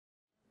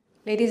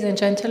Ladies and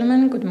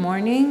gentlemen, good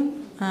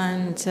morning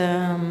and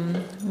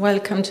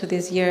welcome to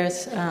this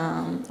year's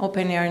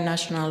Open Air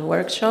National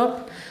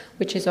Workshop,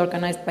 which is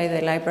organized by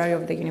the Library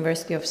of the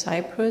University of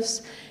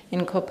Cyprus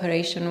in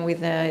cooperation with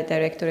the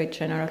Directorate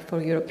General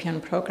for European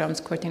Programs,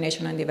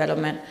 Coordination and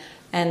Development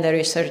and the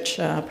Research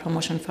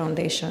Promotion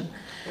Foundation.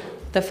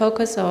 The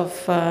focus of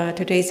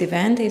today's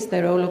event is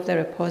the role of the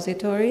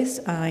repositories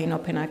in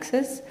open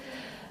access.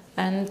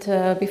 And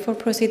before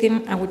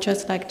proceeding, I would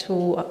just like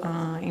to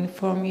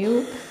inform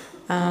you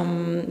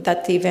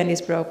that the event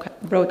is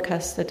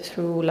broadcasted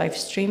through live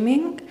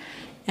streaming,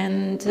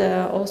 and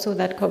also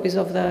that copies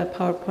of the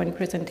PowerPoint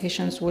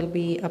presentations will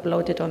be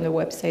uploaded on the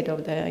website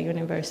of the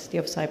University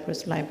of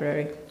Cyprus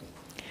Library.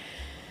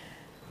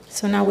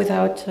 So now,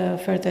 without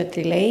further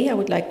delay, I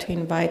would like to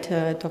invite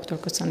Dr.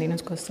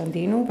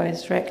 Constantinou,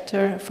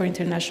 Vice-Rector for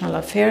International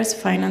Affairs,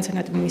 Finance and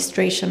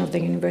Administration of the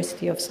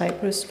University of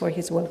Cyprus, for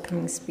his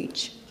welcoming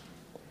speech.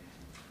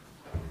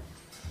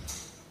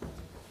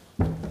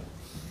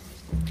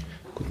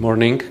 Good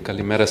morning,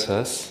 kalimera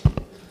σας.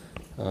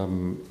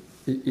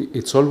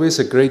 It's always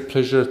a great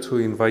pleasure to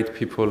invite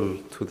people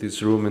to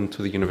this room and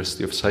to the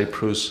University of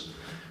Cyprus,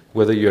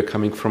 whether you are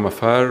coming from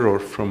afar or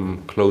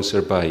from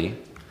closer by.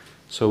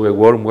 So a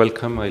warm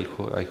welcome. I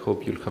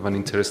hope you'll have an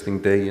interesting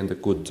day and a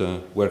good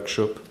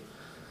workshop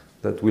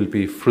that will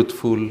be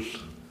fruitful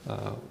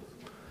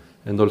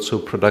and also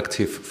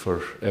productive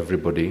for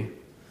everybody.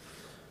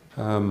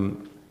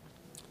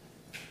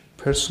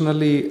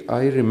 Personally,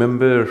 I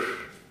remember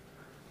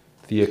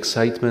the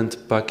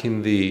excitement back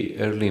in the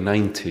early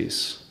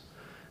 90s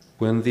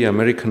when the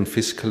American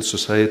Physical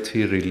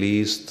Society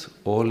released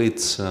all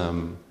its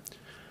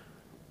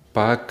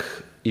back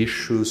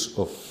issues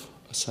of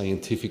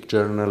scientific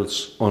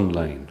journals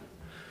online.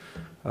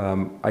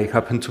 I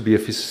happen to be a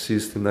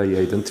physicist and I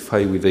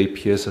identify with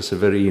APS as a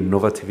very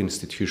innovative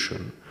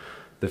institution.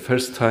 The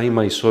first time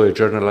I saw a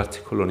journal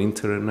article on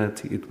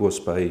internet, it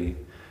was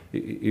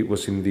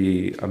in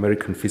the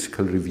American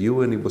Physical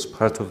Review, and it was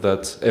part of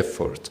that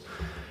effort.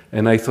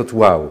 And I thought,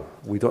 wow,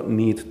 we don't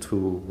need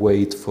to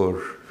wait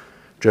for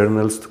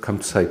journals to come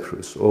to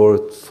Cyprus or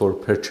for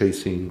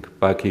purchasing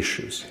back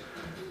issues.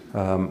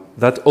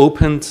 That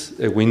opened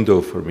a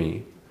window for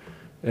me,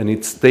 and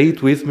it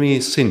stayed with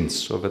me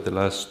since, over the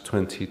last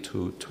 20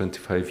 to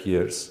 25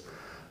 years,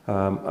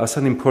 as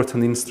an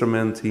important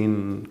instrument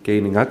in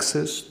gaining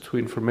access to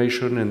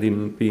information and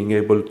in being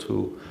able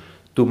to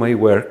do my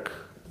work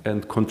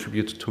and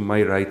contribute to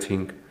my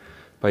writing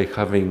by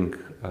having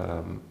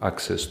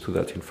access to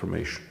that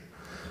information.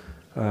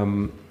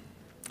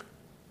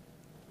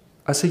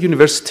 As a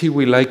university,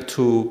 we like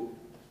to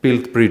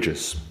build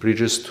bridges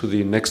to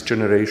the next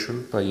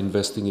generation by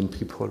investing in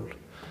people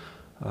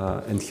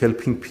and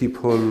helping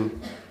people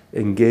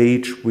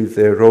engage with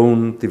their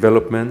own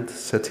development,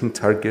 setting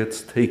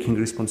targets, taking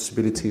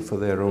responsibility for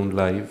their own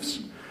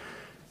lives.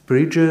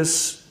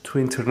 Bridges to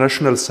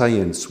international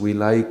science. We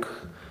like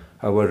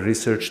our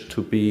research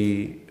to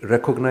be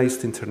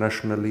recognized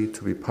internationally,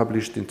 to be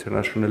published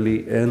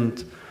internationally,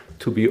 and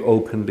to be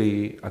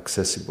openly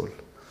accessible.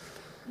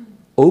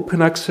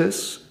 Open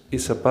access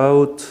is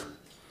about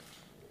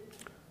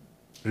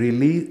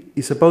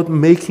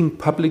making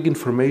public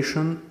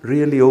information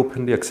really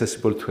openly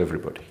accessible to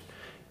everybody.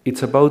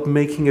 It's about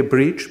making a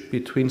bridge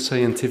between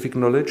scientific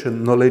knowledge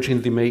and knowledge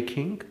in the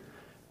making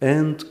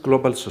and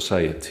global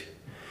society.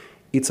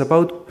 It's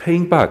about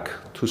paying back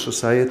to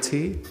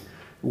society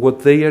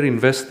what they are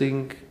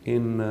investing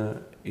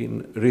in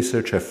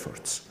research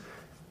efforts.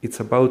 It's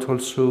about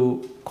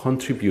also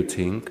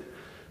contributing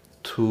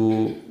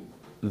to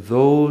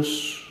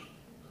those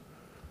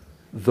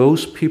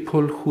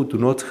people who do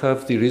not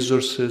have the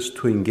resources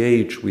to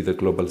engage with the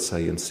global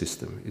science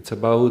system. It's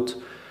about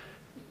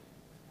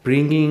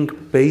bringing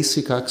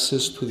basic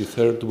access to the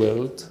third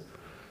world,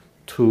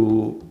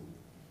 to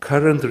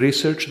current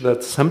research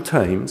that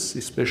sometimes,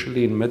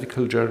 especially in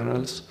medical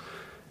journals,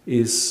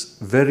 is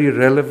very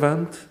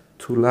relevant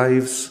to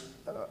lives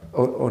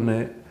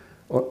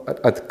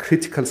at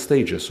critical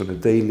stages on a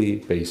daily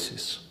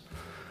basis.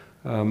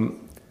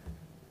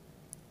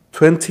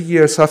 20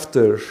 years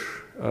after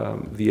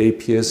the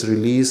APS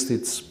released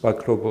its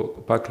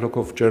backlog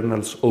of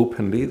journals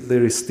openly,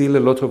 there is still a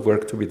lot of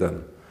work to be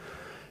done.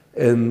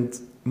 And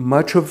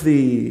much of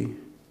the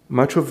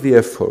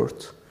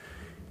effort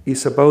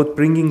is about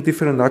bringing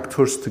different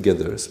actors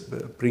together,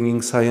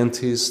 bringing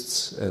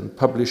scientists and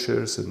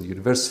publishers and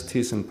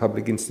universities and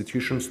public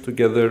institutions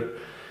together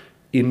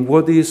in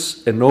what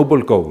is a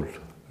noble goal,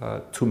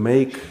 to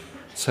make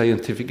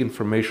scientific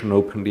information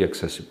openly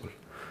accessible.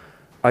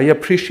 I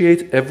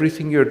appreciate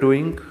everything you're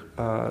doing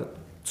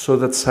so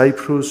that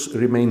Cyprus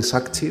remains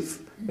active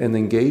and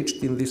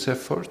engaged in this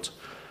effort.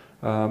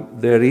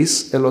 There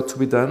is a lot to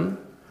be done.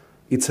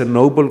 It's a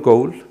noble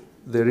goal.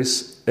 There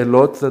is a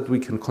lot that we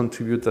can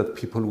contribute that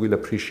people will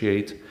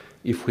appreciate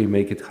if we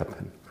make it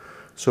happen.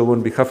 So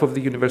on behalf of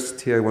the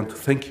university, I want to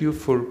thank you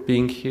for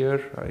being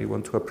here. I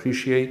want to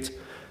appreciate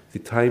the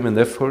time and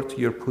effort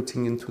you're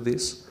putting into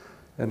this.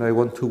 And I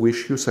want to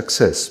wish you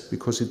success,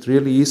 because it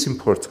really is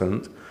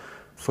important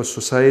for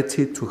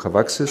society to have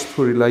access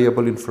to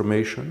reliable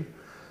information,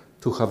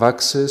 to have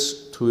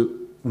access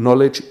to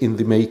knowledge in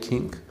the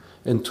making,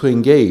 and to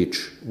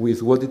engage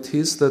with what it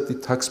is that the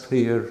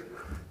taxpayer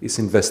is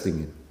investing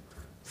in.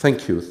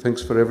 Thank you.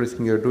 Thanks for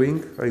everything you're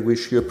doing. I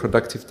wish you a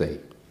productive day.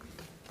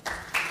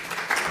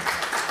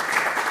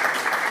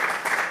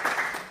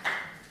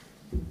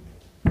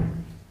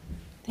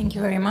 Thank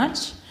you very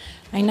much.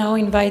 I now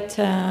invite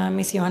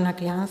Ms. Ioanna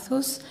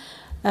Kleanthous,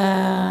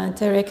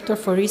 Director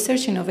for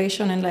Research,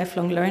 Innovation and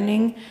Lifelong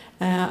Learning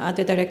at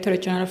the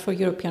Directorate General for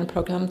European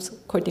Programs,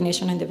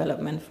 Coordination and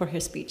Development, for her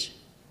speech.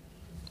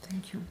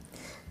 Thank you.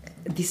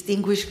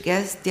 Distinguished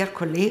guests, dear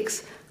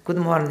colleagues, good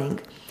morning.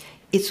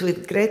 It's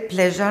with great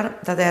pleasure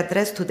that I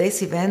address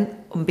today's event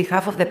on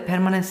behalf of the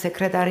Permanent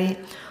Secretary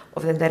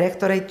of the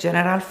Directorate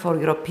General for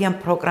European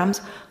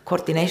Programs,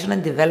 Coordination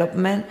and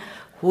Development,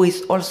 who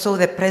is also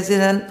the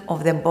President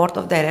of the Board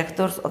of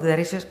Directors of the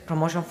Research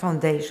Promotion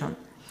Foundation.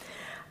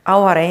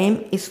 Our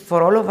aim is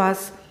for all of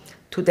us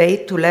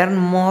today to learn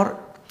more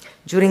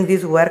during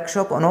this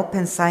workshop on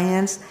open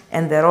science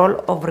and the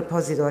role of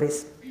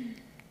repositories.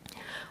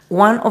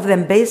 One of the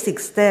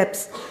basic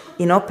steps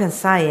in open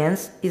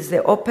science is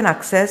the open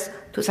access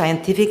to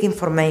scientific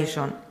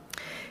information.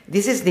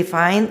 This is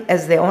defined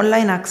as the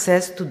online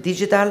access to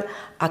digital,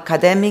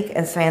 academic,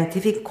 and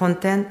scientific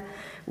content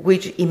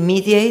which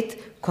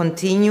immediate,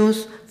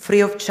 continuous, free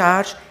of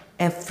charge,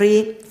 and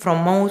free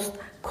from most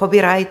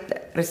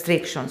copyright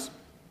restrictions.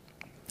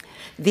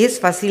 This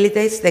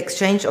facilitates the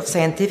exchange of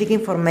scientific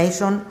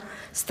information,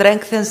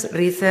 strengthens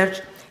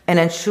research, and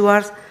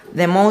ensures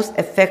the most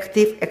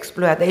effective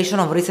exploitation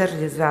of research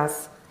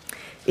results.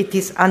 It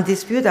is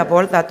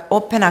undisputable that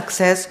open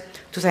access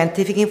to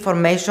scientific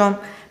information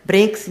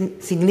brings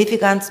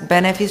significant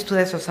benefits to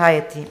the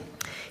society.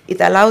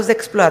 It allows the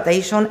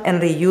exploitation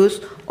and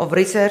reuse of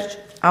research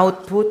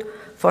output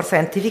for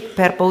scientific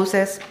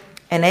purposes,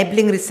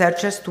 enabling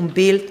researchers to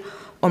build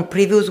on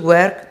previous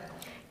work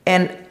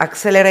and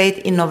accelerate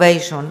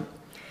innovation.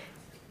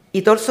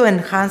 It also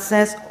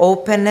enhances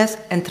openness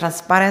and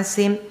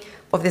transparency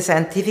of the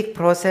scientific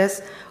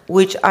process,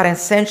 which are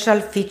essential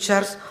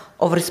features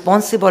of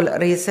responsible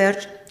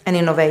research and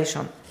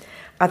innovation.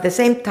 At the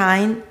same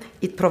time,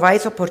 it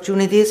provides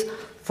opportunities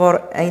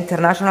for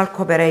international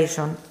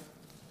cooperation.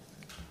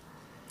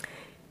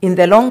 In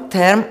the long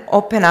term,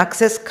 open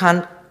access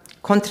can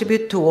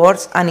contribute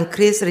towards an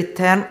increased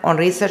return on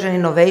research and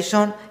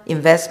innovation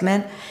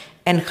investment,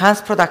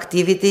 enhance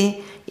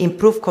productivity,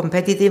 improve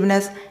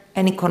competitiveness,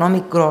 and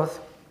economic growth.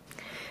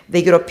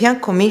 The European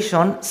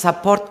Commission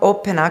supports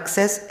open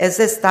access as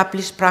an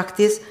established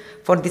practice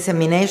for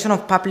dissemination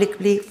of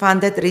publicly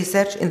funded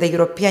research in the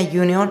European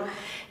Union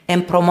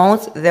and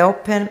promotes the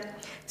open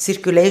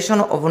circulation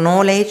of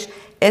knowledge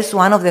as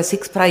one of the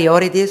 6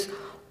 priorities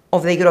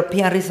of the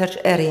European research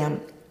area.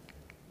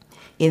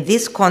 In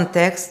this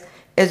context,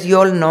 as you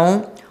all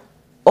know,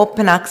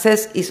 open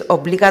access is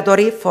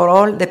obligatory for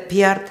all the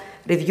peer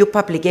review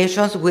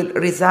publications with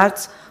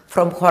results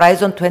from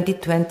Horizon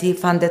 2020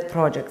 funded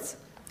projects.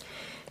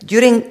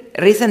 During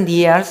recent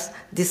years,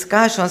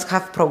 discussions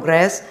have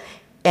progressed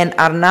and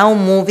are now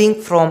moving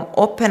from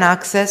open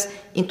access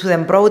into the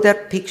broader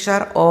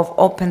picture of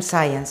open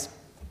science.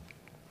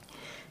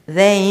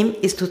 The aim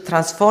is to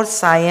transform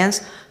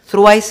science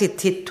through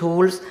ICT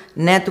tools,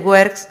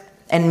 networks,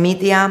 and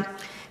media,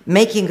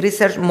 making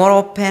research more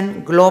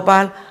open,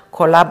 global,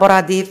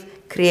 collaborative,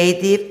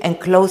 creative, and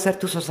closer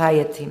to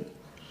society.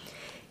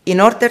 In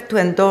order to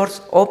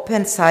endorse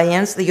open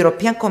science, the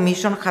European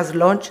Commission has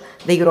launched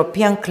the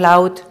European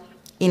Cloud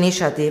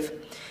Initiative.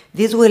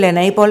 This will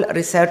enable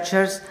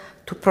researchers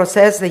to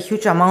process the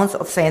huge amounts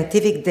of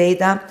scientific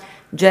data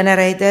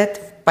generated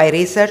by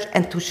research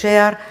and to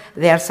share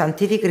their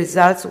scientific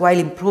results while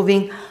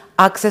improving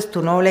access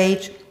to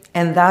knowledge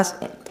and thus,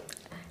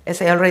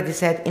 as I already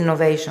said,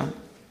 innovation.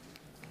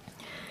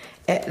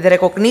 The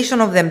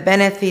recognition of the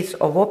benefits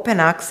of open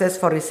access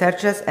for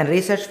researchers and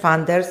research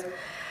funders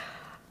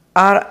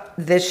and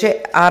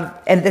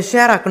the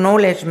shared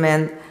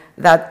acknowledgement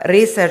that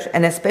research,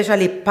 and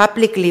especially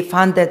publicly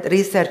funded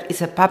research,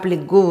 is a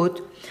public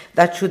good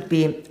that should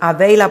be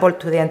available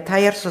to the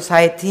entire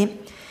society,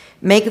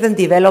 make the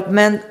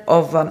development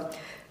of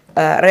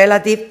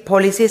relative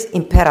policies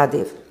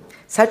imperative.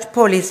 Such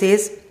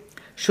policies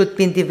should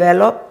be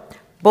developed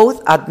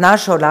both at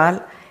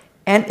national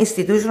and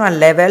institutional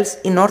levels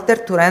in order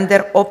to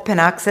render open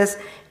access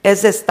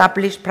as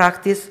established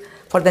practice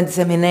for the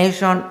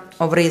dissemination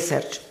of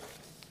research.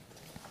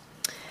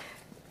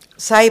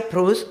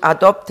 Cyprus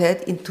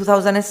adopted in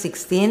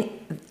 2016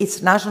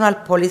 its national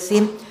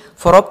policy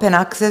for open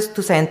access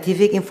to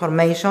scientific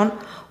information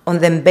on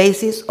the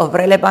basis of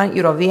relevant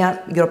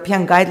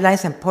European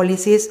guidelines and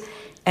policies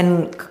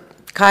and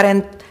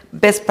current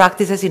best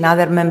practices in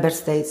other member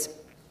states.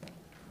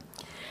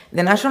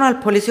 The national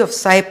policy of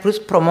Cyprus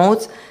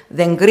promotes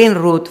the green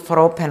route for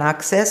open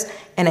access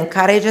and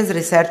encourages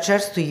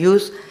researchers to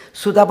use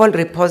suitable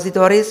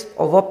repositories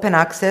of open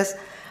access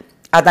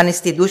at an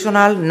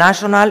institutional,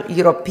 national,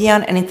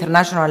 European, and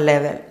international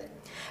level.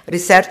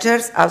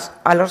 Researchers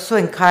are also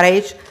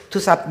encouraged to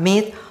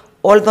submit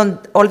all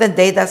the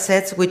data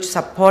sets which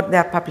support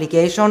their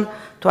publication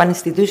to an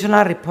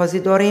institutional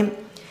repository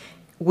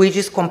which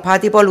is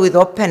compatible with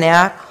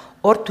OpenAIRE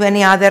or to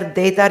any other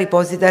data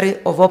repository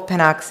of open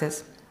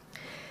access.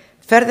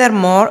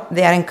 Furthermore,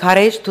 they are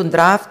encouraged to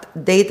draft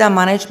data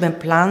management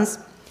plans,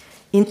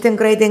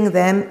 integrating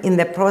them in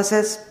the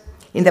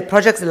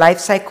project's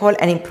lifecycle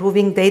and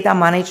improving data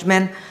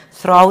management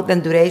throughout the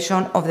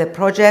duration of the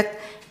project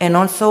and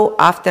also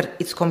after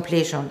its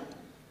completion.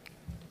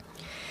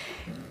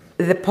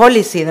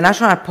 The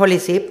national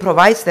policy,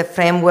 provides the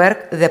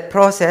framework, the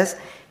process,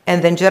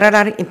 and the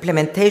general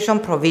implementation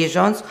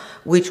provisions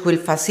which will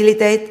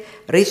facilitate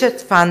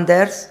research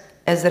funders,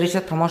 as the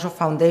Research Promotion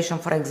Foundation,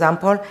 for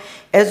example,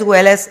 as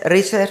well as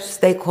research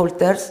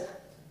stakeholders,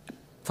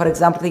 for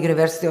example, the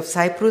University of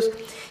Cyprus,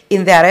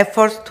 in their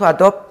efforts to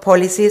adopt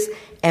policies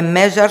and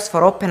measures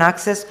for open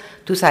access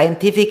to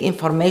scientific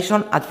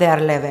information at their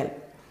level.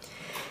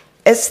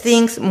 As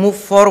things move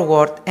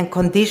forward and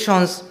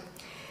conditions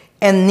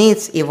and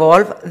needs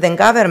evolve, the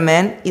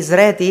government is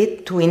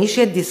ready to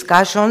initiate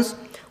discussions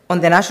on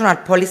the national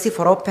policy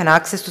for open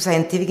access to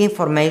scientific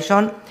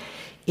information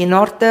in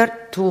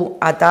order to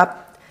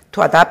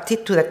adapt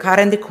it to the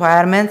current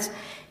requirements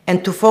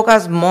and to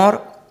focus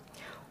more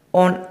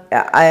on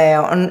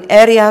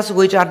areas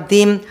which are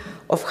deemed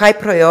of high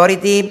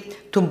priority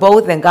to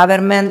both the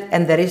government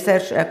and the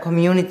research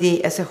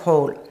community as a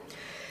whole.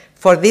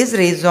 For this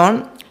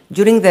reason,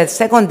 during the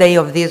second day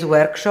of this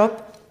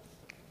workshop,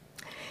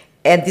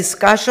 a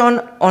discussion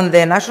on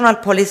the national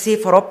policy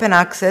for open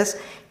access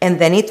and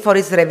the need for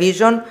its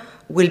revision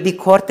will be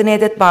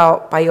coordinated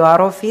by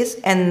your office,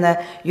 and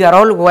you are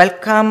all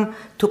welcome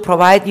to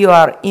provide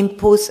your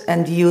inputs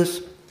and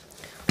views.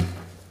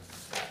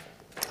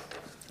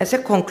 As a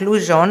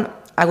conclusion,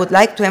 I would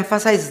like to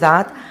emphasize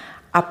that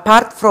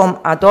apart from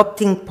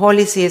adopting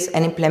policies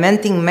and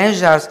implementing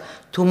measures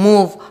to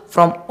move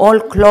from all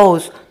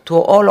closed to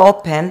all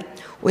open,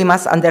 we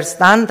must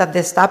understand that the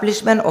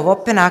establishment of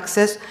open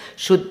access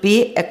should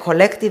be a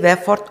collective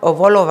effort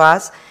of all of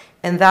us,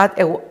 and that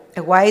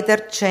a wider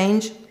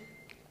change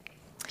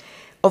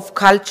of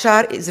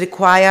culture is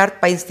required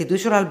by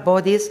institutional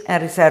bodies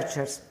and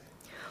researchers.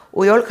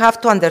 We all have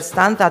to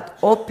understand that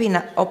opening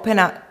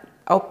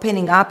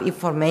up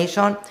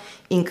information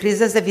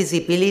increases the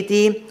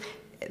visibility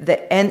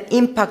and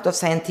impact of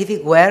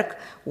scientific work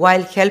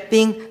while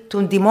helping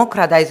to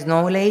democratize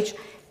knowledge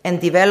and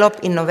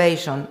develop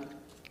innovation.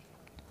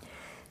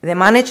 The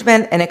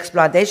management and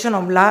exploitation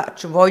of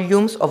large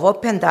volumes of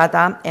open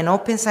data and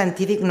open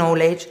scientific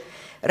knowledge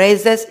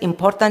raises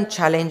important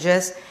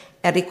challenges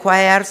and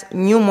requires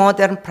new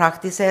modern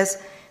practices,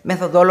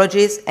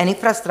 methodologies, and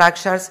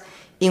infrastructures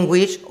in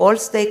which all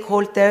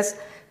stakeholders,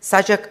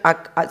 such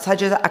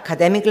as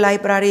academic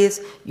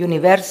libraries,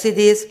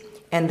 universities,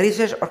 and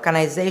research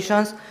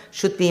organizations,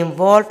 should be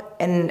involved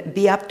and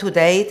be up to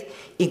date,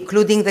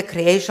 including the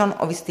creation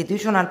of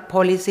institutional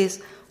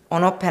policies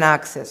on open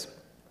access.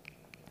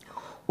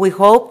 We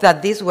hope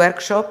that this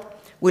workshop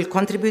will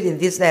contribute in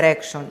this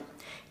direction.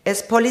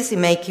 As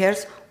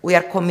policymakers, we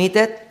are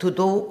committed to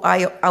do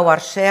our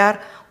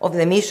share of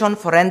the mission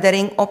for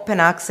rendering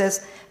open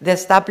access the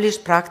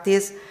established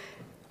practice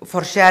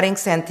for sharing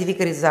scientific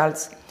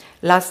results.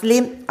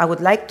 Lastly, I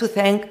would like to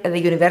thank the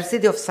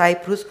University of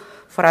Cyprus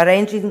for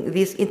arranging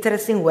this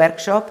interesting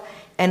workshop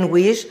and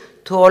wish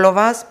to all of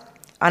us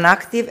an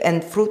active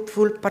and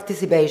fruitful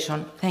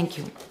participation. Thank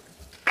you.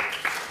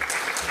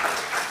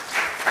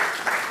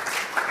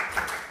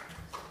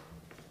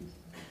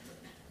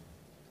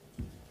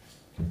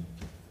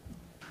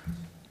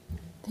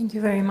 Thank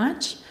you very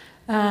much.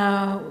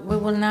 We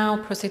will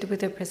now proceed with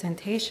the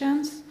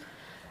presentations.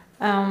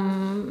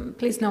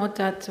 Please note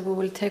that we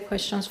will take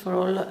questions for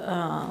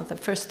all the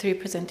first three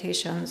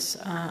presentations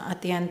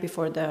at the end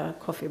before the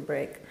coffee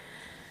break.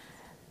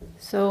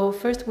 So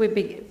first we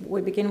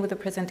begin with a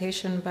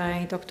presentation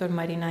by Dr.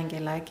 Marina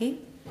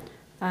Angelaki.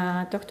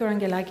 Dr.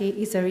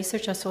 Angelaki is a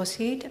research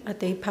associate at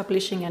the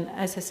Publishing and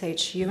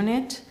SSH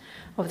unit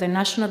of the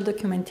National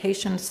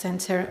Documentation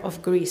Center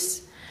of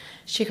Greece.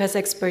 She has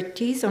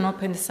expertise on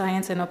open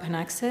science and open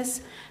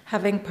access,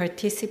 having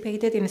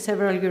participated in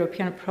several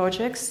European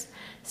projects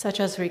such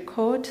as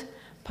RECODE,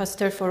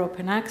 Pasteur for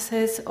Open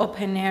Access,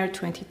 OpenAIRE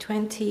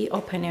 2020,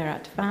 OpenAIRE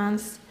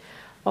Advanced,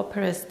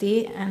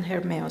 OPERA-SD, and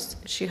Hermeos.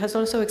 She has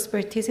also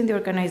expertise in the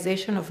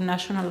organization of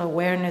national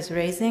awareness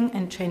raising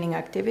and training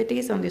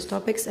activities on these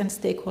topics and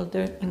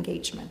stakeholder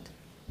engagement.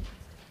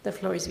 The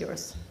floor is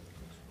yours.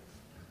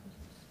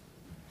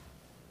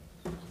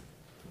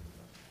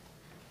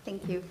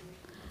 Thank you.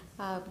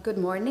 Good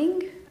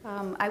morning.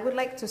 I would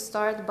like to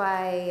start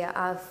by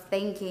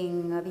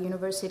thanking the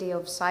University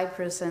of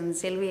Cyprus and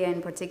Sylvia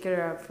in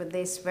particular for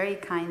this very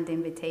kind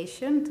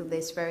invitation to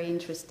this very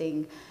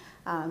interesting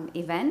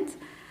event.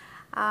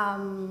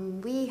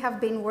 We have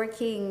been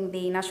working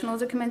the National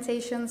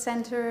Documentation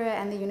Center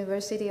and the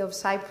University of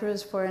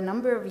Cyprus for a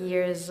number of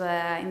years,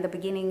 in the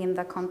beginning in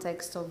the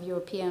context of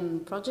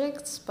European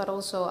projects, but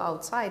also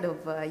outside of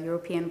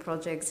European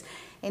projects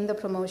in the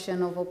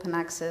promotion of open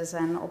access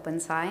and open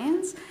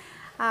science.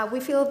 We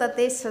feel that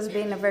this has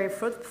been a very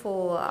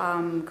fruitful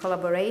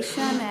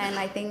collaboration, and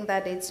I think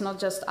that it's not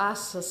just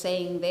us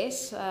saying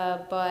this,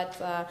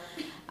 but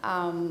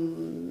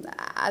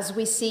as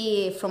we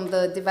see from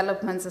the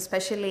developments,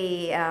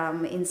 especially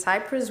in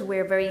Cyprus,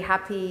 we're very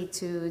happy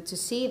to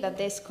see that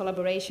this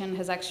collaboration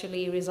has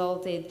actually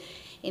resulted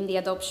in the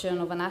adoption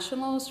of a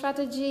national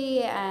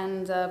strategy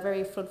and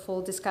very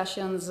fruitful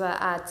discussions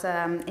at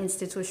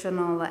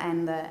institutional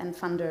and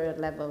funder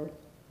level.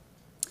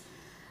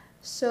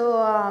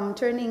 So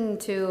turning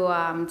to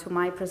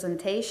my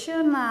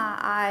presentation,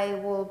 I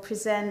will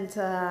present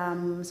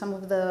some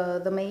of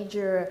the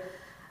major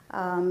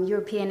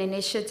European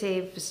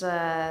initiatives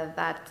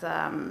that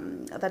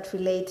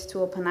relate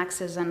to open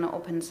access and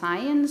open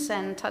science,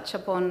 and touch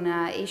upon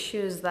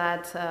issues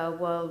that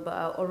were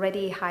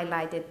already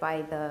highlighted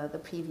by the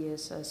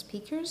previous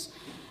speakers.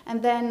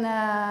 And then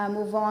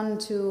move on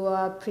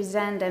to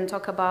present and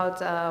talk about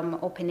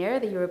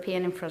OpenAIR, the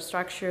European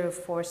infrastructure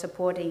for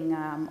supporting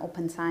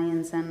open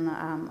science and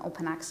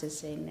open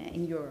access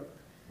in Europe.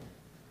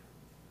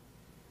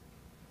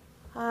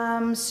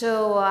 As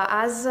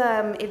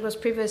it was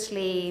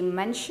previously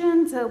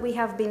mentioned, we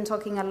have been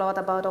talking a lot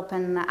about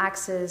open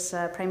access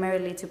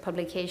primarily to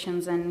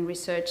publications and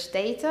research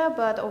data,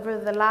 but over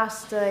the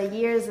last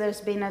years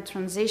there's been a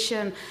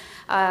transition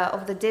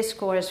of the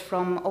discourse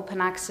from open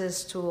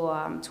access to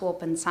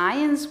open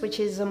science, which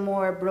is a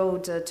more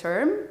broad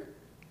term.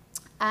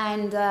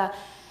 And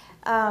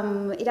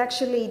it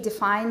actually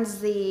defines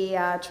the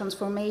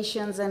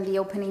transformations and the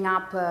opening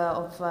up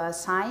of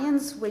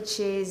science, which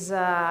is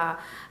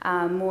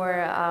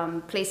more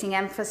placing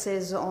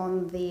emphasis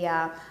on the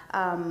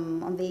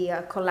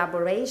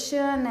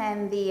collaboration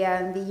and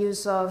the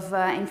use of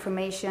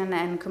information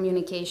and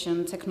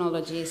communication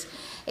technologies.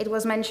 It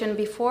was mentioned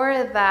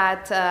before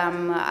that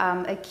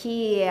a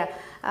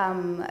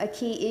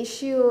key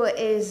issue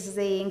is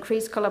the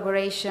increased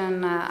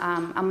collaboration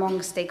among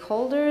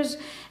stakeholders,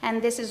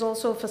 and this is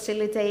also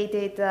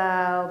facilitated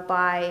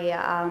by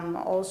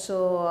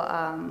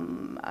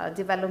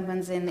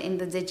developments in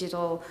the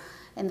digital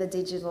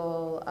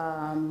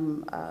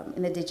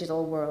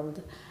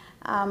world.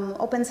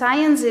 Open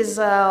science is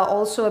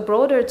also a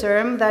broader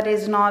term that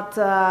is not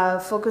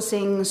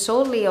focusing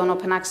solely on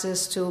open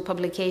access to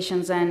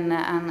publications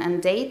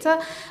and data,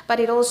 but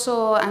it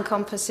also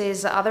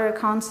encompasses other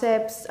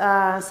concepts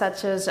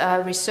such as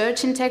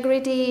research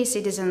integrity,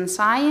 citizen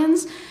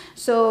science.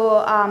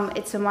 So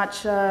it's a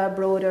much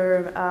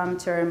broader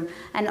term.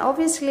 And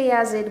obviously,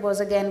 as it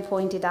was again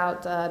pointed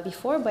out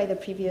before by the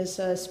previous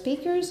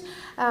speakers,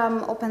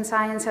 open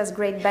science has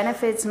great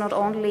benefits not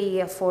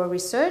only for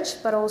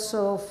research, but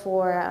also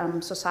for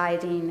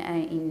society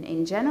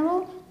in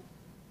general,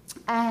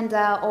 and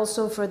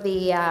also for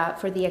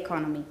the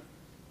economy.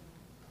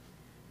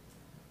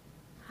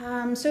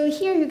 So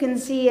here you can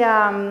see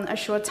a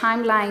short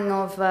timeline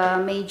of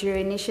major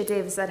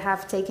initiatives that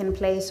have taken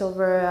place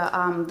over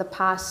the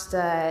past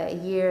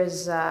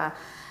years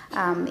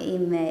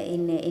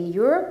in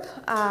Europe.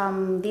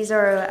 These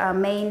are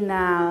main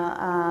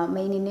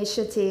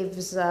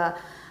initiatives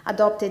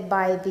adopted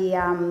by the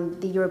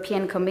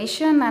European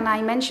Commission, and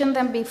I mentioned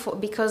them before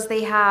because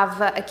they have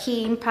a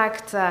key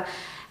impact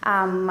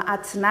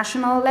at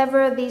national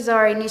level. These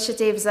are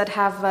initiatives that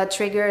have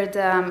triggered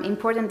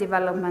important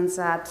developments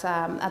at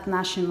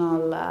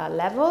national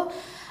level.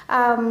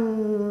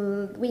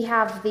 We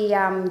have the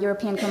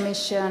European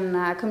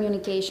Commission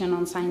communication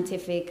on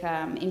scientific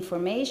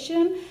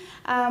information.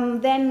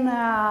 Then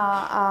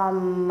a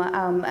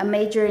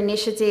major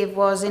initiative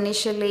was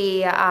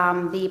initially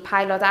the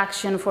pilot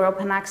action for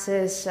open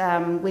access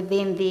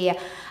within the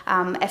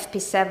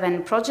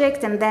FP7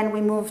 project, and then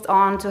we moved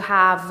on to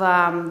have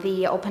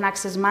the open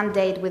access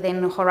mandate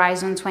within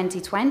Horizon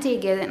 2020,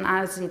 again,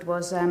 as it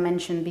was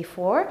mentioned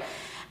before.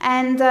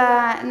 And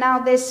now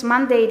this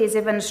mandate is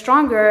even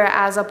stronger,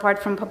 as apart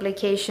from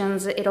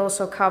publications, it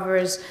also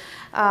covers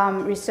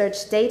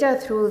research data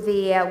through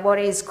the what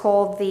is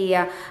called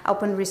the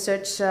Open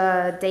Research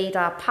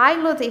Data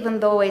Pilot,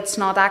 even though it's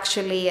not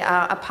actually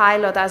a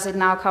pilot, as it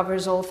now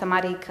covers all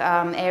thematic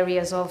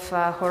areas of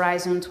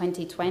Horizon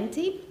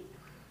 2020.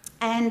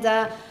 And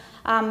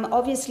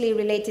obviously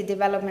related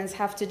developments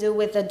have to do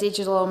with the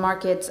digital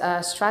market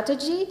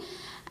strategy,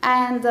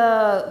 and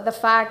the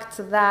fact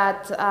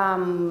that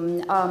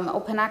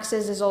open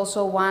access is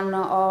also one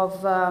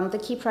of the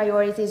key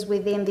priorities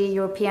within the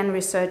European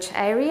research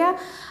area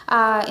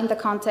in the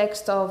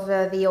context of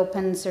the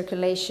open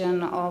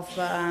circulation of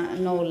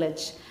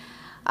knowledge.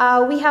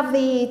 We have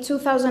the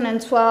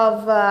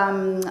 2012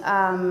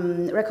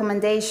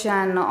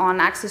 recommendation on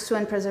access to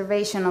and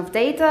preservation of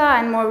data,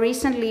 and more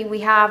recently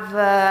we have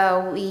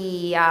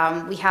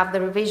the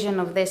revision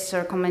of this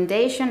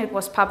recommendation. It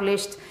was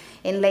published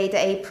in late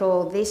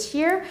April this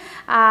year.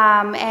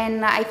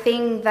 And I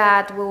think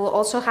that we will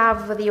also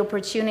have the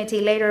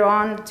opportunity later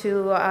on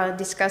to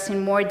discuss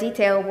in more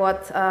detail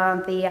what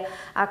the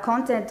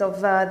content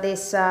of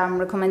this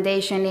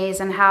recommendation is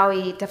and how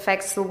it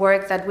affects the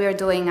work that we're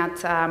doing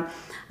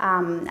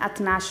at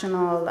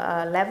national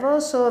level.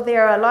 So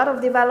there are a lot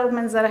of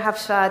developments that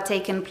have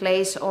taken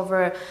place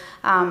over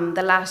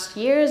the last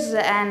years,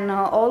 and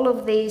all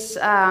of these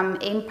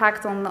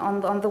impact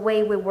on the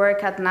way we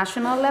work at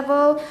national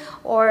level,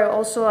 or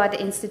also at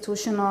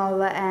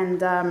institutional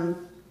and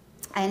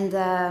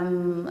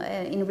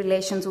in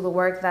relation to the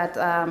work that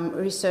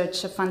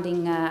research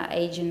funding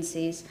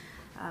agencies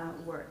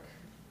work.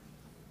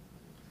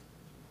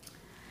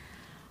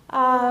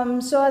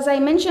 So as I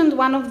mentioned,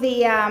 one of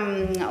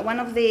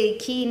the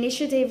key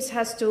initiatives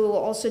has to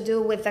also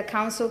do with the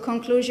Council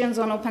conclusions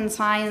on open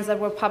science that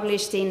were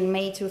published in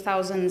May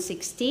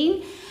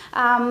 2016.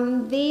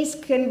 These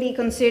can be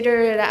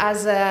considered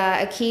as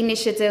a key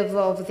initiative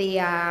of the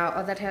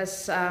that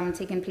has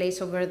taken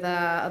place over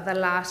the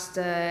last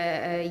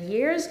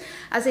years,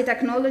 as it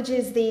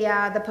acknowledges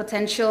the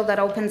potential that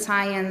open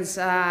science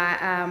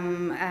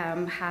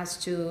has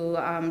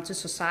to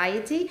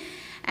society.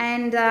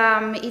 And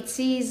it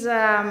sees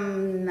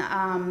open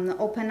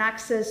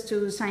access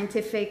to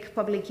scientific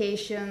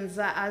publications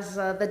as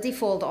the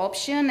default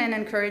option, and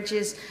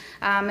encourages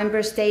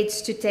member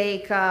states to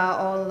take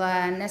all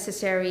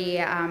necessary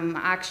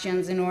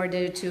actions in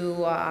order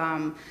to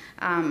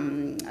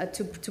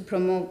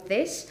promote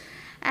this.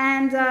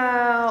 And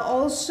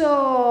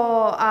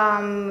also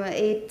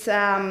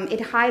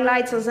it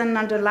highlights as an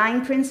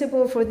underlying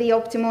principle for the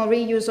optimal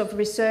reuse of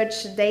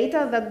research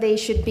data that they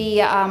should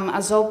be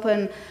as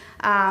open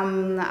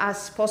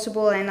as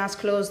possible and as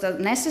closed as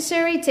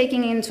necessary,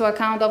 taking into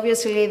account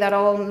obviously that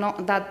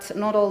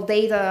not all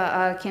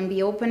data can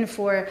be open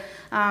for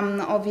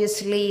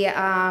obviously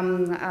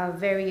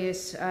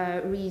various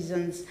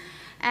reasons.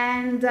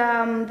 And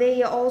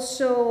they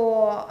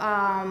also,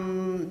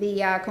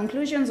 the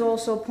conclusions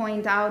also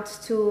point out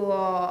to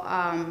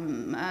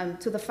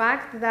the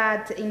fact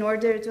that in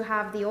order to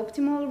have the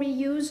optimal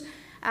reuse,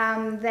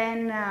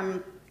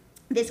 then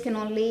this can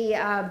only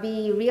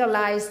be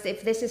realized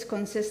if this is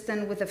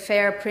consistent with the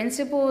FAIR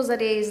principles,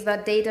 that is,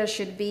 that data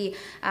should be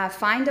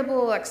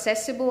findable,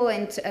 accessible,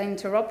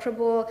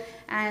 interoperable,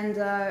 and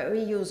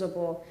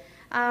reusable.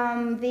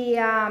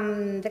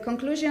 The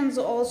conclusions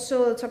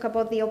also talk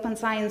about the Open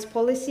Science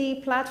Policy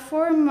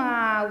Platform,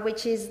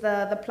 which is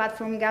the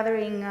platform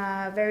gathering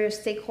various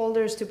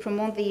stakeholders to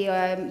promote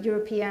the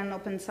European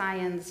open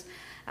science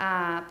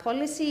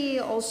policy,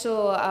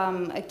 also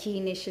a key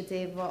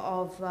initiative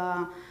of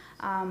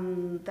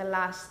the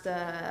last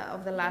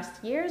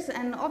years.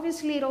 And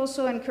obviously it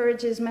also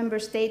encourages member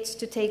states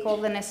to take all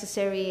the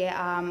necessary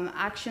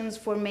actions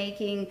for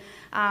making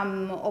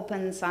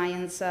open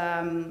science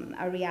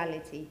a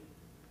reality.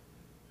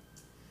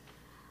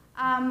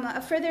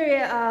 A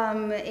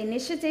further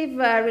initiative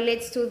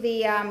relates to the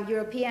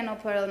European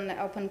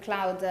Open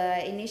Cloud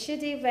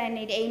Initiative, and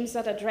it aims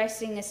at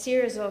addressing a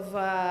series of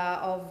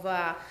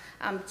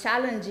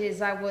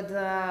challenges, I would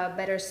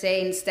better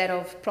say, instead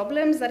of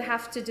problems, that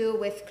have to do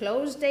with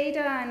closed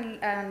data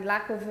and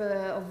lack of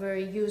a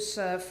reuse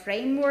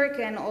framework,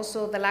 and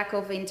also the lack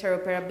of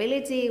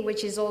interoperability,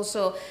 which is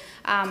also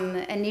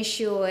an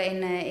issue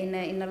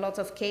in a lot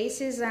of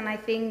cases. And I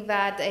think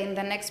that in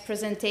the next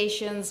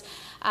presentations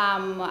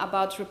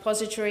about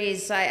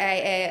repositories,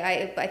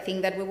 I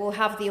think that we will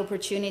have the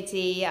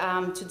opportunity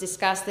to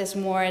discuss this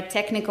more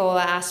technical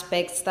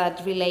aspects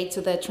that relate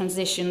to the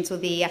transition to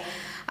the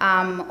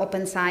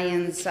open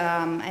science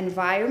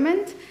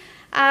environment.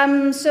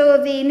 So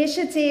the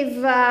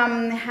initiative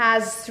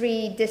has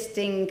three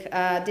distinct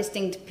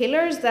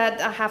pillars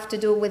that have to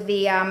do with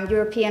the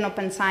European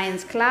Open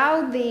Science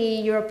Cloud, the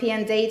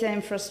European data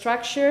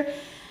infrastructure,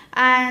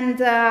 and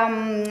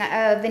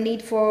the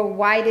need for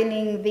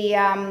widening the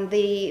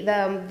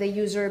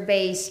user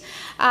base.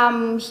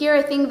 Here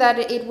I think that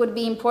it would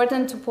be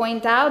important to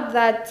point out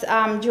that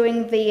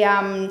during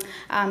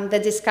the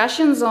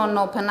discussions on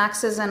open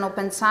access and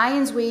open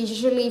science, we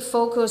usually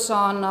focus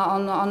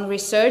on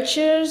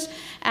researchers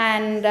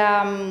and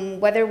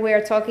whether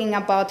we're talking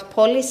about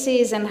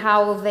policies and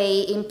how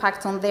they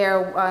impact on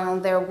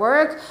their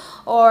work,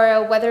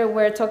 or whether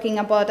we're talking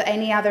about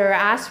any other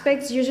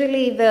aspects.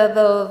 Usually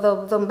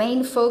the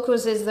main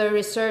focus is the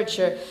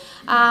researcher.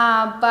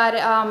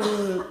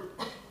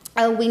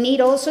 We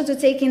need also to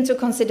take into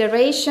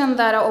consideration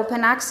that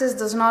open access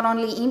does not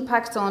only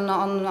impact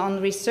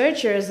on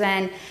researchers,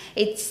 and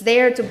it's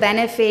there to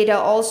benefit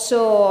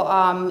also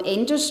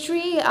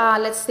industry.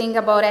 Let's think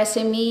about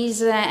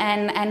SMEs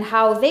and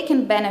how they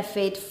can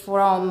benefit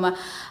from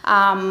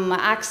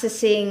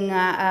accessing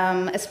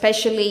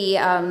especially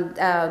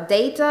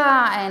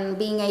data and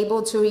being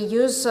able to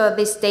reuse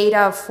this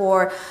data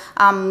for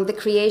the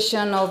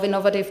creation of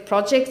innovative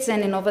projects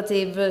and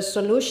innovative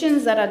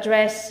solutions that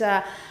address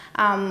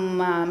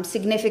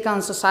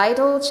significant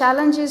societal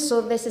challenges.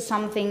 So this is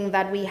something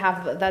that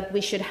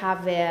we should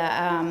have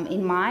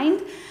in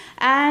mind.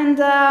 And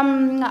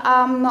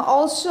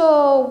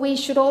also, we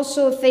should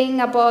also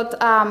think about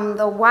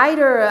the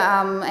wider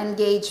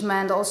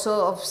engagement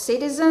also of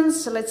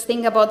citizens. So let's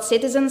think about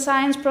citizen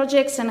science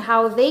projects and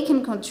how they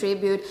can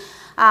contribute.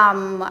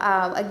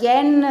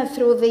 Again,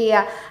 through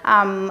the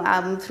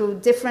through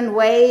different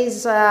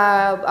ways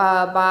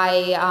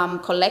by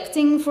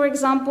collecting, for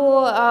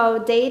example,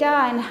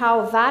 data, and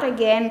how that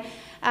again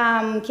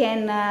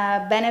can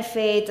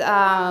benefit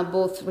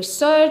both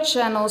research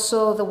and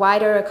also the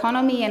wider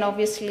economy and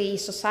obviously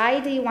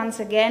society,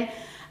 once again,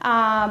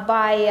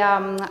 by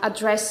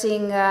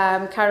addressing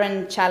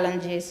current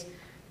challenges.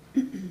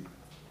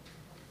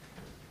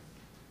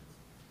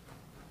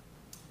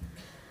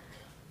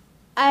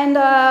 And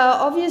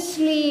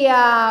obviously,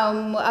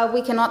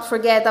 we cannot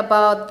forget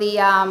about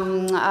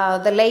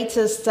the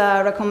latest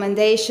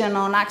recommendation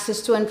on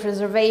access to and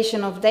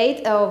preservation of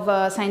data,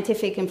 of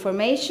scientific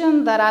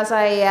information that, as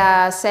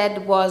I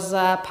said, was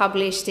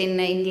published in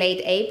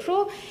late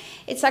April.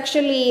 It's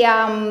actually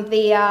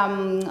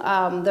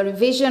the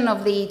revision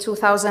of the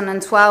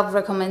 2012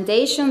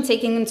 recommendation,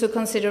 taking into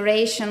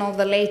consideration all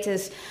the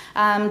latest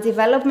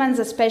developments,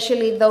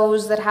 especially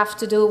those that have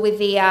to do with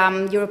the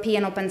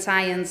European Open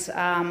Science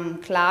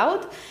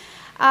Cloud.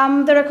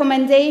 The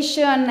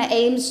recommendation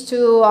aims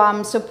to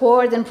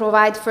support and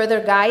provide further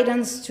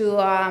guidance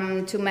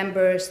to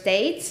member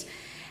states.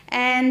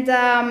 And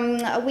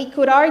we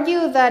could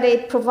argue that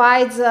it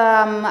provides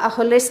a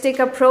holistic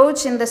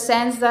approach in the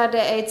sense that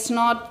it's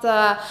not,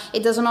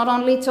 it does not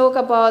only talk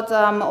about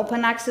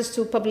open access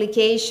to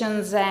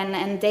publications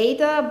and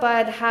data,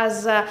 but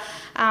has,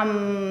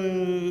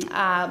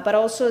 but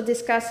also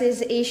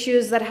discusses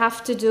issues that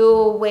have to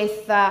do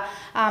with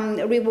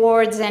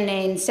rewards and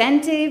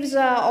incentives.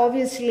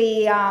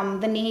 Obviously,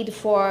 the need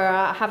for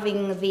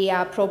having the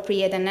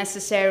appropriate and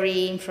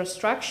necessary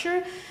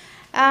infrastructure.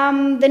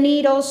 The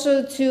need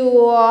also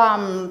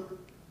to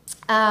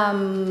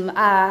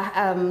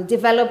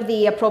develop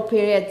the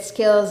appropriate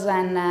skills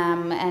and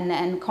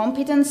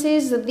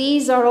competencies.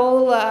 These are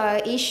all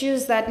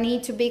issues that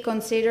need to be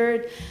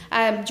considered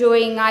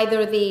during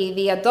either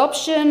the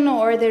adoption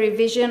or the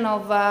revision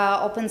of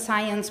open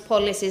science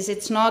policies.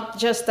 It's not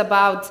just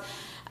about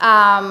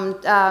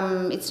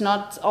it's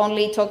not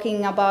only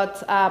talking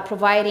about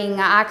providing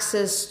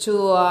access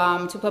to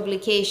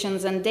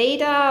publications and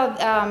data.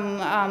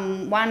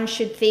 One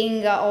should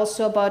think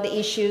also about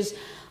issues,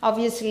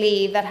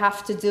 obviously, that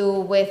have to do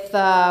with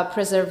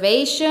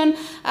preservation,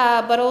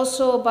 but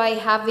also by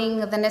having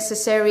the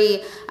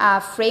necessary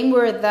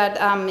framework that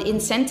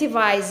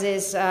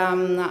incentivizes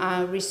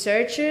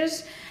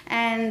researchers,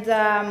 and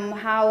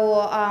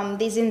how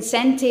these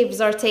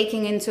incentives are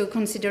taken into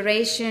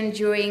consideration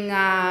during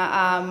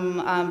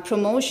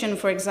promotion,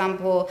 for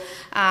example,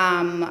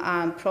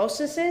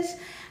 processes.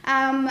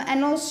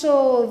 And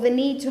also the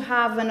need to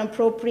have an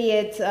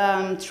appropriate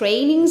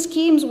training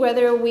schemes,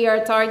 whether we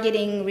are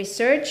targeting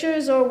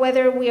researchers or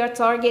whether we are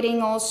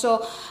targeting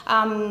also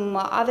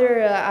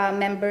other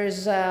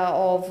members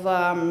of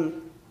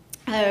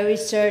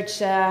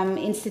research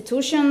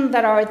institutions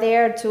that are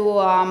there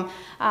to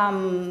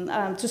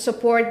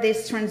support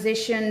this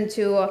transition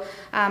to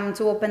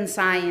open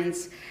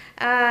science.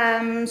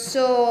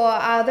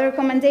 So the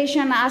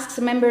recommendation asks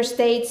member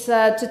states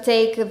to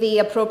take the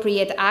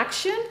appropriate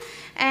action,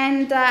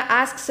 and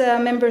asks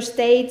member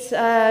states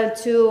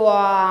to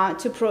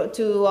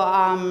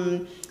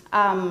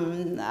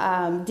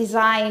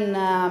design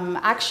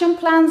action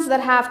plans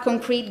that have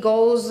concrete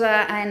goals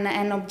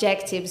and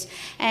objectives.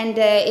 And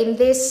in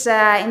this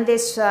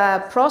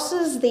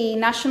process, the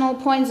national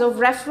points of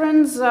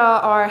reference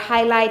are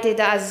highlighted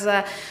as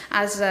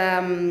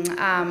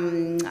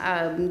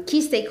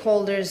key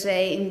stakeholders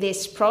in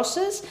this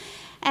process.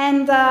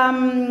 And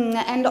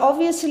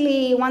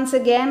obviously, once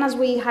again, as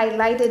we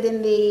highlighted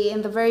in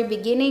the very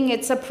beginning,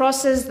 it's a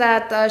process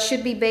that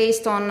should be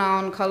based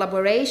on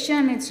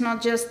collaboration. It's not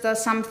just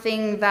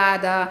something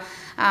that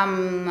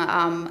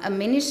a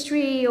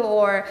ministry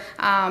or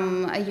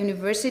a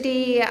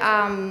university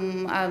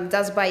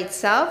does by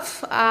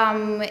itself.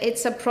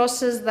 It's a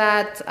process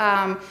that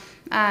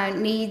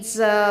needs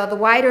the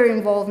wider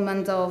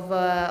involvement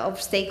of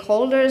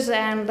stakeholders,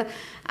 and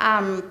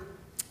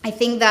I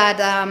think that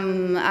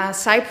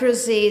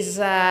Cyprus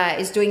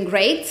is doing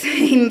great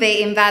in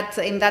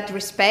that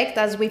respect,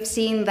 as we've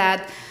seen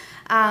that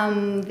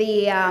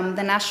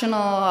the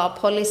national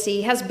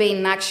policy has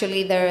been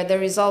actually the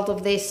result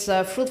of this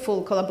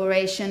fruitful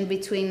collaboration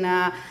between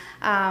the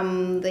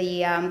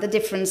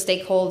different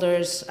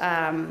stakeholders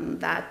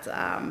that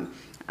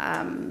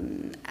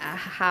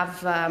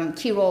have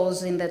key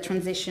roles in the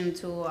transition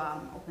to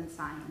open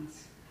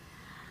science.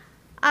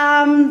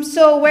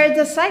 So where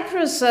does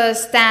Cyprus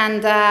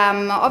stand?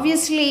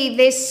 Obviously,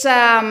 this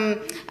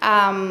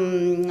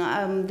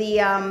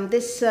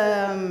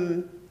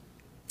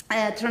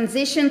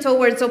transition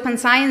towards open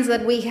science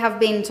that we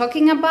have been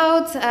talking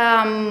about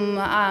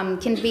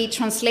can be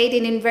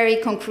translated in very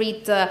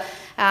concrete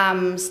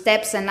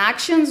steps and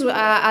actions.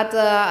 At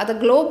a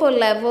global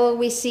level,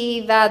 we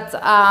see that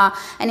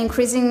an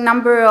increasing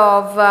number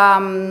of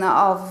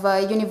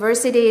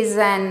universities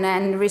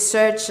and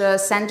research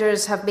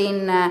centers have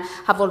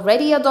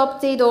already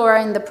adopted or are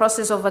in the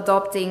process of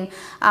adopting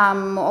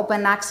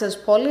open access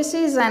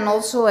policies, and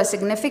also a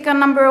significant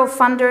number of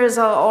funders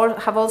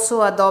have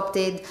also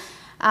adopted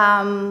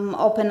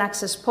open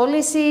access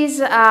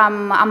policies.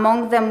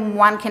 Among them,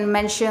 one can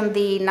mention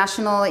the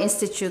National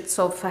Institutes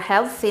of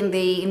Health in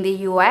the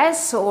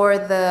US, or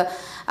the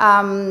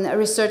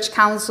research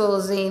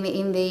councils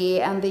in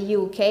the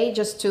UK,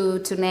 just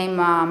to name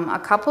a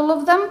couple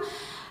of them.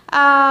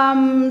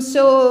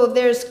 So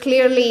there's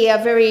clearly a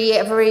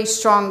very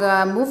strong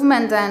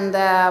movement and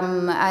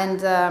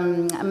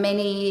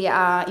many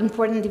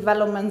important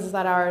developments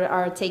that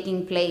are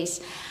taking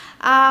place.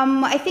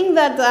 I think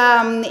that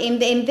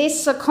in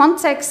this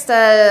context,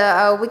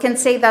 we can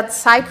say that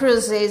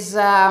Cyprus is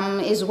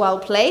well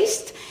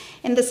placed,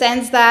 in the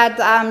sense that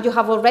you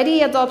have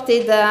already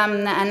adopted a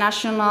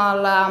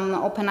national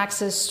open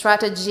access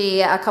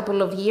strategy a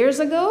couple of years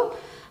ago,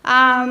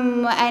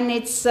 and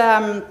it's.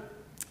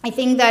 I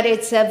think that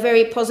it's a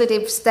very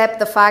positive step,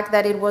 the fact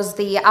that it was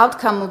the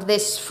outcome of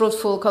this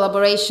fruitful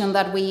collaboration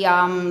that we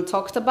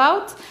talked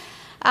about.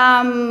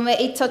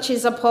 It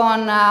touches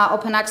upon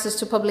open access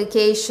to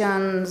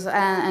publications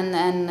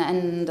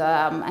and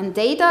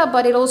data,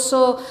 but it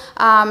also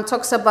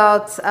talks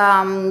about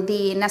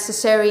the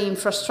necessary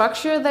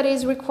infrastructure that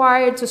is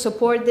required to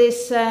support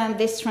this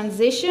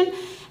transition.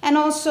 And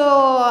also,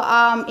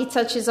 it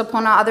touches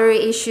upon other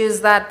issues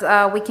that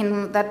we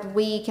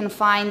can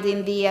find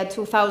in the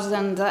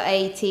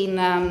 2018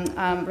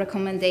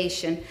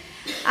 recommendation.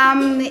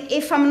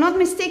 If I'm not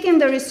mistaken,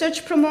 the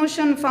Research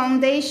Promotion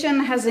Foundation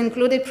has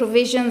included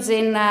provisions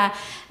in one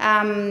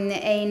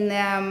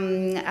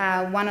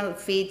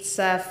of its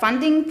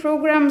funding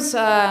programs,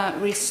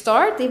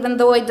 Restart, even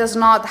though it does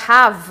not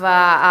have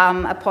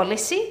a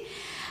policy.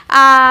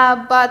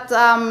 But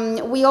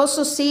we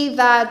also see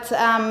that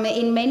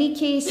in many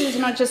cases,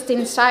 not just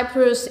in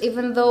Cyprus,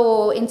 even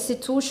though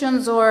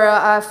institutions or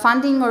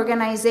funding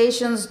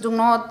organizations do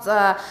not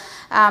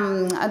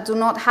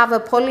have a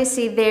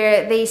policy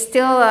there, they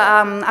still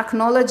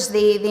acknowledge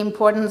the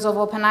importance of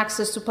open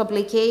access to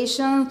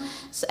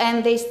publications,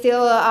 and they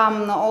still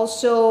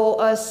also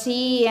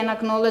see and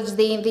acknowledge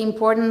the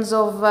importance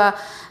of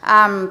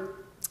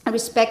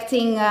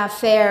respecting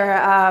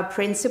fair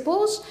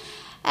principles.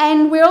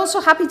 And we're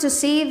also happy to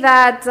see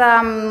that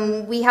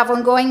we have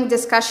ongoing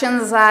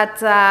discussions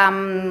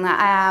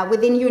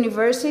within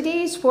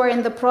universities who are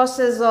in the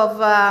process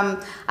of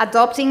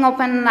adopting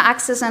open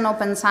access and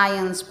open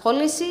science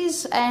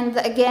policies. And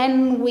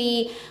again,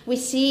 we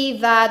see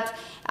that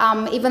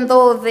even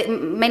though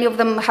many of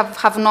them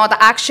have not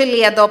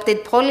actually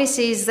adopted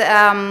policies,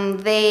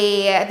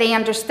 they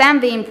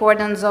understand the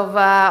importance of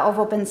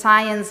open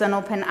science and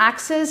open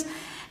access.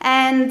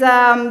 And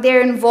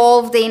they're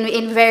involved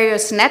in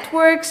various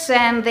networks,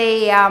 and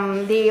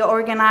they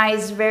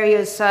organize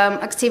various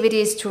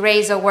activities to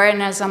raise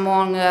awareness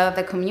among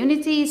the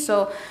community.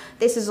 So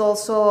this is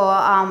also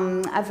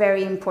a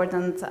very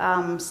important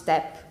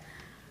step.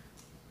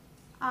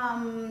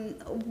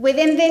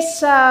 Within this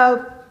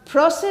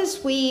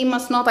process, we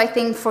must not, I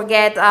think,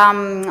 forget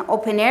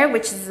OpenAIR,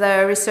 which is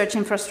the research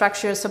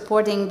infrastructure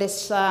supporting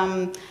this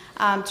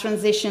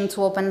transition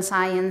to open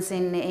science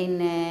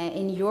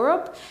in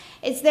Europe.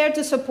 It's there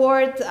to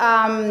support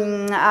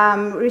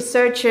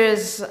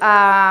researchers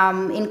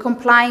in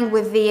complying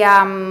with the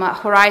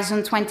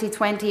Horizon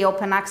 2020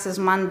 open access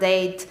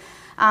mandate,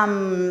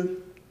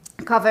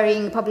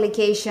 covering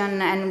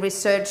publication and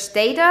research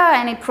data,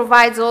 and it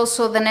provides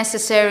also the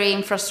necessary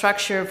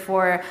infrastructure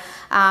for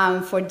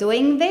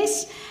doing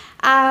this.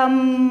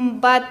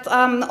 But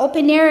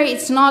OpenAIR,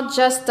 it's not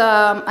just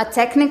a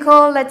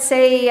technical, let's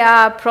say,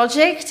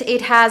 project.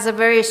 It has a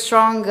very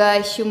strong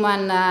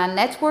human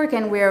network,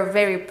 and we are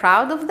very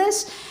proud of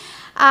this.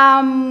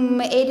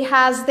 It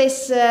has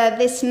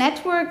this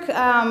network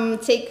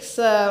takes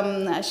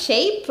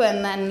shape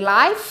and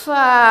life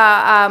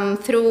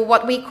through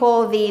what we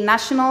call the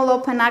National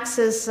Open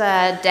Access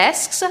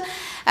Desks.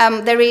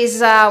 There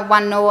is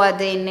one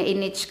NOAD in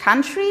each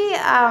country.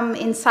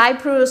 In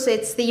Cyprus,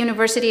 it's the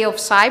University of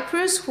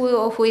Cyprus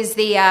who is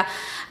the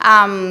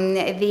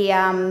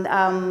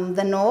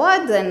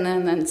NOAD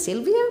and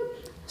Sylvia.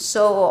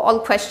 So all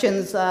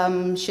questions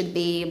should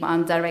be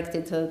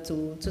directed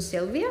to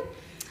Sylvia.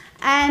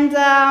 And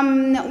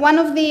one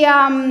of the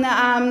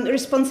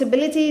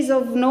responsibilities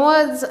of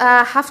NOADs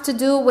have to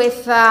do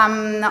with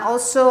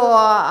also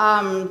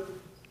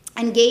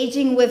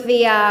engaging with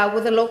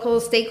the local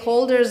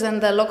stakeholders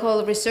and the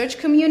local research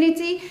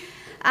community,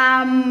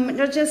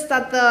 not just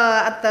at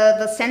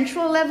the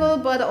central level,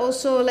 but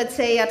also, let's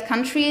say, at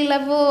country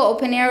level.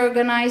 OpenAIR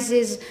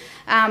organizes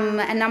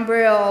a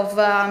number of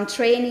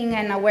training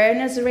and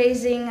awareness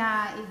raising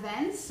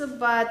events,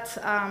 but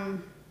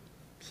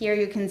here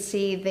you can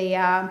see the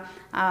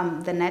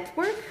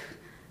network,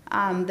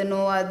 the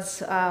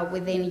NOADs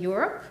within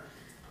Europe.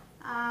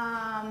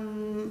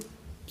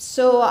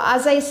 So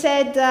as I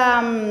said,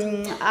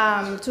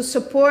 to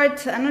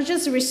support not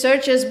just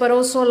researchers but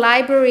also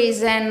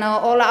libraries and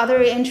all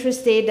other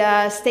interested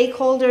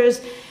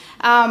stakeholders,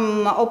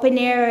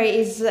 OpenAIRE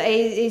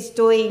is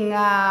doing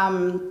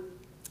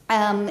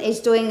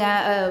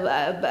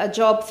a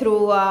job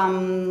through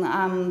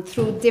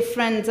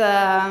different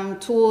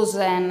tools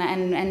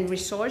and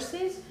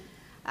resources.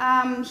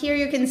 Here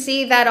you can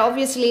see that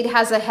obviously it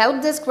has a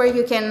help desk where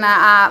you can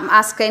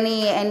ask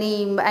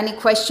any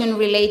question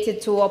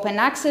related to open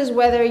access,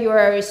 whether you're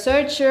a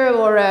researcher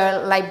or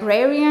a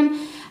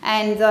librarian,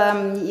 and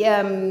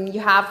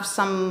you have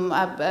some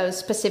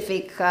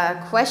specific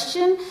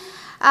question.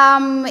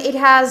 It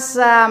has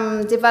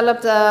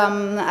developed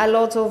a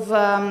lot of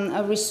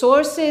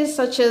resources,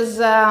 such as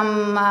the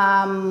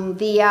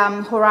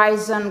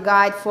Horizon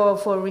Guide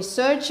for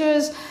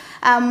researchers,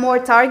 more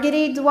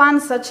targeted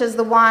ones, such as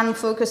the one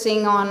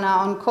focusing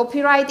on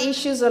copyright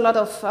issues, a lot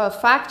of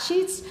fact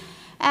sheets.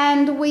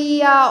 And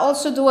we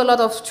also do a lot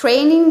of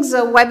trainings,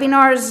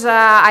 webinars,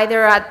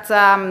 either at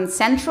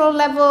central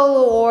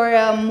level or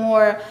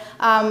more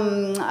at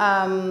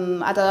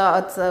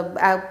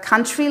a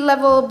country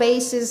level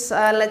basis,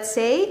 let's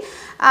say.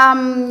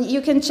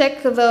 You can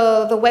check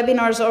the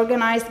webinars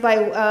organized by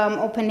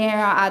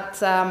OpenAIRE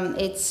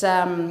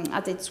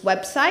at its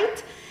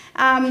website.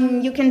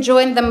 You can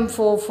join them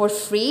for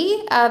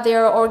free.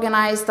 They're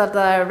organized at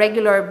a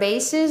regular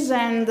basis,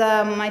 and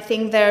I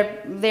think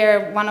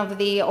they're one of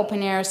the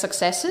OpenAIRE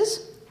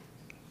successes.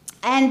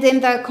 And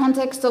in the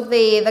context of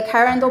the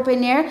current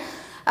OpenAIRE,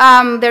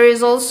 there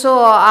is also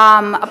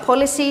a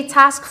policy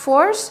task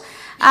force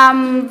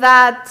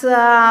that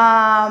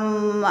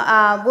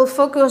will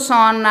focus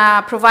on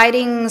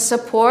providing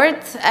support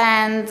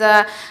and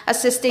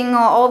assisting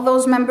all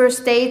those member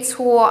states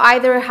who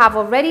either have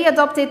already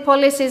adopted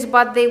policies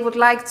but they would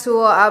like to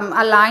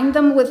align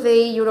them with the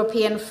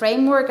European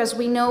framework. As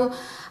we know,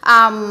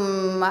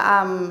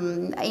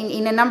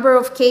 in a number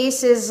of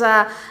cases,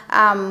 there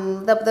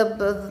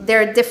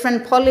are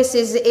different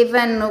policies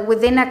even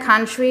within a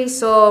country,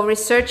 so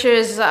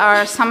researchers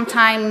are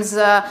sometimes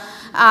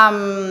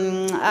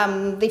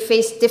they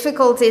face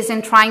difficulties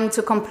in trying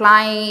to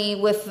comply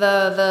with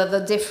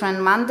the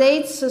different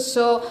mandates.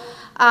 So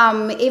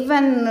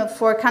even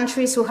for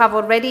countries who have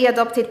already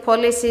adopted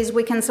policies,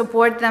 we can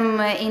support them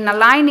in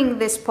aligning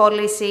this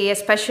policy,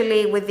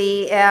 especially with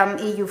the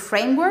EU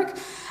framework.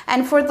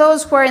 And for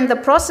those who are in the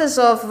process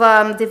of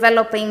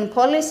developing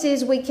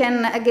policies, we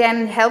can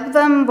again help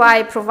them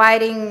by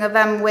providing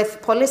them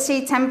with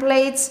policy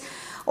templates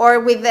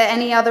or with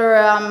any other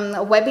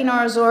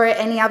webinars or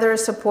any other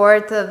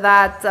support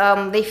that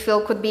they feel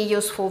could be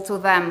useful to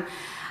them.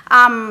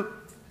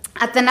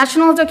 At the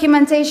National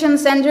Documentation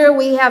Center,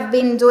 we have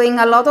been doing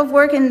a lot of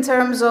work in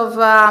terms of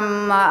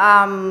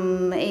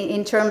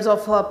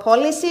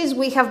policies.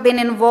 We have been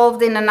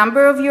involved in a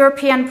number of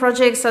European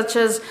projects, such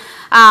as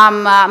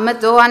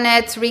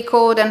Medoanet,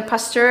 Recode, and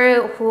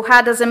Pasteur, who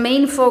had as a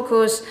main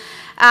focus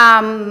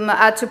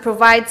to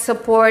provide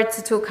support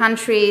to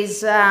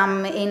countries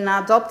in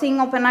adopting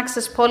open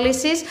access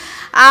policies.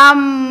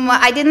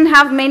 I didn't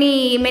have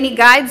many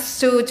guides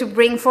to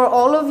bring for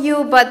all of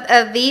you, but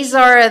these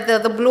are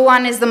the blue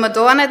one is the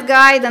Medoanet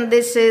guide, and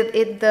this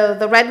is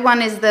the red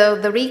one is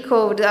the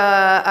Recode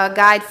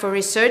guide for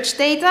research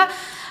data.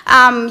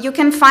 You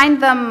can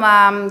find them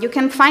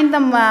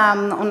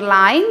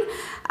online.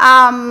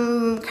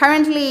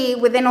 Currently,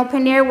 within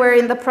OpenAIRE, we're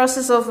in the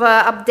process of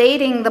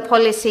updating the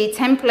policy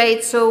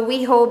template, so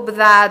we hope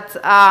that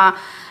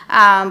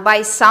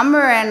by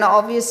summer and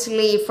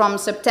obviously from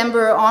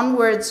September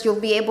onwards, you'll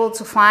be able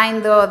to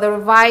find the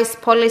revised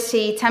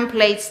policy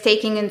templates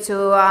taking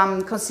into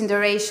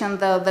consideration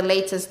the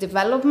latest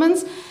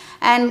developments.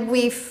 And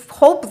we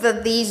hope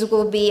that these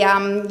will be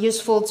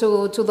useful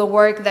to the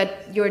work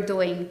that you're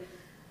doing.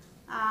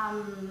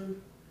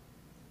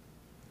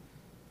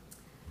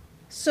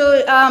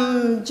 So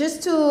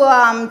just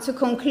to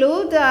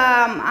conclude,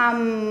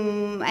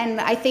 and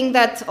I think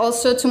that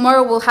also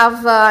tomorrow we'll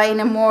have in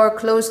a more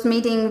closed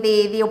meeting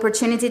the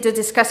opportunity to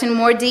discuss in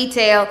more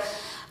detail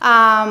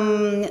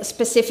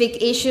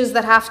specific issues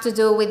that have to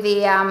do with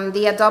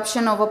the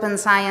adoption of open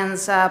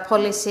science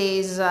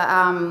policies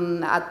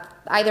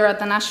either at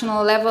the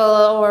national level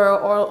or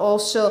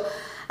also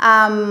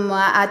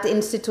at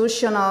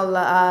institutional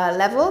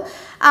level.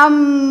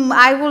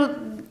 I will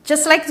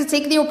just like to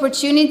take the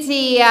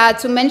opportunity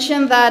to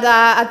mention that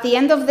at the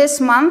end of this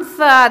month,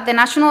 the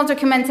National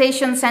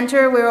Documentation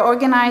Center, we're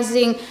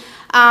organizing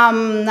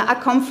a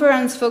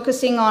conference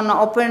focusing on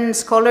open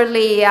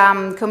scholarly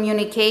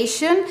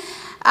communication.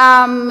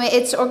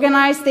 It's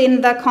organized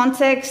in the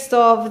context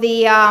of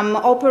the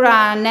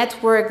Opera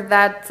network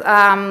that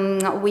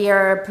we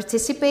are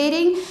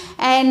participating,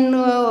 and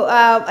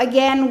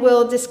again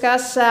we'll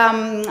discuss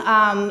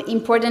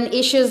important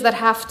issues that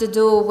have to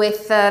do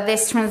with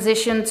this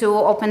transition to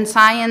open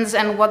science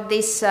and what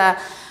this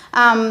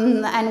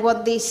and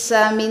what this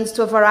means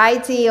to a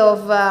variety of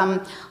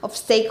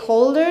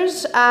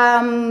stakeholders.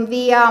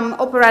 The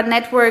Opera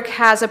network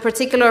has a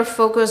particular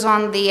focus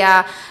on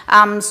the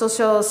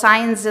social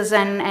sciences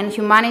and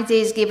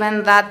humanities,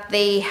 given that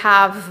they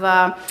have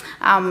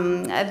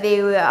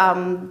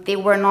they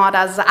were not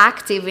as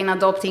active in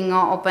adopting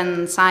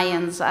open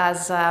science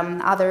as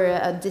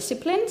other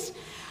disciplines.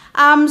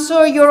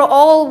 So you're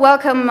all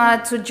welcome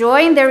to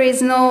join. There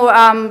is no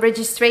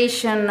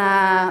registration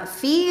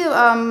fee.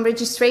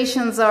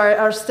 Registrations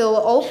are still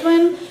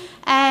open,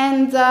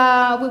 and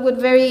we would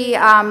very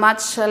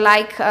much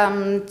like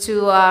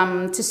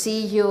to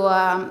see you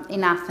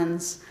in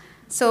Athens.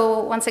 So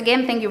once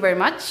again, thank you very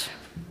much.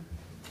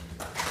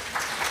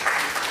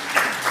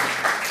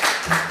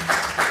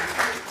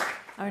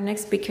 Our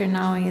next speaker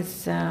now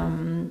is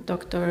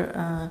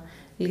Dr.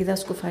 Leda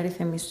Skoufari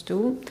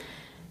Themistou.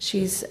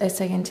 She's a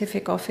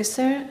scientific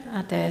officer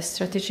at the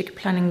Strategic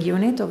Planning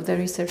Unit of the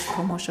Research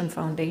Promotion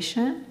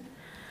Foundation,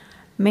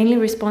 mainly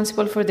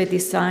responsible for the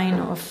design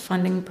of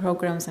funding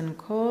programs and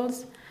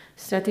calls,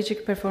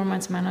 strategic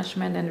performance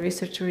management, and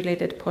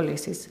research-related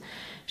policies.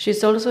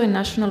 She's also a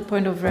national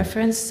point of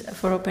reference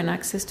for open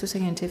access to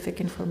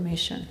scientific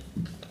information.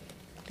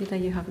 Leda,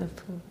 you have the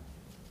floor.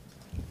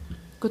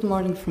 Good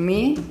morning from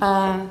me.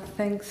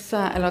 Thanks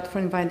a lot for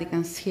inviting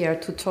us here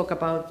to talk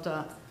about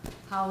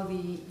how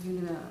the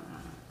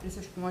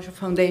Research Promotion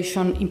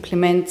Foundation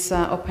implements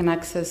open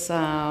access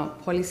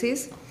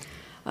policies.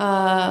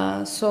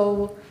 I'm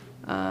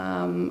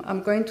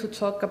going to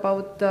talk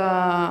about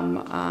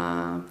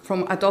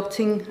from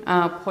adopting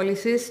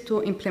policies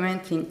to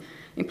implementing.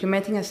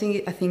 Implementing, I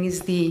think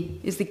is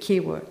the key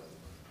word.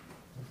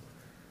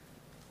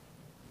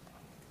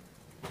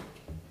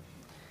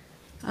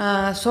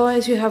 So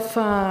as you have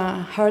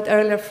heard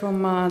earlier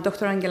from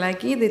Dr.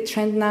 Angelaki, the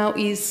trend now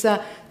is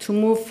to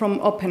move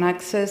from open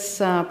access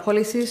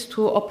policies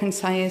to open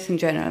science in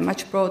general, a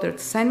much broader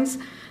sense.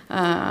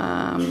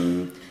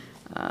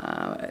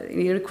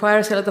 It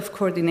requires a lot of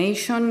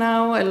coordination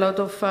now, a lot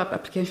of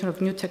application of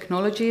new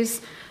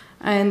technologies,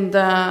 and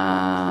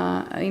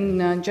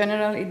in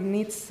general it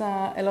needs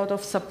a lot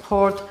of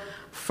support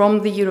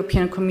from the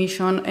European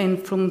Commission and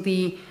from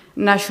the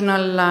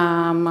national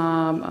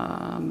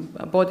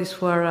bodies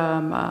who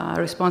are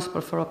responsible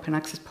for open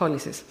access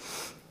policies.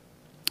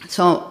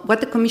 So what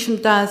the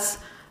Commission does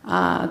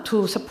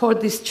to support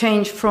this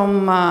change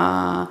from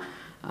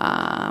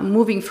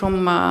moving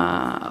from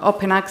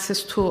open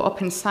access to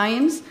open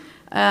science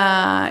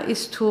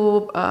is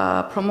to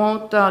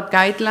promote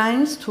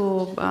guidelines,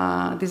 to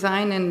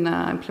design and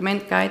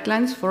implement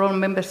guidelines for all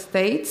member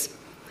states.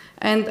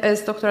 And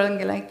as Dr.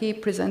 Angelaki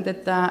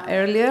presented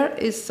earlier,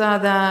 is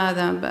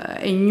a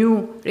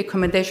new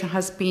recommendation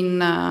has been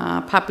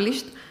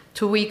published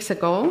 2 weeks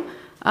ago,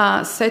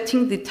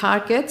 setting the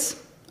targets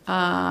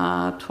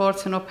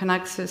towards an open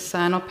access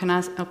and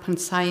open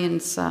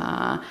science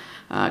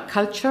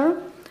culture,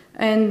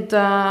 and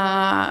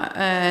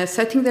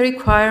setting the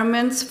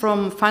requirements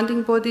from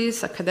funding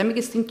bodies, academic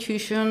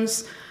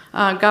institutions,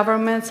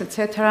 governments,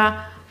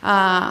 etc.,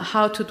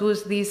 how to do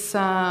this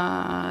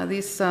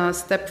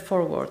step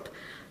forward.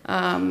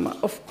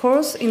 Of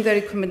course, in the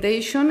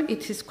recommendation,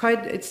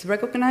 it's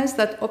recognized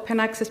that open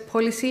access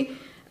policy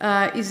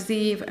is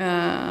the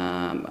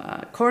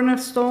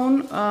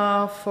cornerstone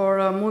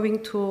for moving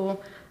to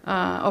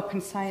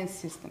open science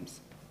systems.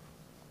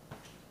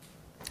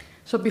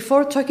 So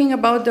before talking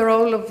about the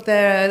role of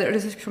the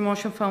Research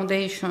Promotion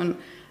Foundation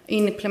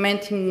in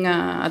implementing,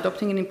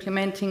 adopting and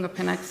implementing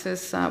open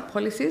access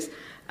policies,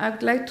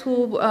 I'd like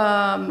to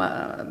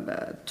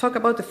talk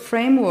about the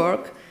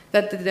framework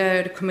that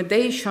the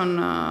recommendation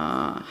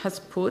has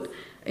put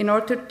in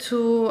order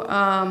to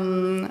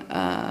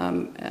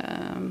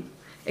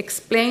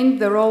explain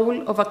the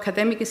role of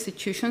academic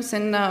institutions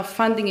and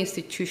funding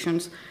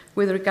institutions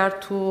with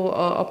regard to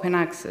open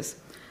access.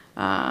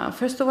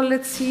 First of all,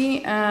 let's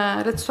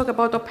talk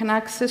about open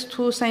access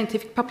to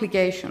scientific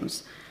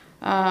publications.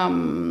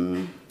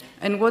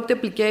 And what the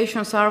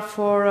obligations are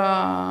for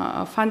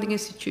funding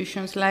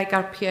institutions like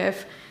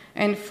RPF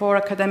and for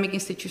academic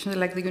institutions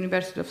like the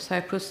University of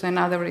Cyprus and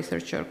other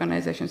research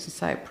organizations in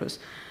Cyprus.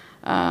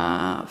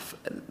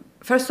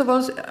 First of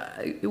all,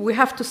 we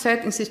have to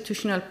set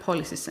institutional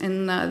policies,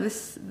 and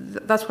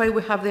that's why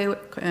we have the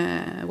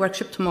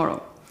workshop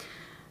tomorrow.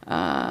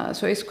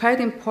 So it's quite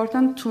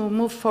important to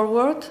move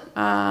forward.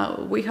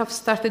 We have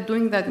started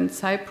doing that in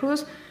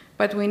Cyprus,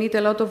 but we need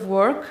a lot of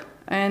work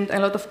and a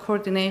lot of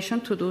coordination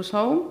to do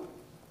so.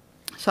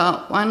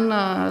 So one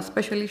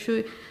special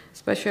issue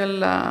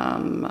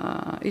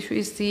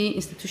is the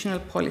institutional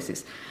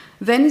policies.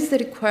 Then is the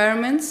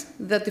requirements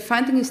that the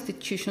funding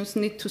institutions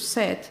need to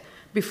set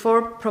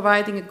before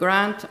providing a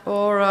grant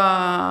or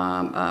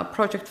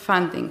project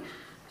funding.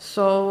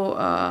 So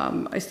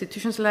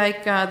institutions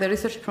like the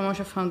Research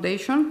Promotion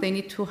Foundation, they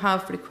need to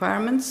have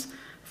requirements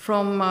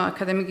from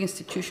academic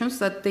institutions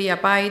that they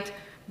abide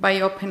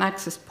by open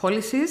access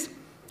policies.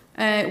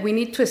 We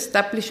need to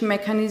establish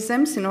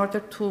mechanisms in order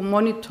to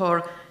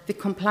monitor the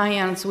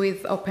compliance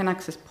with open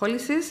access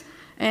policies,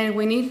 And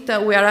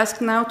we are asked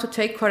now to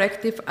take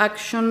corrective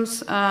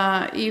actions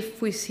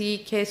if we see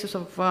cases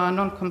of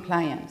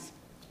non-compliance.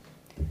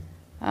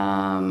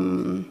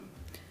 Funders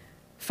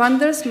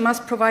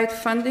must provide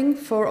funding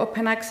for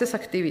open access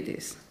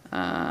activities.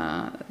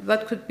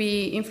 That could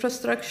be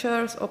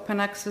infrastructures, open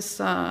access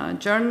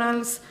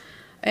journals,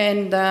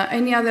 and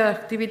any other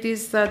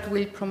activities that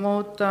will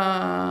promote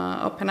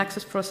open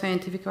access for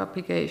scientific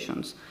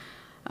applications.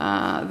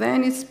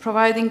 Then it's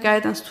providing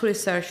guidance to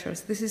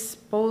researchers. This is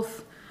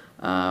both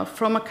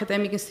from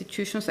academic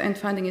institutions and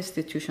funding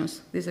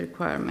institutions, these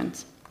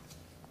requirements.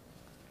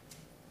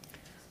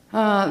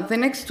 The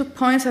next 2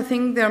 points, I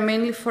think they're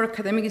mainly for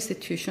academic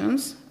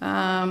institutions,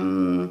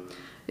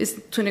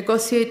 is to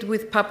negotiate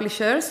with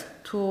publishers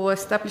to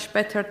establish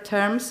better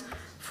terms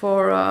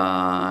for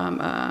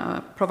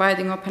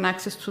providing open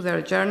access to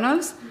their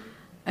journals,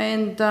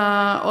 and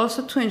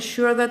also to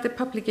ensure that the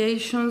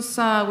publications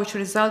which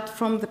result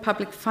from the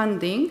public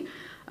funding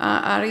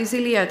are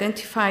easily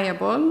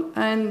identifiable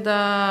and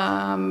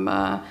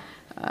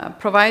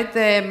provide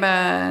the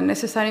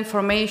necessary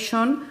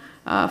information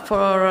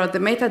for the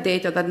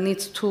metadata that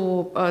needs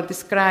to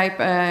describe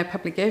a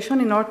publication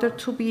in order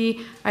to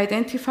be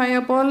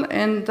identifiable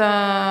and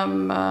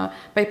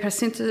by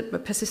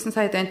persistence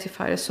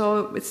identifiers.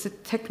 So it's the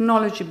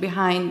technology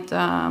behind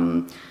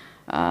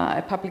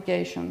a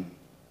publication.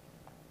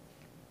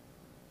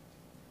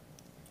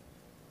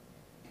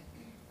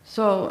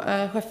 So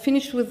we've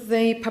finished with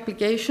the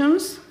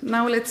publications.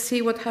 Now let's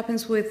see what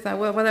happens with,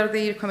 what are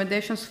the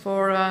recommendations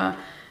for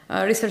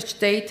research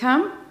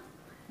data.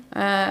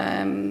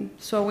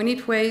 So we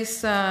need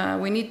ways,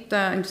 we need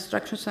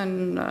instructions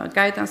and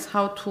guidance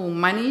how to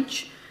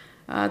manage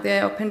the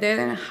open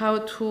data and how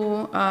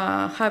to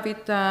have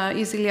it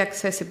easily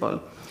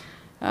accessible.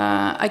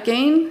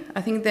 Again,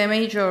 I think the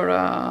major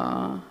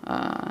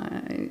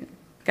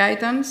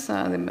guidance,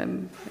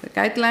 the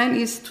guideline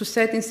is to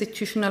set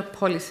institutional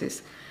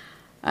policies.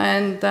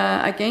 And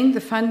again, the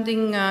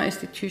funding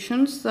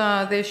institutions,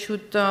 they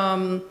should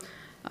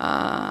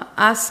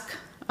ask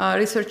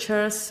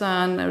researchers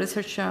and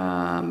research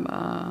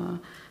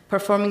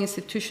performing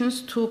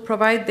institutions to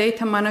provide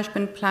data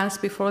management plans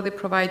before they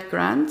provide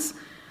grants,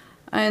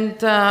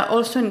 and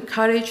also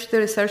encourage the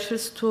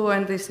researchers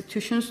and the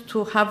institutions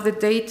to have the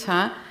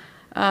data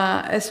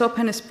as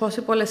open as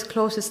possible, as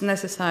close as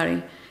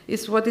necessary.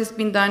 It's what has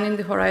been done in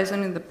the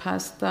Horizon in the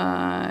past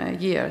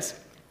years.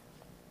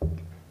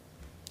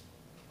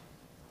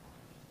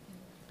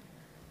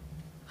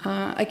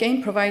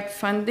 Again, provide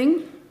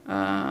funding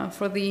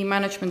for the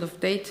management of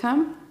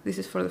data. This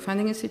is for the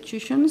funding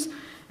institutions.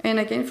 And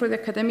again, for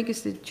the academic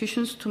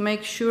institutions to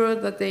make sure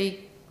that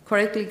they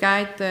correctly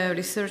guide the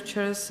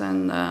researchers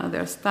and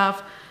their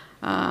staff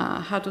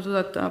how to do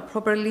that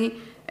properly.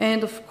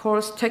 And of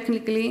course,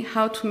 technically,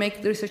 how to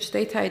make the research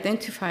data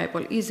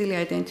identifiable, easily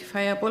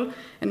identifiable,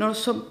 and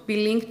also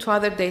be linked to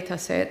other data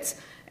sets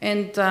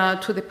and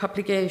to the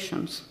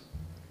publications.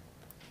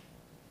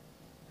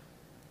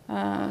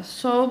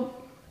 So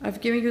I've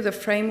given you the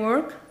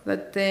framework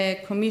that the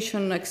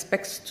Commission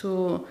expects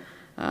to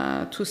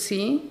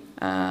see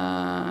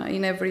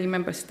in every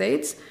member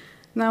state.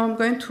 Now I'm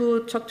going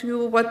to talk to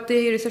you what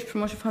the Research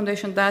Promotion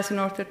Foundation does in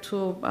order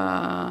to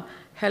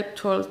help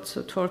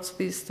towards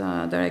this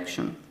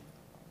direction.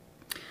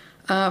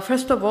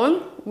 First of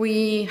all,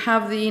 we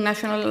have the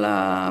national,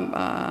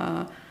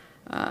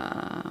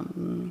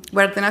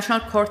 we're the national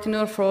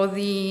coordinator for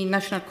the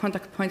national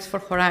contact points for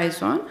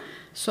Horizon.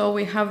 So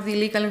we have the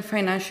legal and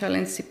financial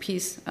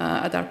NCPs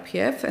at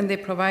RPF, and they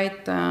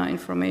provide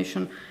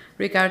information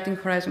regarding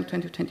Horizon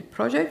 2020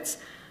 projects.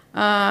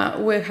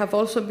 We have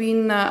also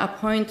been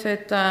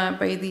appointed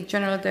by the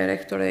General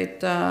Directorate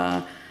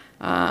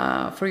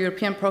for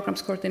European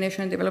Programs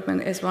Coordination and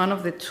Development as one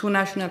of the 2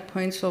 national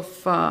points of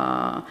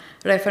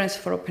reference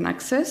for open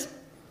access.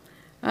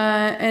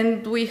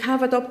 And we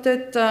have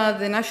adopted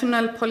the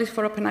national policy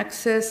for open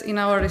access in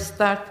our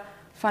Restart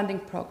funding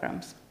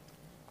programs.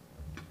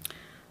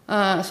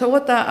 So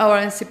what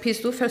our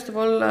NCPs do? First of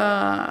all,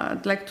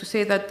 I'd like to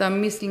say that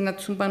Ms. Lina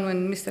Tsumbanu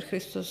and Mr.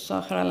 Christos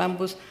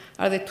Haralambous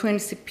are the 2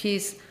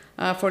 NCPs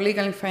for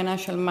legal and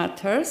financial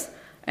matters,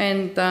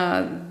 and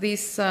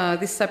this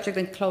subject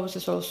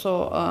encloses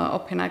also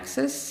open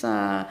access,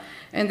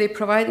 and they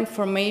provide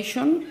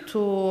information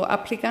to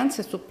applicants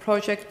and to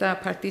project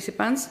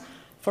participants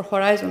for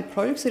Horizon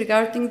projects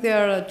regarding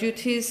their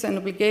duties and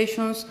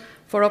obligations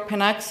for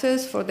open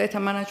access, for data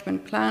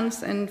management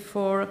plans, and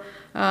for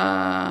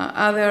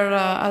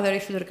other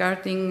issues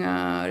regarding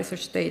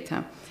research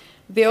data.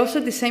 They also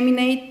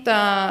disseminate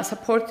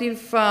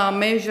supportive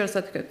measures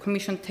that the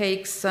Commission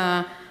takes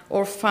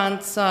or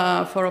funds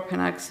for open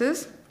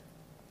access.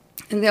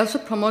 And they also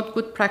promote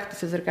good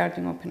practices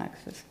regarding open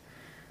access.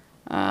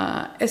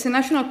 As a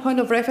national point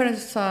of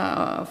reference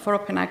for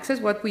open access,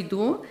 what we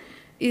do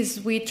is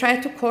we try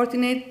to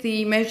coordinate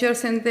the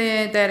measures and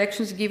the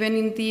directions given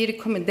in the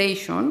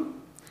recommendation,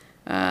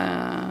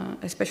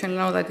 especially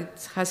now that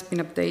it has been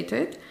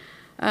updated,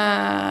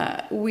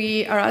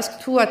 We are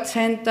asked to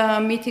attend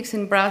meetings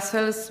in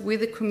Brussels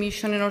with the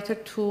Commission in order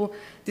to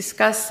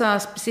discuss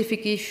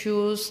specific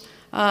issues.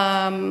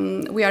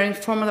 We are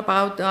informed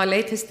about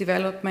latest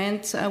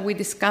developments. We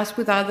discuss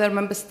with other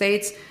member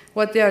states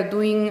what they are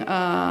doing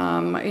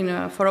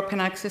for open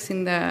access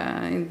in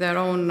their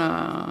own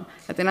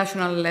at the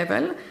national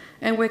level,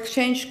 and we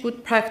exchange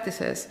good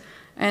practices.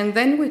 And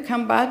then we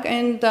come back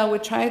and we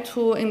try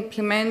to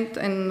implement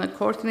and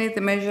coordinate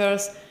the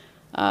measures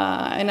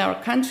in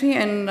our country,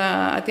 and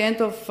at the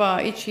end of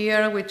each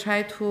year we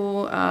try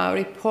to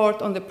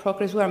report on the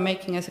progress we are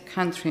making as a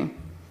country.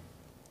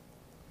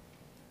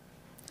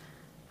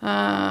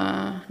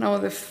 Now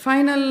the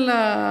final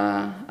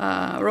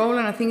role,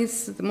 and I think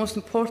it's the most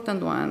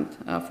important one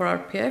for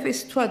RPF,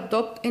 is to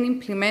adopt and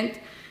implement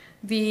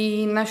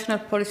the national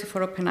policy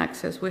for open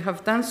access. We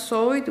have done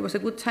so. It was a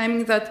good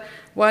timing that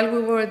while we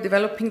were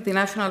developing the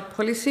national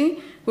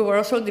policy, we were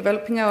also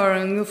developing our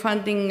new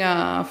funding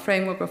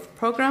framework of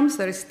programs,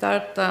 the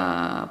Restart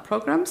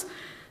programs.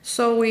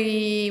 So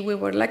we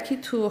were lucky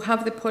to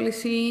have the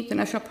policy, the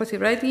national policy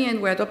ready,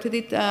 and we adopted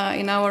it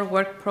in our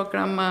work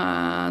program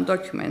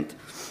document.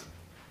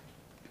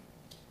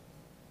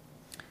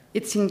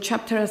 It's in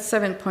chapter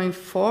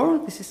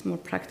 7.4. This is more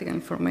practical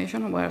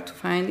information on where to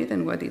find it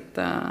and what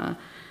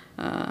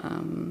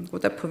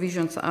the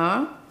provisions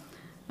are.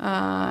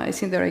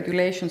 It's in the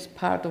regulations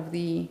part of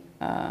the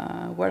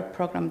work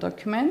program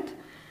document.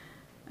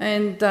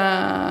 And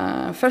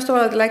first of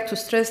all, I'd like to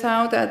stress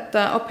out that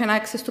open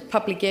access to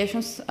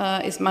publications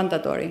is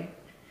mandatory.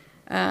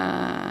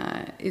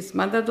 It's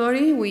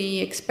mandatory. We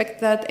expect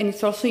that, and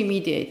it's also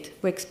immediate.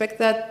 We expect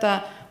that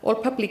all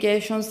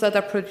publications that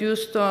are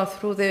produced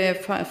through the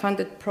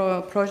funded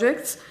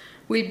projects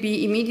will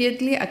be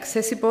immediately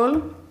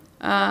accessible,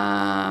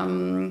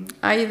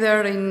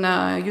 either in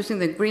using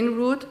the green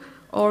route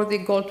or the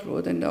gold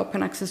route in the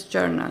open access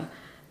journals.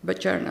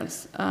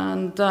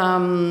 And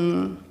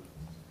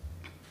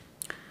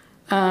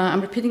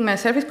I'm repeating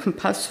myself, it's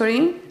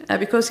compulsory,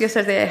 because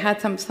yesterday I had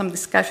some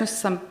discussions,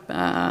 some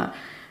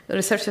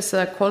researchers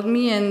called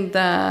me, and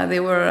they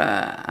were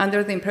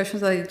under the impression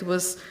that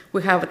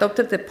we have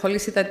adopted the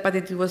policy, but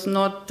it was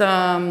not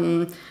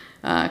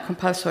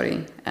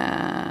compulsory.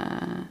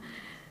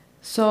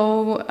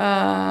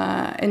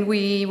 And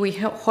we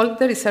hold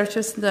the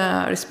researchers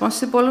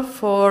responsible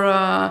for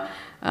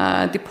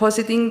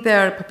depositing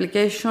their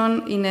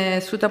publication in a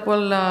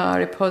suitable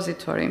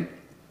repository.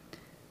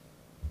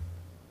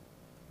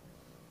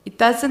 It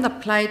doesn't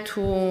apply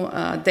to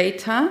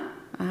data.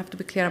 I have to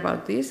be clear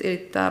about this.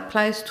 It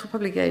applies to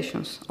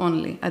publications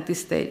only at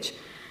this stage.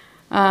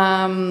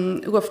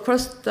 Of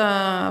course,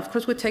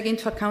 we take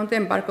into account the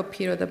embargo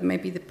period that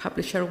maybe the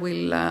publisher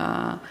will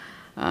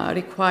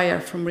require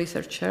from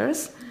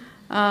researchers.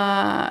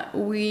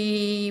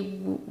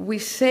 We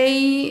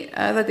say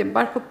that the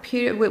embargo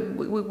period, we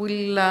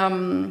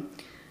will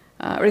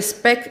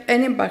respect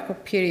any embargo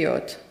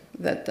period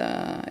that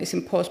is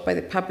imposed by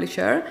the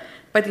publisher.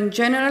 But in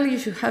general, you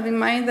should have in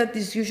mind that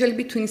it's usually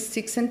between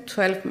 6 and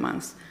 12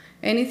 months.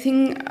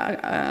 Anything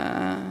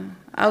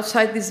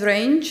outside this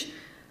range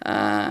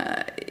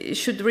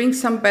should ring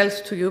some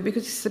bells to you,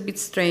 because it's a bit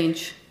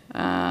strange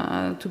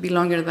to be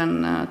longer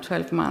than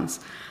 12 months.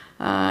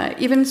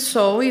 Even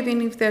so,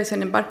 even if there's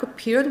an embargo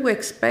period, we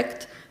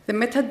expect the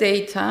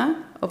metadata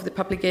of the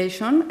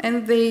publication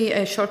and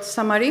the short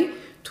summary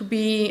to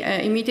be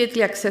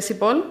immediately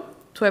accessible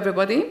to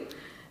everybody,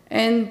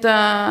 and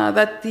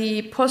that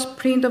the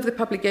post-print of the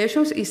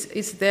publications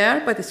is there,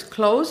 but it's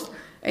closed,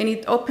 and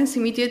it opens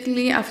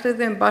immediately after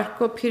the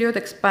embargo period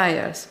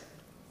expires.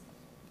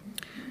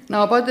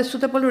 Now, about the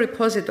suitable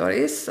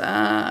repositories,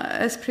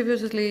 as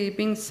previously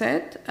been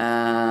said,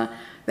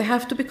 they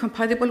have to be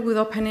compatible with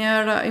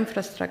open-air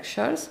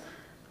infrastructures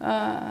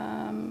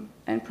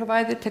and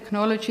provide the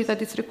technology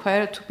that is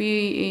required to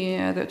be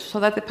so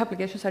that the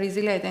publications are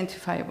easily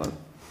identifiable.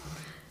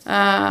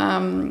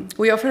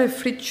 We offer a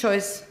free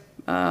choice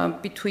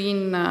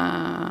between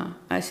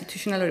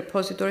institutional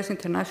repositories,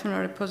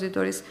 international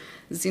repositories,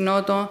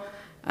 Zenodo.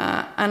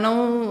 I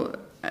know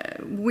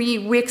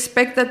we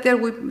expect that there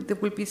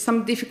will be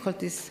some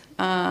difficulties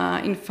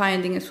in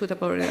finding a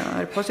suitable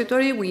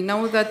repository. We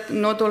know that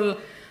not all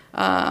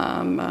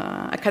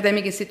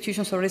academic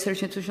institutions or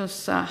research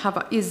institutions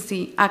have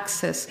easy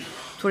access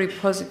to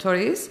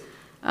repositories.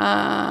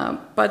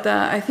 But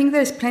I think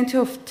there is plenty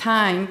of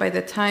time. By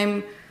the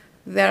time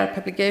there are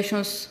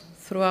publications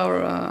through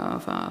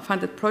our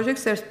funded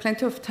projects, there's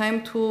plenty of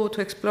time to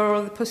explore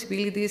all the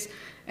possibilities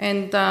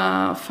and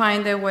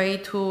find a way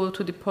to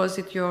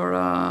deposit your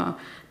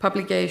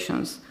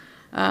publications.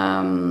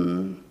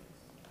 Now,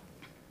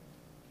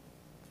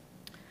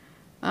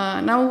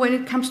 when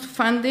it comes to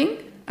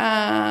funding,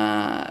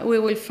 we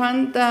will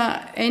fund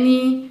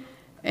any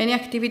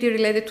activity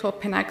related to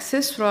open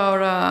access through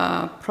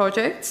our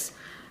projects.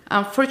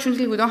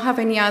 Unfortunately, we don't have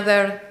any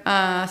other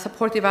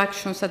supportive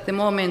actions at the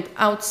moment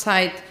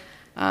outside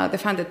the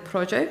funded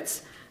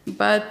projects,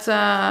 but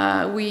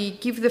we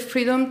give the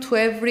freedom to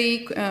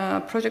every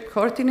project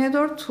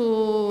coordinator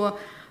to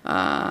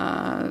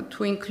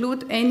to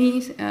include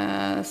any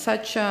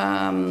such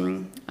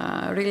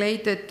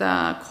related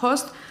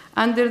cost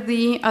under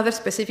the other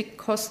specific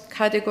cost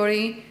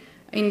category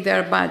in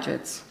their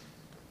budgets.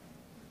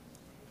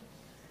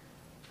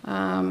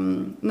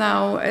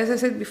 Now, as I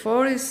said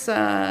before, it's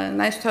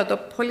nice to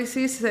adopt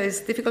policies.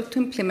 It's difficult to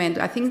implement.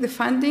 I think the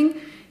funding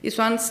is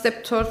one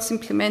step towards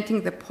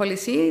implementing the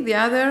policy. The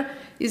other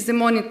is the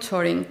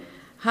monitoring.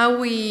 How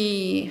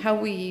we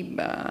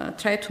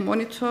try to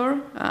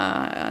monitor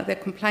the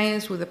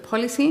compliance with the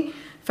policy.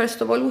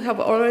 First of all, we have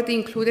already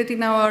included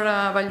in our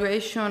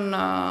evaluation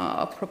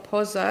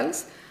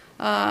proposals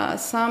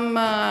some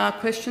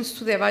questions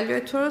to the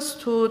evaluators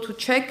to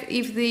check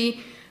if the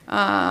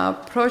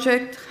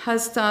project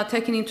has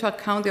taken into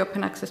account the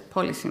open access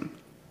policy.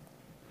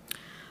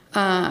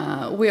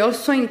 We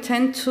also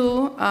intend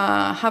to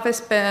have a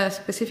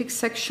specific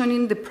section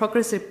in the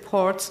progress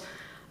reports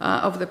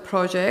of the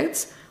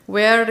projects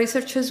where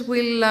researchers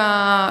will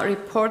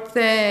report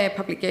the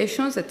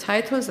publications, the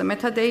titles, the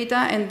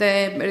metadata, and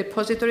the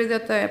repository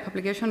that the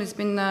publication has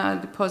been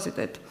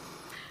deposited.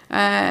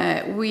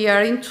 We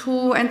are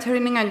into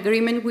entering an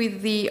agreement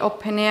with the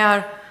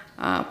OpenAir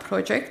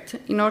project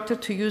in order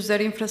to use their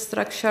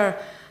infrastructure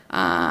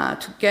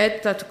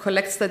to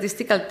collect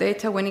statistical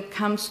data when it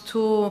comes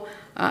to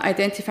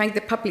identifying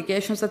the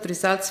publications that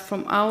results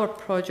from our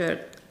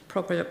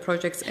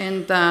projects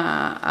and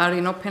are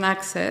in open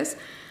access.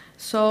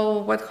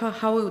 So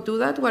how we do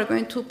that? We're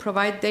going to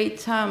provide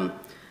data,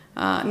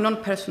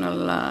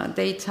 non-personal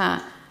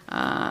data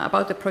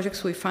about the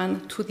projects we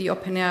fund to the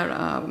OpenAir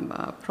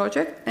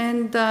project,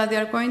 and they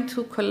are going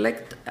to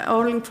collect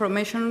all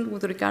information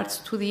with regards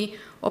to the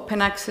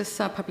open access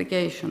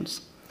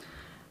publications.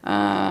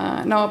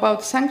 Now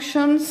about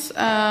sanctions,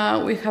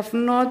 we have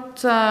not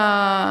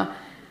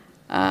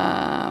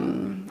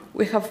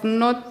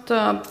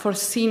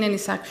foreseen any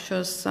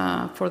sanctions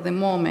for the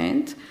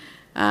moment.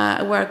 We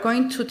are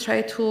going to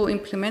try to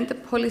implement the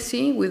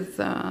policy with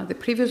the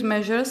previous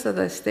measures that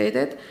I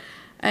stated.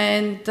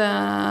 And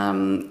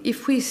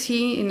if we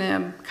see in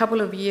a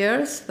couple of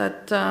years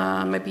that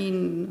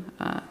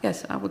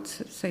yes, I would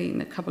say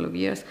in a couple of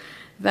years,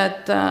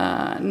 that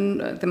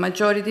the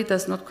majority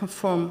does not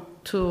conform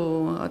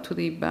to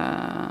the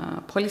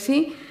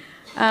policy,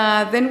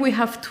 then we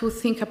have to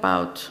think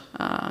about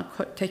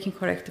taking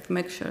corrective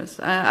measures.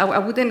 I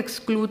wouldn't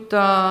exclude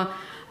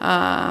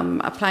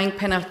applying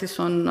penalties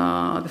on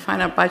the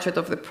final budget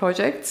of the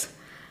projects,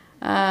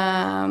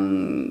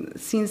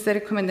 since the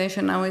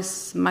recommendation now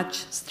is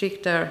much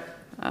stricter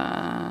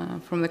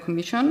from the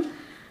Commission.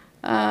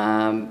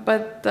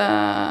 But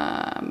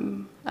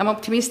I'm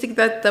optimistic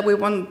that we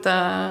won't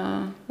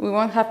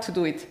have to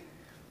do it.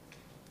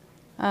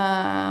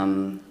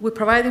 We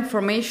provide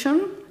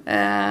information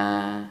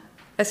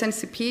as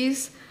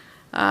NCPs,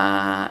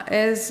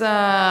 as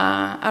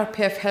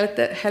RPF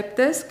help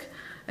desk,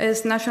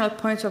 as national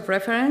points of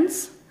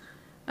reference,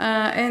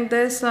 and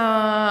as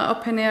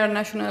OpenAir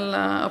National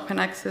Open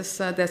Access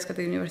Desk at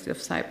the University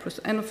of Cyprus.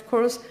 And of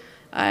course,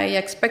 I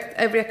expect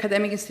every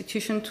academic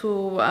institution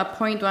to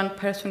appoint one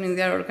person in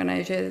their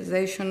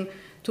organization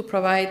to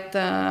provide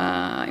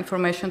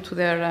information to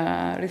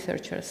their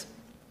researchers.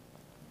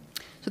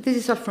 So this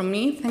is all from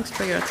me. Thanks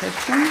for your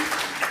attention.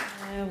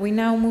 We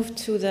now move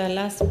to the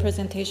last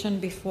presentation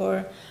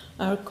before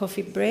our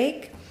coffee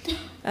break.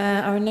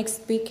 Our next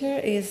speaker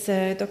is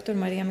Dr.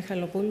 Marina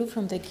Michalopoulou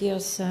from the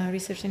KIOS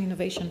Research and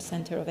Innovation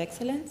Center of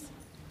Excellence.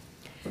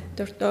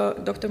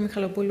 Dr.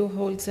 Michalopoulou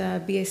holds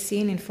a BSc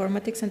in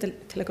Informatics and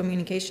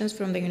Telecommunications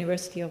from the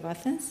University of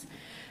Athens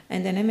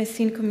and an MSc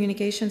in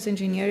Communications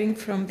Engineering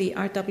from the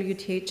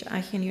RWTH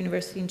Aachen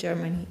University in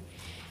Germany.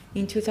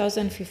 In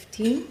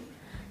 2015,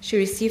 she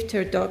received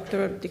her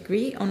doctoral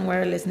degree on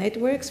wireless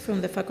networks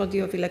from the Faculty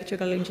of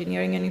Electrical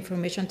Engineering and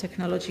Information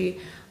Technology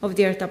of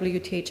the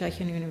RWTH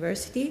Aachen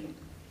University.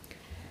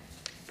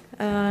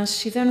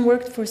 She then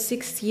worked for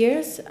 6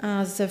 years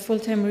as a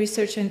full-time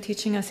research and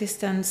teaching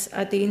assistant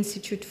at the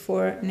Institute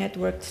for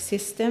Networked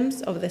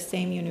Systems of the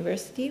same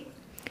university.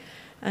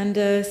 And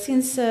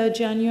since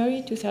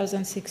January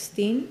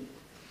 2016,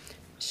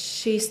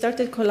 she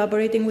started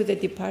collaborating with the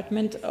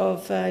Department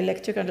of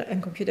Electrical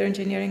and Computer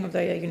Engineering of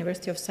the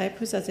University of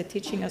Cyprus as a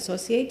teaching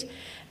associate.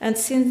 And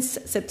since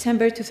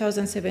September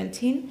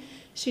 2017,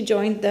 she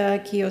joined the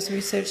KIOS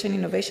Research and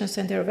Innovation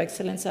Center of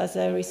Excellence as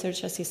a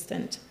research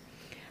assistant.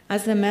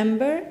 As a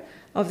member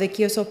of the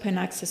KIOS Open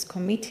Access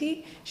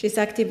Committee, she is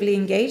actively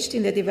engaged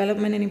in the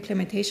development and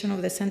implementation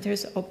of the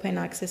Center's open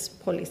access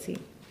policy.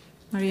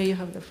 Maria, you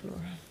have the floor.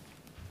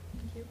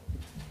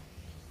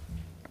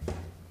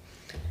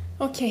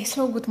 Okay,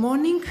 so good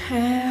morning.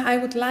 I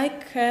would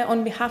like,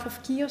 on behalf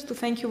of KIOS, to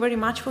thank you very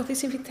much for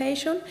this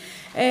invitation.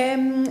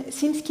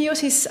 Since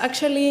KIOS is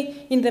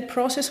actually in the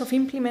process of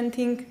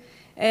implementing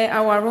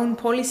our own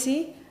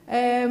policy,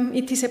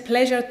 it is a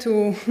pleasure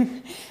to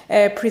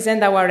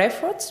present our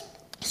efforts.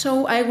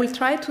 So I will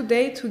try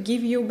today to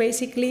give you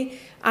basically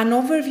an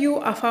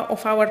overview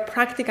of our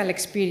practical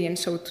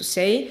experience, so to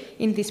say,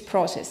 in this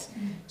process.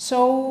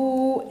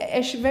 So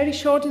a very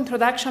short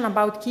introduction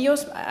about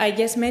KIOS. I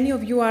guess many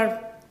of you are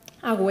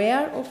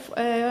aware of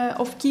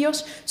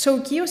KIOS. So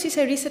KIOS is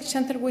a research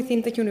center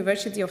within the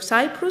University of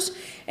Cyprus,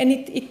 and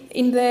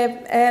in the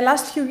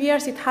last few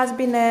years it has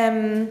been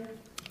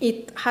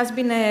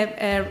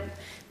a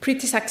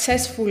pretty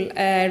successful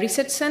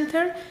research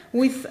center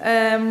with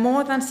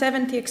more than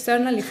 70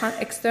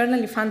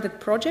 externally funded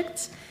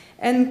projects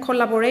and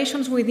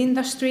collaborations with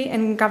industry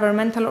and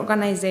governmental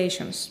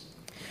organizations.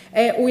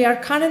 We are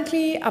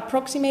currently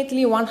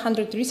approximately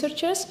 100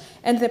 researchers,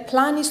 and the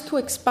plan is to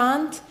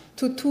expand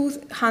to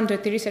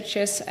 200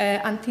 researchers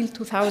until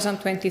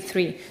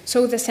 2023.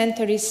 So the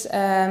center is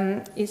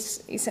in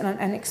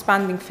an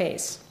expanding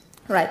phase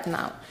right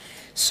now.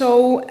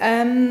 So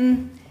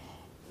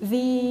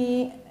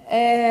the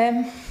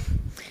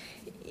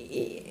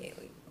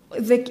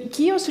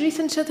KIOS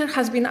Research Center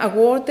has been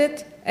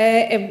awarded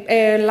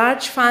a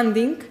large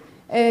funding.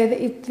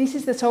 This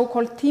is the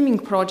so-called teaming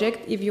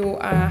project, if you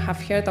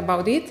have heard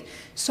about it.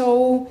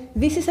 So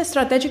this is a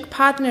strategic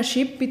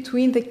partnership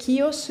between the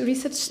KIOS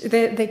Research,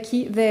 the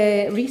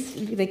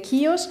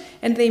KIOS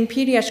and the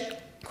Imperial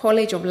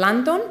College of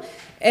London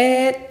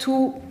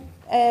to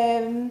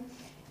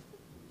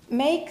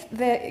make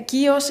the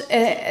KIOS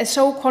a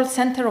so-called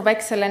center of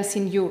excellence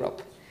in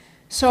Europe.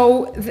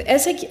 So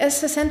as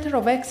a center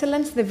of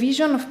excellence, the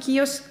vision of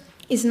KIOS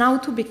is now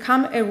to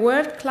become a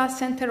world-class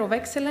center of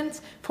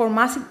excellence for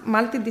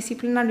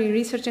multidisciplinary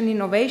research and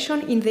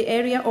innovation in the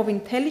area of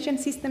intelligent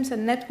systems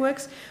and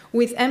networks,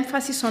 with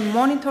emphasis on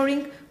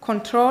monitoring,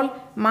 control,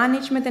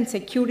 management, and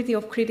security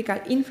of critical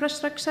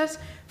infrastructures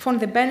for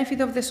the benefit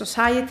of the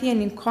society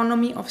and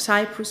economy of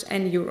Cyprus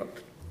and Europe.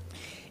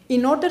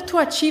 In order to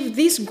achieve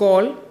this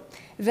goal,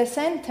 the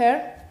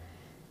center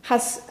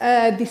has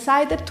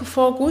decided to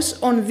focus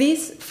on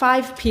these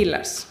 5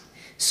 pillars.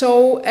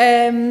 So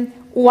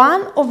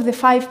one of the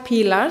 5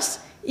 pillars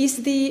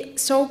is the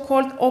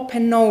so-called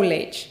open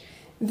knowledge.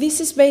 This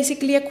is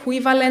basically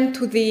equivalent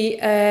to the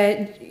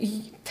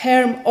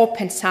term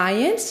open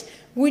science,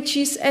 which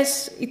is,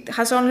 as it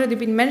has already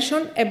been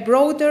mentioned, a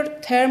broader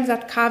term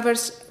that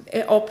covers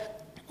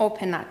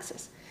open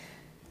access.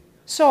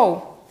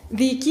 So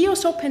the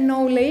KIOS open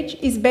knowledge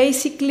is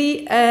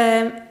basically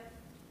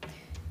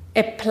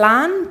a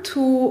plan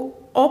to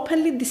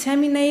openly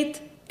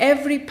disseminate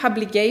every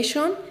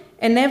publication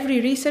and every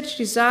research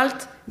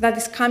result that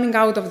is coming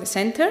out of the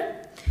center.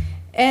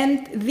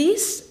 And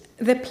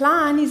the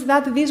plan is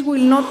that this will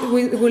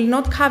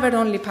not cover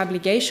only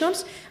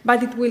publications,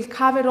 but it will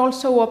cover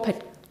also open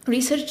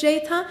research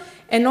data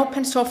and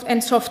open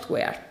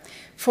software.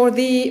 For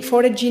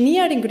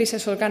engineering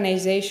research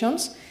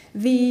organizations,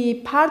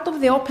 the part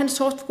of the open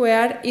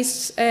software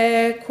is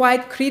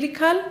quite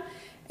critical,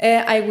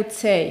 I would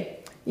say,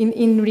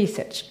 in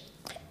research.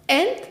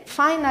 And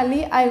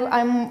finally,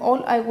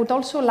 I would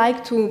also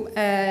like to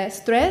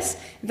stress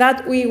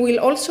that we will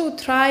also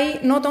try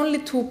not only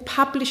to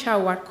publish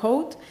our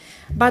code,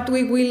 but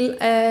we will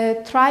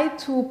try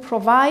to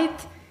provide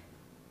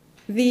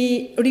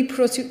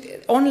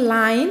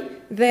online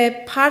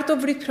the part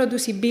of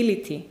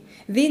reproducibility.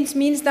 This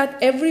means that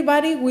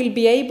everybody will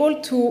be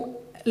able to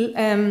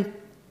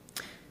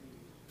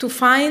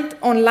find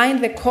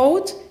online the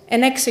code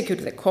and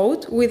execute the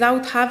code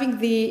without having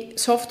the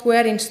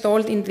software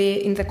installed in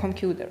the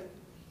computer.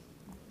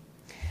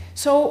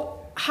 So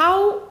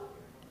how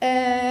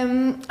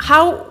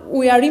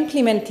we are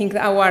implementing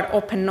our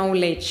open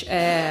knowledge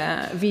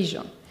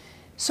vision?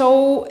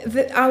 So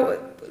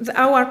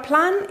our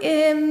plan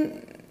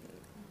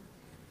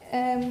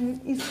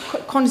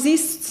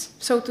consists,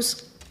 so to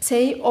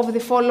say, of the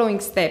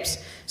following steps.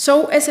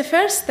 So as a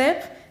first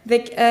step,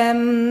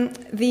 an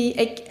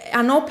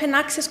open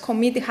access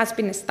committee has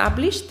been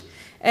established.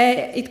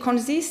 It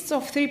consists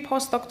of 3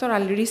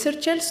 postdoctoral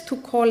researchers, 2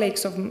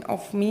 colleagues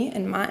of me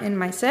and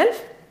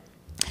myself.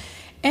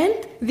 And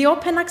the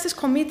open access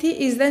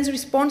committee is then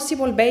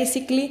responsible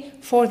basically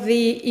for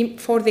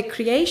the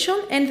creation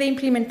and the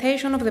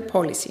implementation of the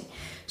policy.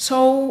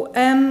 So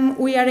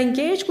we are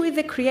engaged with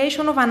the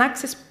creation of an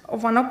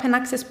open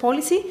access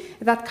policy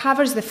that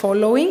covers the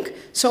following.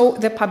 So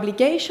the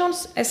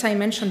publications, as I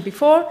mentioned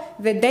before,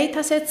 the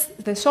datasets,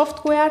 the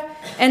software,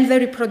 and the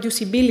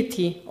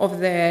reproducibility of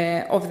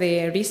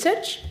the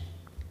research.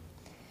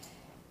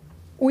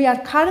 We are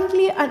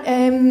currently,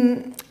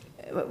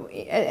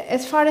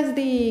 as far as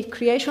the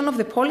creation of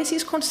the policy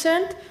is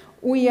concerned,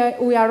 we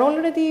are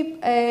already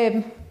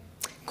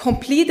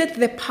completed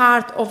the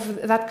part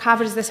that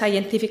covers the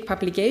scientific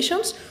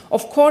publications.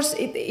 Of course,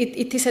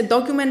 it is a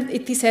document.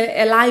 It is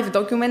a live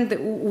document.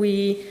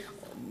 We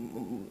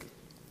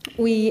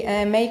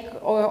make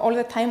all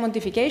the time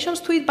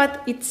modifications to it,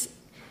 but it's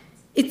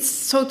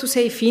so to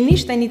say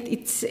finished, and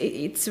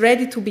it's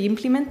ready to be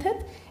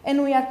implemented.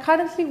 And we are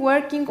currently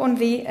working on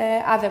the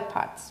other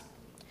parts.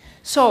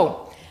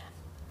 So,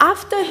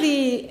 after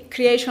the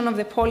creation of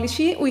the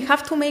policy, we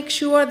have to make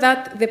sure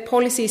that the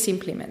policy is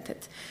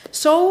implemented.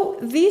 So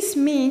this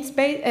means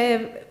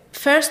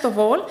first of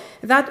all,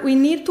 that we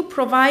need to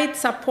provide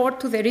support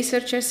to the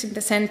researchers in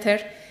the center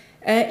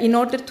in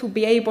order to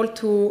be able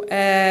to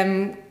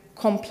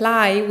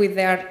comply with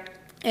their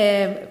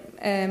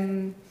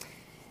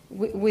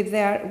with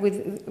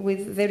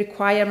the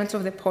requirements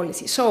of the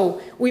policy.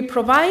 So we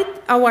provide,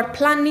 our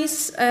plan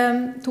is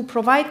to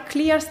provide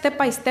clear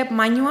step-by-step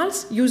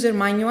manuals, user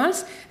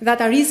manuals, that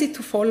are easy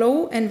to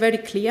follow and very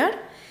clear.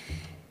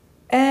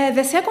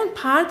 The second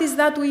part is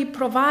that we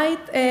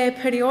provide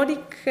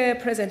periodic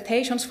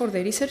presentations for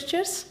the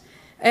researchers.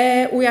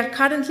 We are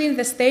currently in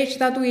the stage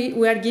that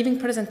we are giving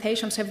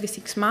presentations every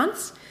 6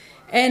 months,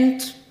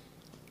 and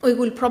we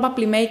will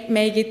probably make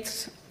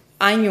it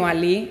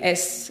annually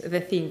as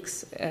the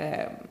things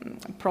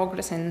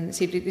progress and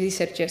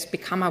researchers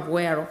become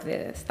aware of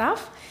the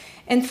stuff.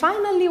 And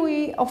finally,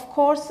 we, of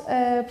course,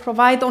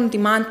 provide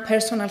on-demand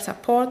personal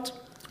support.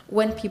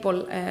 When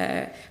people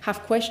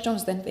have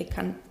questions, then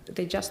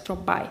they just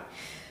drop by.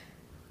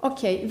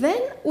 Okay,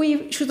 then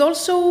we should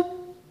also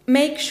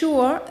make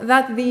sure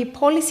that the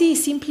policy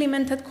is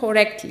implemented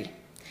correctly.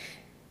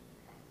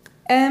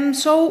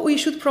 So we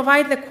should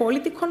provide the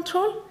quality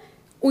control.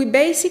 We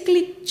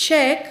basically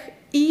check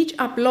each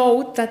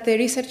upload that the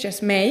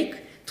researchers make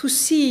to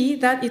see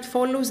that it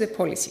follows the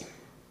policy.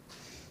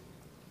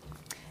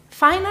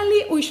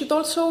 Finally, we should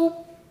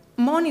also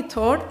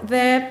monitor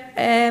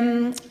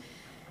the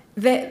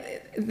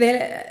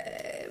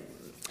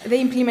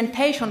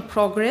implementation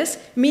progress,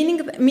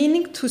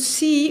 meaning to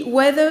see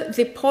whether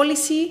the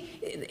policy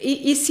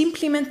is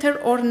implemented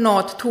or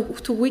not,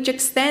 to which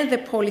extent the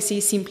policy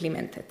is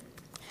implemented.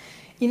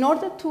 In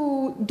order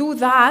to do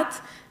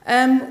that,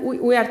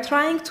 we are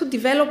trying to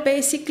develop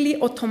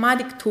basically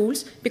automatic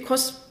tools,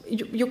 because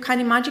you can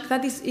imagine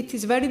that it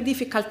is very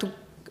difficult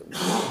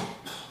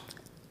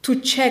to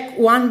check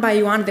one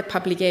by one the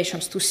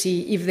publications to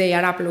see if they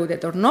are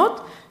uploaded or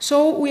not.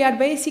 So we are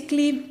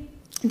basically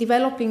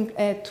developing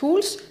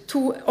tools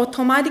to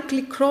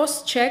automatically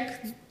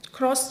cross-check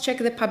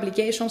the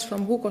publications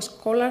from Google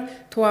Scholar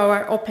to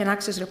our open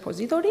access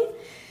repository.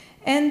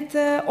 And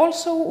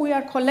also we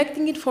are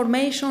collecting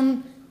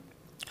information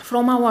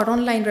from our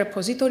online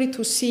repository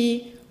to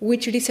see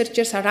which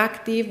researchers are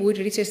active, which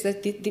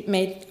researchers that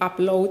made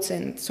uploads,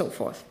 and so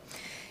forth.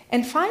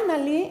 And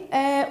finally,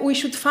 we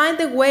should find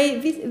a way,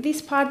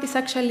 this part is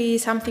actually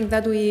something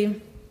that we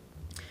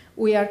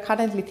are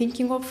currently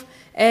thinking of.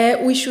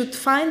 We should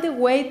find a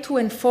way to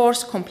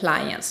enforce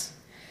compliance.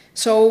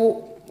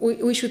 So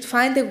we should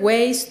find a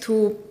ways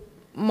to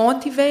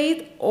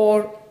motivate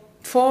or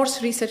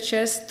force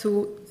researchers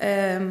to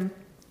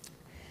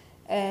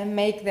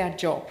make their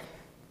job.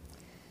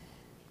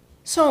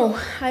 So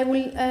I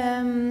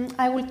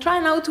will try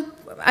now to,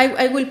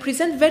 I will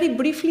present very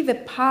briefly the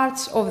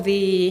parts of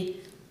the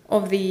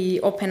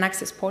open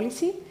access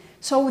policy.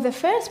 So the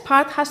first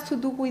part has to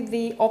do with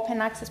the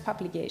open access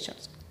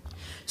publications.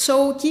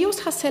 So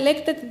KIOS has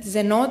selected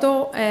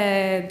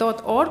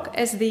zenodo.org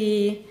as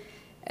the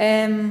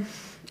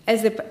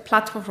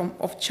platform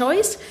of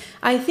choice.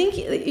 I think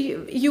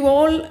you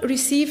all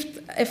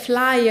received a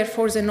flyer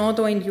for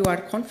Zenodo in your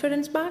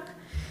conference bag.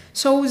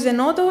 So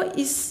Zenodo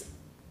is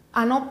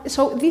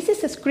so this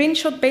is a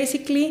screenshot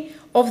basically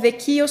of the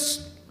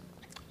KIOS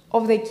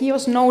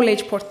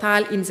knowledge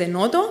portal in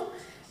Zenodo.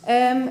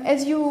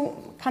 As you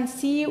can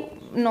see,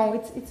 no,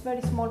 it's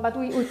very small, but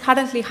we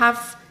currently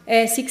have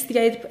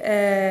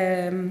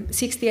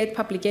 68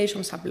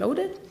 publications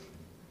uploaded.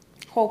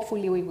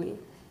 Hopefully we will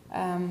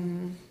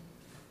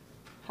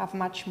have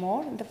much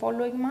more in the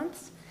following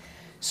months.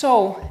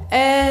 So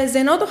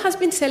Zenodo has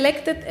been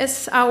selected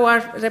as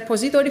our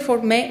repository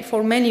for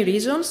many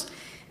reasons.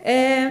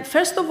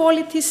 First of all,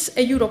 it is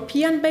a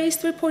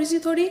European-based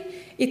repository.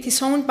 It is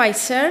owned by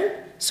CERN,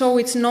 so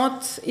it's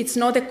not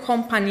a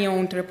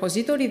company-owned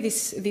repository.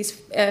 These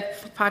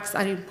facts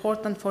are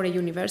important for a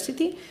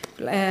university.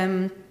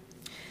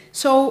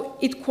 So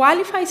it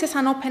qualifies as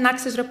an open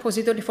access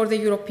repository for the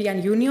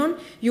European Union.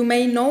 You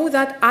may know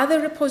that other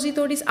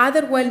repositories,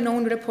 other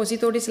well-known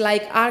repositories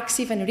like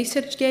Arxiv and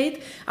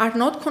ResearchGate are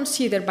not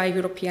considered by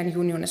European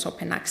Union as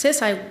open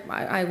access.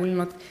 I will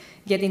not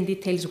get in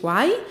details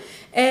why.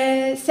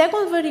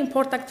 Second very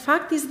important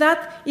fact is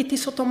that it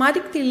is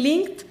automatically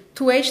linked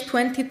to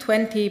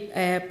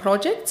H2020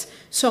 projects.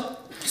 So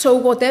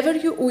whatever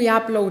we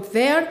upload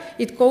there,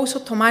 it goes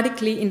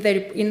automatically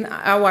in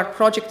our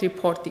project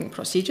reporting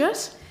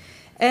procedures.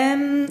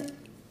 And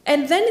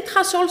then it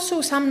has also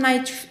some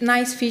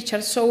nice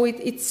features. So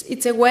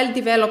it's a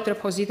well-developed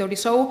repository.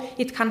 So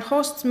it can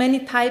host many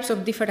types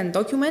of different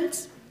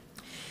documents.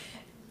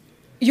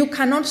 You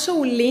can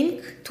also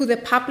link to the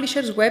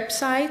publisher's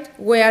website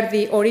where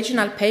the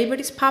original paper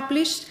is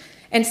published,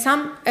 and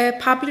some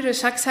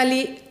publishers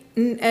actually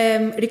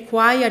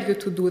require you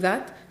to do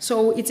that.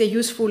 So it's a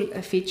useful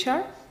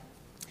feature.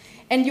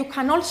 And you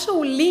can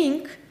also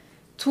link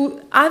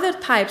to other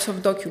types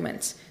of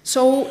documents.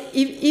 So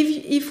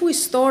if we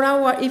store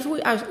our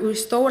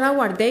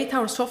data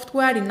or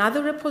software in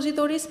other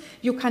repositories,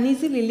 you can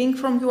easily link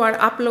from your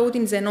upload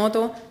in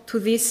Zenodo to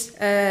these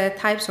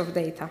types of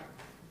data.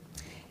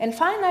 And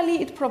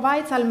finally, it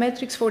provides all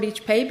metrics for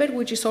each paper,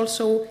 which is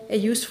also a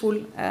useful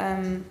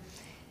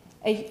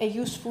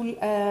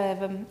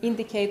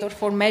indicator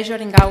for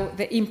measuring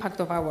the impact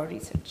of our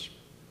research.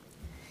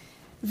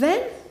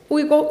 Then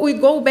we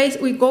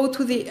go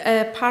to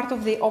the part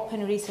of the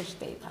open research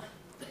data.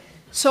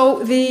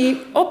 So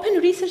the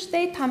open research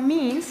data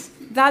means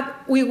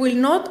that we will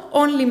not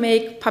only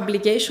make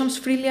publications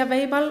freely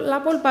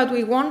available, but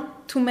we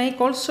want to make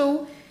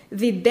also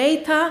the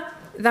data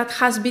that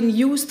has been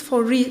used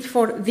for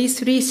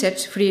this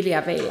research freely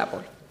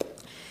available.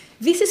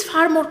 This is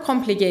far more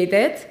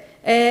complicated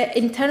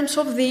in terms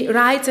of the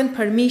rights and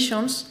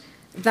permissions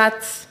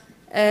that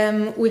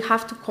we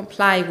have to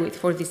comply with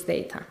for this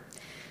data.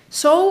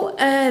 So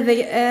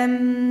the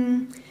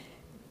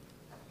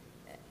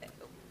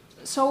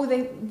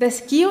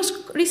KIOS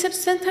Research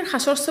Center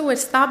has also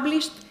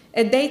established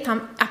a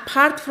data,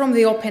 apart from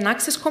the Open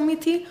Access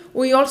Committee,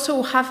 we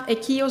also have a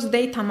KIOS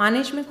Data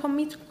Management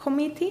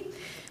Committee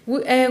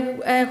who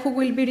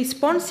will be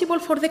responsible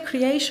for the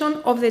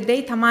creation of the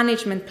data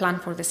management plan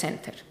for the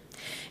center.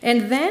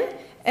 And then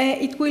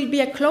it will be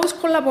a close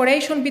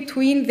collaboration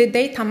between the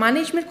Data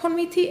Management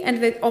Committee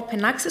and the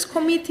Open Access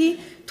Committee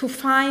to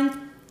find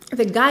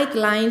the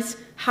guidelines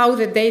how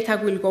the data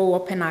will go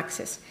open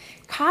access.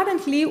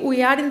 Currently,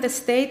 we are in the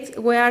state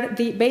where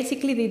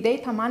basically the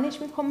Data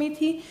Management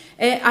Committee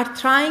are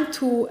trying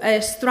to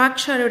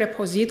structure a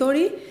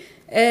repository.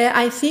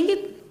 I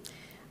think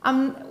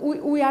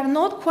we are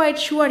not quite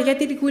sure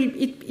yet if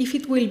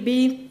it will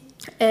be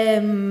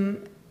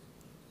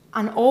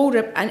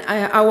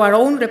our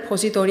own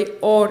repository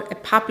or a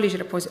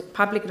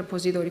public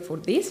repository for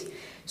this.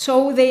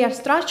 So they are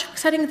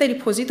structuring the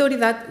repository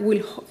that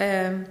will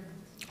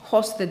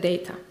host the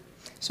data.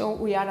 So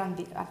we are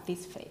at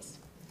this phase.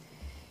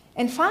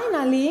 And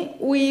finally,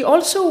 we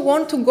also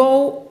want to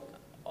go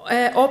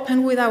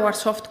open with our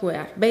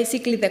software,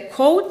 basically the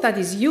code that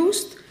is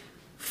used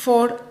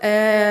for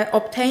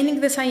obtaining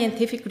the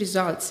scientific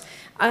results.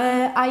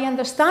 I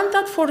understand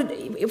that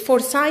for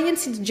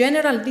science in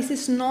general, this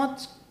is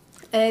not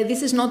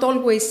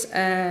always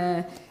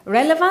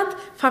relevant,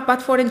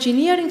 but for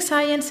engineering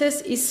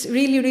sciences, it's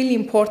really, really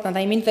important.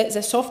 I mean,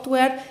 the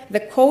software, the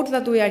code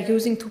that we are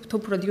using to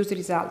produce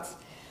results.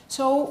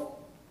 So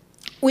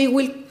we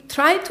will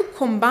try to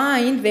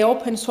combine the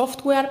open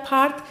software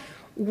part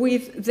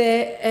with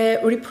the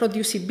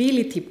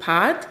reproducibility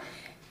part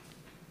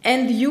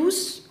and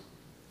use.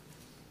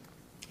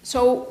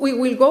 So we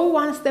will go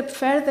one step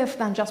further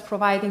than just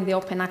providing the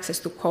open access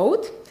to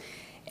code,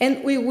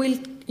 and we will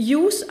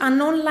use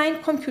an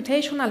online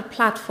computational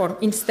platform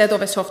instead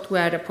of a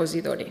software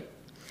repository.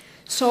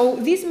 So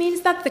this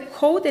means that the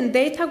code and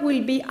data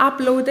will be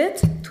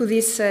uploaded to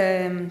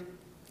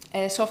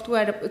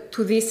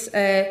this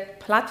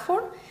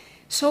platform,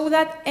 so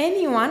that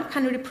anyone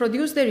can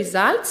reproduce the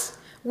results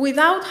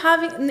without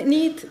having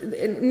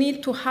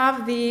need to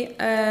have the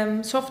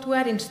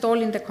software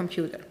installed in the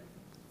computer.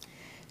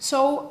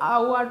 So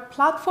our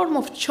platform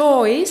of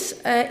choice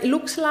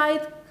looks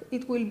like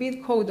it will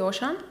be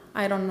CodeOcean.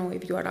 I don't know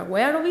if you are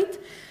aware of it.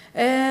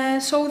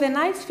 So the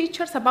nice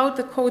features about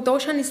the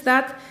CodeOcean is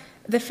that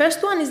the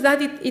first one is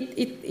that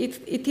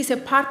it is a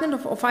partner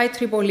of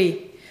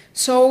IEEE.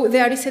 So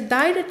there is a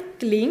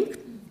direct link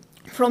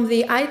from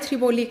the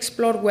IEEE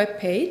Explore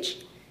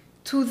webpage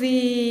to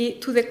the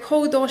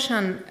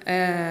CodeOcean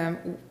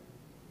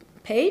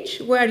page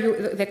where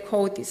the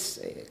code is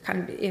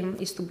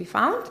to be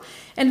found.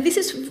 And this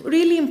is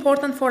really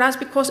important for us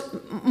because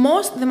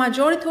the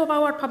majority of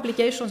our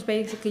publications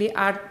basically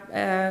have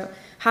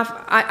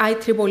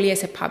IEEE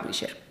as a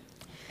publisher.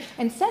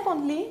 And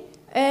secondly,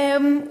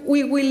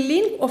 we will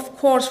link, of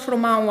course,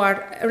 from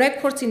our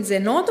records in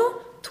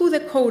Zenodo to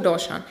the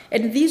CodeOcean.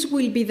 And this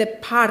will be the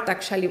part,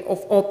 actually,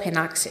 of open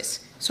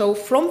access. So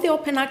from the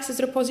open access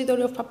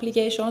repository of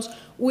publications,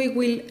 we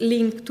will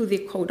link to the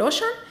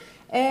CodeOcean.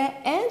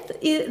 And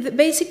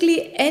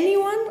basically,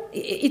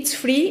 it's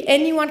free,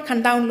 anyone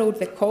can download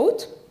the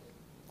code.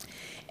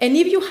 And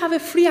if you have a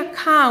free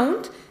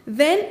account,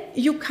 then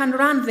you can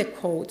run the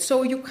code,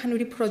 so you can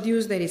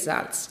reproduce the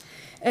results.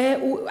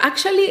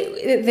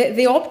 Actually,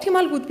 the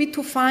optimal would be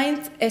to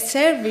find a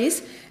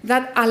service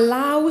that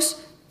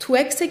allows to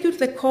execute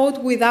the code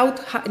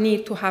without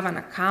need to have an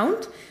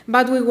account,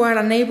 but we were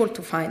unable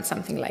to find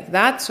something like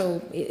that.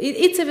 So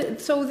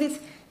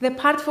the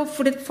part for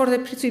the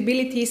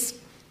reproducibility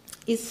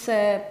is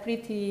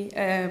pretty.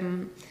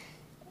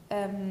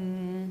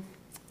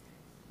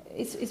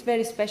 It's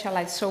very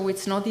specialized, so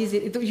it's not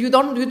easy. You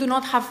do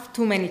not have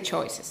too many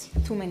choices,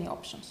 too many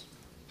options.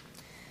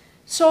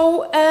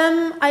 So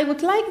I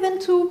would like then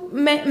to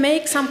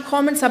make some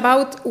comments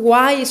about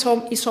why is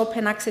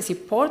open access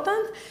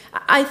important.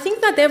 I think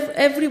that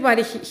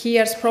everybody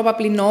here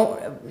probably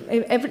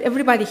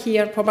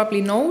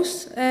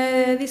knows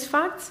these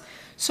facts.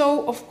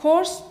 So of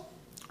course,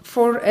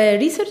 for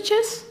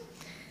researchers,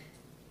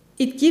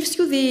 it gives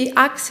you the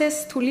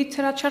access to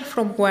literature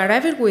from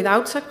wherever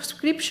without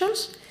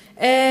subscriptions.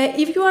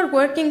 If you are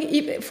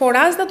working, for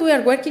us that we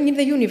are working in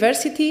the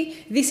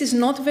university, this is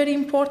not very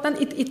important.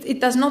 It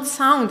does not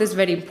sound as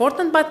very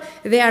important, but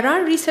there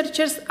are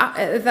researchers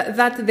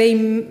that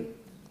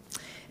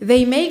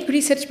they make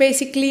research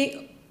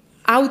basically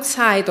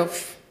outside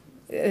of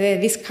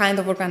this kind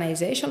of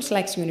organizations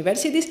like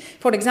universities.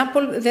 For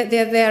example,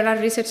 there are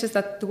researchers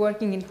that are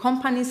working in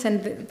companies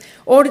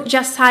or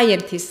just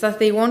scientists that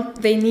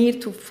they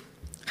need to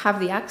have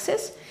the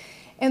access.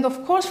 And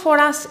of course, for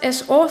us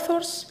as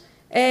authors,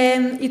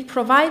 it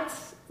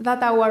provides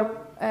that our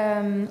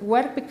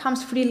work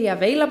becomes freely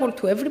available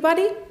to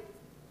everybody.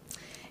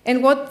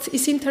 And what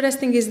is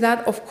interesting is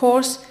that, of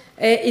course,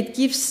 it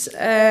gives.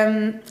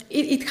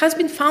 It has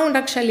been found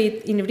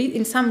actually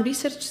in some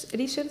research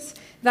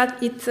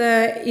that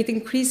it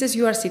increases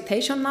your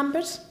citation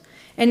numbers,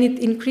 and it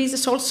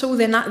increases also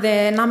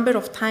the number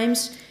of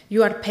times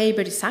your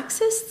paper is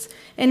accessed,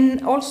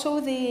 and also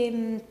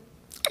the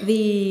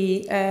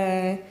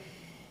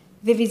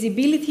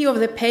visibility of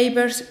the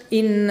papers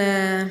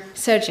in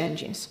search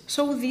engines.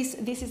 So this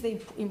is the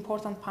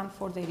important part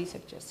for the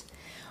researchers.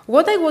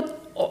 What I would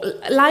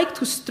like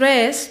to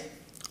stress,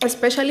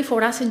 especially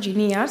for us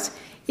engineers,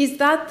 is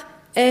that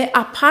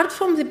apart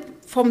from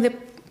the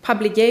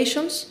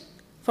publications,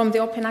 from the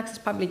open access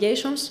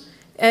publications,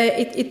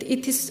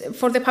 it is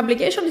for the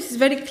publication. It is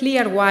very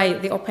clear why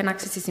the open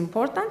access is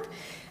important,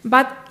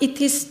 but it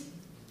is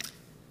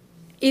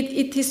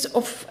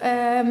of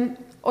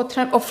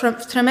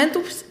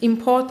tremendous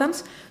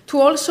importance to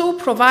also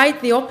provide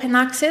the open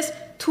access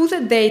to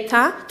the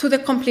data, to the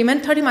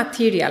complementary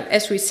material,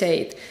 as we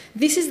say it.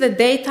 This is the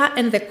data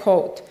and the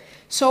code.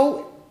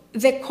 So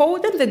the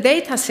code and the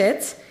data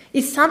sets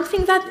is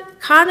something that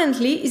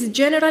currently is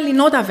generally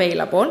not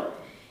available.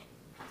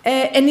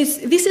 And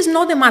this is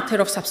not a matter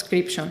of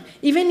subscription.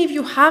 Even if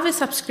you have a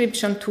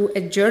subscription to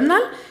a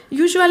journal,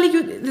 usually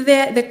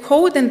the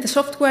code and the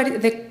software,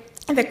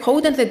 the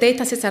code and the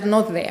data sets are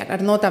not there,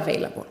 are not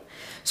available.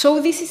 So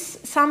this is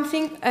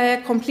something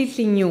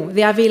completely new,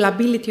 the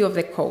availability of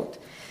the code.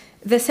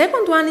 The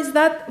second one is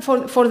that,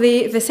 for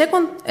the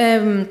second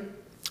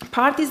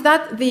part is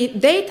that the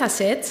data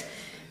sets,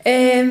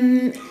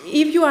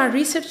 if you are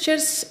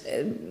researchers,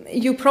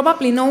 you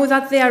probably know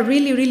that they are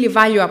really, really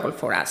valuable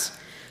for us.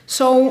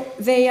 So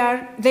they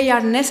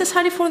are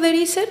necessary for the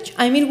research.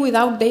 I mean,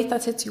 without data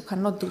sets, you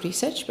cannot do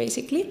research,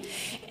 basically.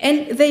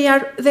 And they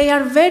are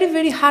very,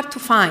 very hard to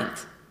find.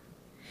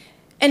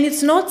 And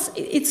it's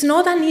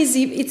not an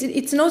easy.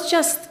 It's not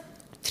just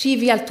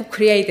trivial to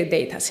create a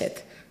data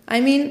set. I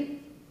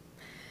mean,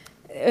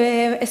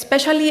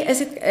 especially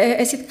as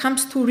it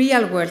comes to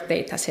real world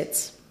data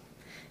sets,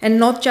 and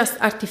not just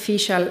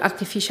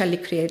artificially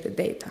created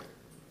data.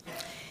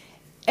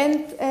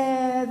 And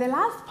the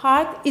last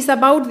part is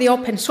about the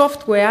open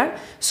software.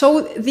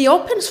 So the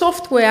open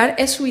software,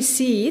 as we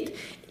see it,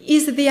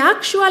 is the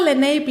actual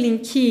enabling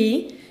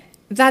key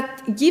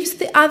that gives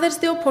the others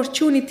the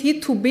opportunity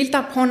to build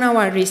upon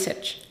our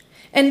research.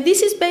 And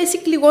this is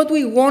basically what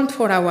we want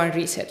for our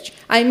research.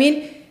 I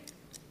mean,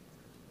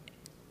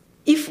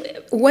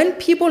 when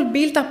people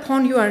build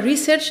upon your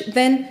research,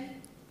 then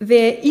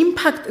the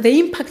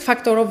impact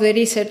factor of the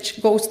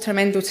research goes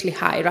tremendously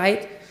high,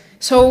 right?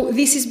 So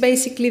this is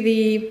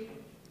basically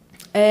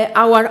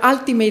our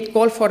ultimate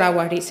goal for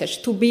our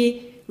research, to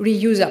be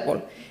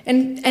reusable,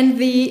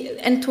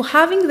 and to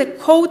having the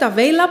code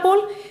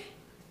available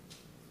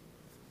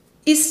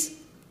is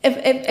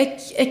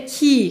a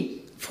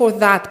key for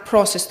that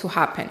process to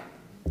happen.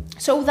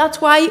 So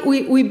that's why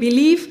we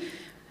believe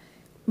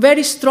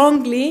very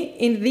strongly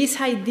in this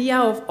idea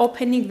of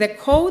opening the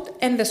code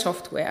and the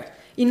software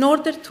in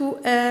order to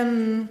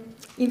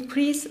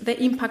increase the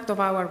impact of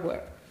our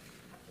work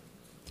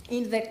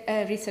in the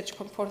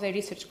for the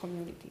research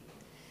community.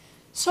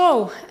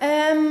 So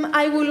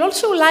I would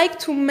also like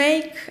to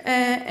make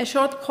a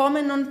short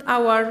comment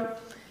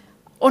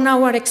on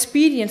our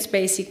experience,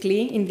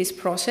 basically, in this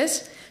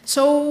process.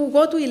 So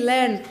what we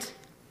learned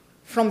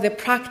from the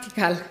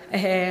practical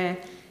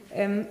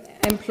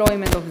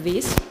employment of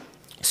this.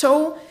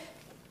 So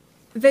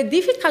the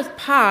difficult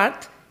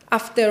part,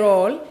 after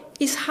all,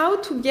 is how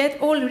to get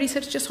all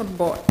researchers on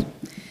board.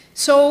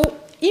 So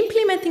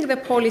implementing the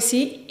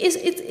policy,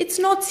 it's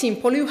not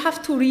simple. You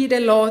have to read a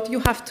lot. You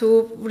have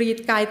to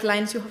read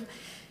guidelines.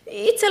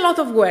 It's a lot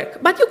of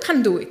work, but you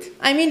can do it.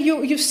 I mean,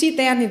 you sit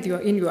there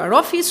in your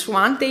office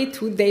 1 day,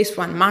 2 days,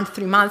 1 month,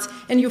 3 months,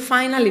 and you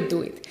finally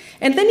do it.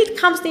 And then it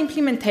comes the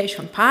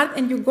implementation part,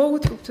 and you go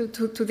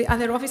to the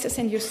other offices,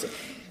 and you're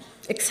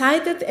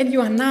excited, and you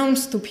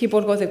announce to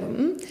people what they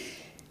want.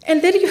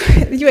 And then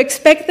you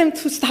expect them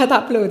to start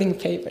uploading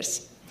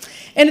papers.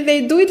 And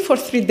they do it for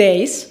 3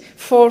 days,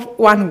 for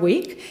 1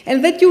 week,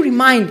 and then you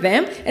remind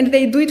them, and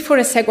they do it for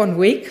a second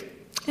week,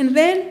 and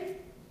then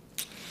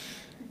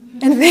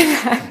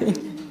nothing.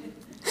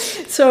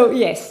 So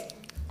yes.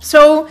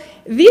 So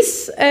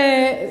this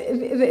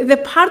the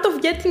part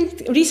of getting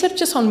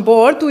researchers on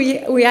board,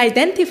 we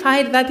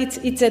identified that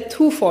it's a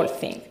twofold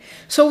thing.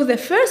 So the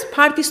first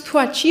part is to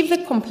achieve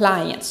the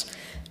compliance.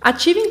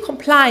 Achieving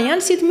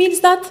compliance, it means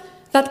that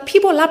that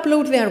people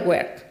upload their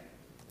work.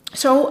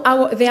 So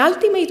the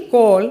ultimate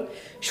goal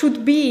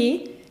should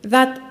be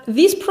that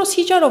this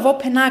procedure of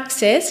open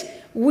access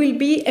will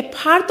be a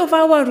part of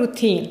our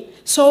routine.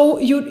 So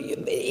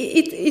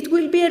it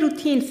will be a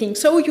routine thing.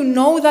 So you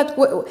know that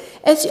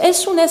as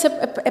soon as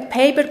a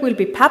paper will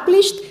be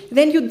published,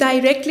 then you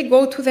directly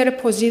go to the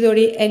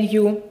repository and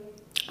you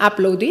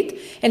upload it.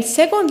 And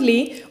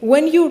secondly,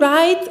 when you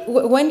write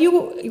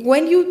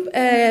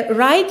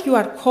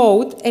your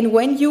code and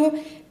when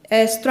you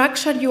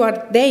structure your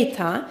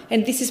data,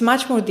 and this is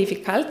much more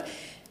difficult,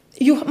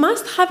 you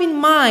must have in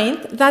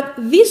mind that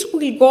this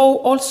will go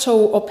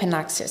also open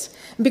access.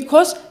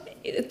 Because,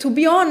 to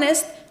be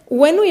honest,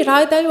 when we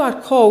write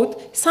our code,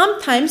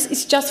 sometimes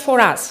it's just for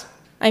us.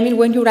 I mean,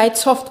 when you write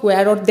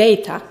software or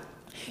data,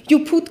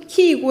 you put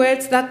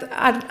keywords that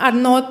are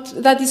not,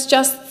 that is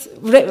just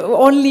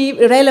only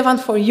relevant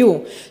for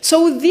you.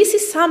 So this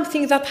is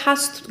something that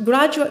has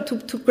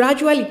to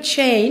gradually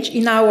change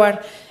in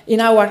our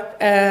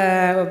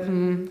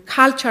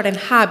culture and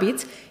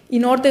habits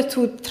in order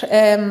to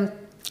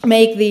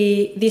make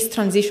this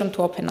transition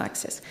to open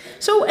access.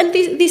 So, and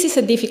this is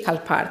a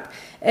difficult part.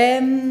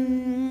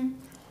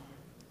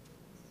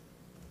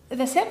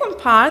 The second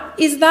part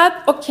is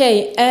that,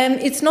 okay,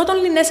 it's not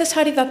only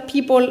necessary that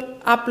people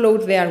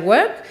upload their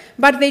work,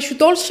 but they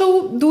should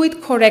also do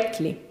it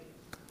correctly.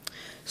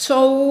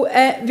 So,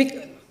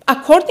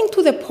 according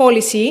to the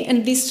policy,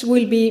 and this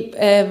will be,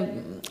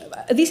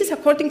 this is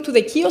according to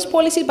the KIOS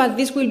policy, but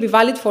this will be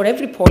valid for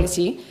every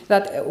policy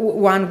that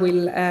one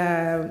will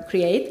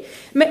create.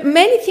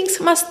 Many things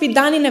must be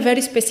done in a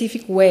very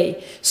specific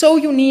way. So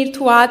you need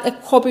to add a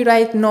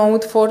copyright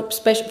note for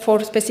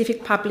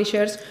specific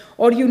publishers,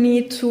 or you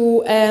need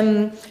to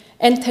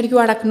enter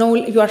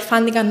your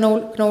funding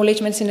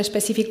acknowledgements in a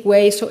specific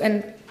way,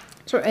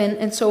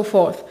 and so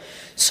forth.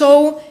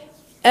 So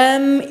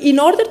in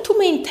order to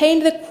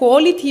maintain the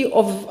quality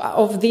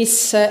of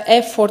this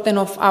effort and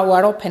of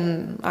our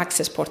open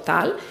access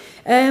portal,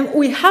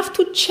 we have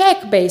to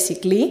check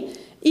basically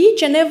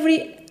each and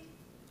every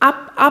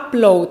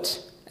upload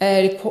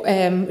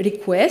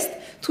request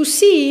to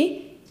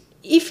see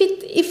if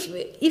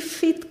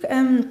it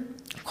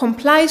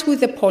complies with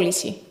the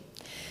policy.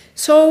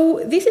 So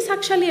this is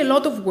actually a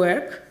lot of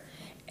work,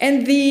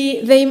 and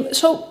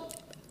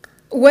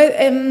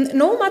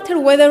no matter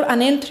whether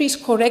an entry is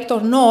correct or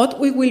not,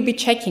 we will be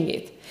checking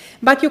it.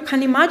 But you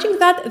can imagine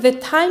that the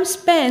time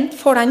spent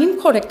for an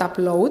incorrect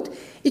upload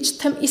is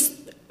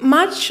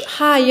much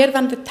higher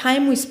than the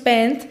time we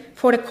spent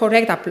for a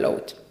correct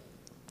upload.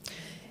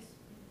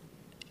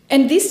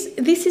 And this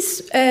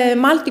is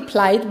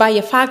multiplied by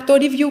a factor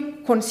if you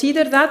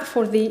consider that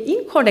for the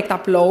incorrect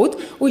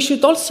upload, we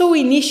should also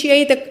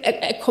initiate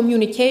a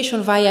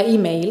communication via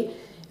email,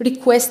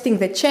 requesting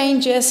the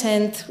changes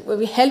and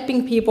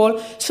helping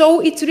people. So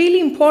it's really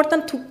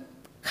important to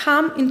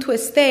come into a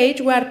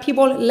stage where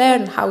people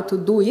learn how to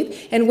do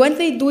it, and when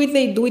they do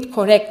it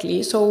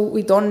correctly, so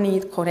we don't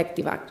need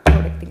corrective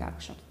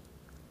action.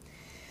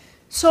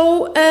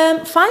 So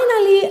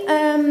finally,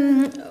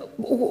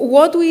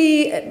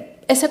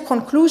 as a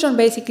conclusion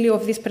basically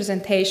of this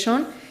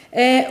presentation,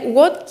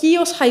 what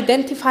KIOS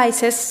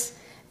identifies as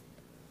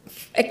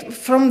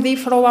from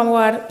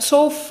our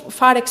so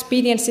far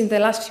experience in the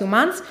last few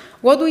months,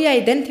 what we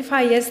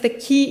identify as the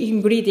key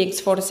ingredients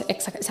for a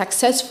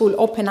successful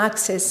open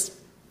access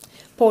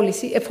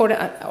policy, for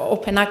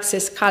open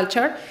access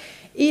culture,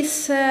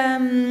 is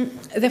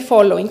the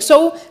following.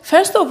 So,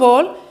 first of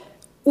all,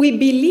 we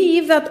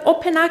believe that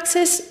open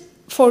access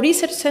for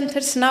research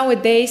centers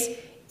nowadays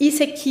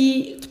is a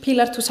key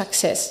pillar to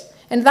success.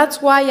 And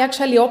that's why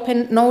actually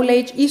open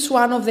knowledge is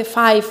one of the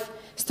 5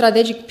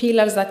 strategic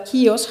pillars that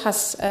KIOS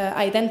has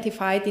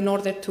identified in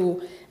order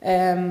to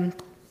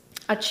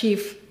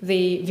achieve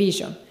the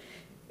vision.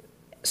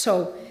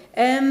 So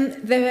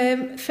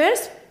the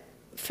first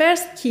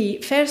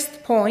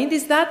point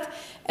is that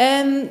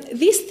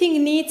this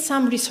thing needs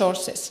some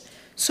resources.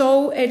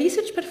 So a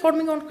research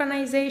performing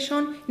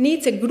organization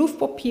needs a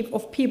group of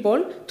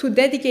people to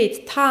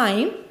dedicate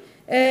time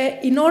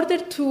in order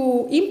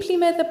to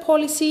implement the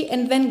policy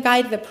and then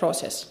guide the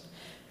process.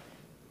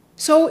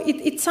 So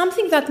it's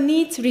something that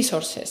needs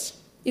resources.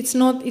 It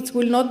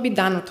will not be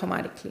done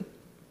automatically.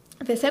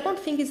 The second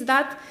thing is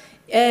that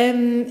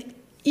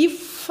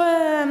if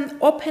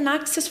open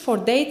access for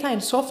data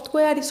and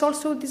software is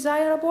also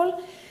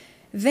desirable,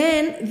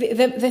 then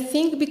the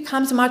thing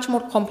becomes much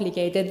more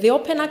complicated. The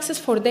open access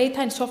for data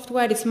and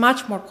software is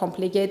much more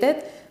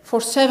complicated for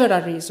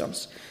several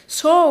reasons.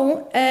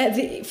 So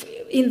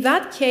in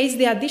that case,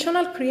 the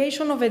additional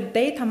creation of a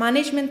data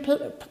management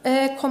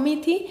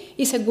committee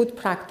is a good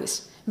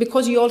practice,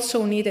 because you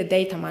also need a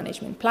data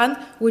management plan,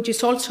 which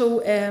is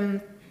also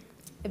a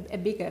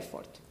big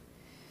effort.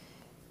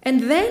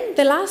 And then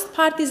the last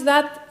part is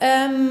that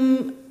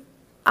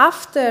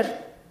after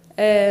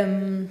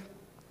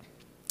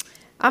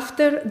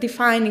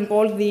defining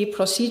all the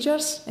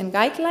procedures and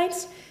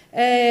guidelines,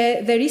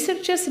 the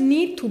researchers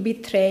need to be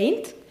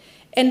trained,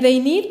 And they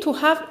need to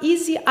have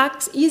easy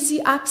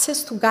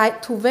access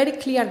to very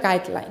clear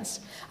guidelines.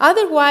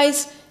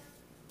 Otherwise,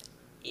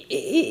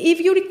 if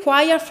you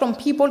require from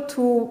people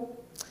to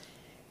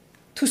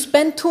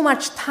spend too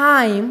much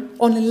time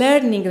on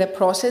learning the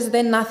process,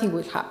 then nothing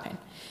will happen.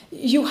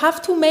 You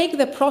have to make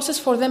the process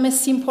for them as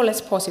simple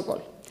as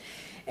possible.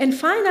 And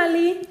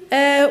finally,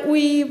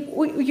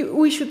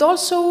 we should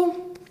also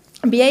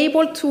be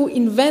able to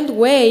invent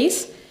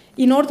ways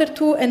in order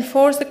to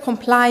enforce the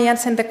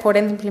compliance and the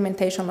correct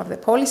implementation of the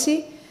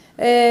policy,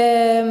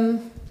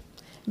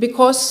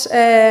 because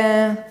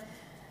a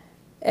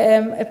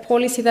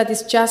policy that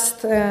is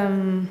just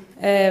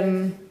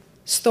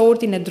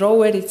stored in a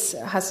drawer is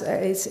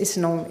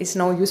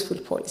no useful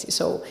policy.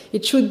 So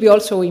it should be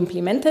also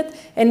implemented,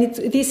 and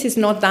this is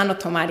not done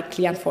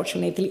automatically,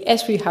 unfortunately,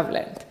 as we have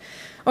learned.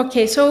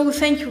 Okay, so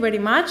thank you very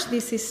much.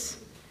 This is...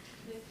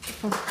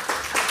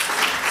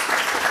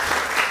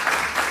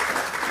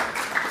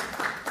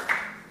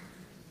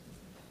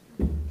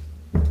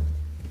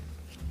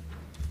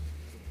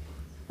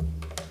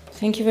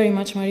 Thank you very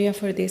much, Maria,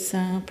 for this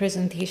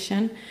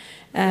presentation.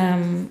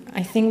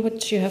 I think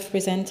what you have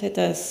presented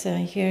us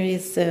here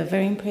is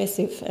very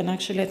impressive, and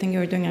actually I think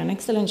you're doing an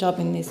excellent job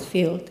in this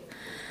field.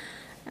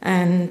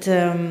 And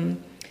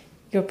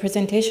your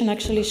presentation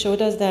actually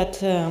showed us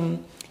that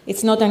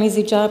it's not an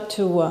easy job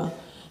to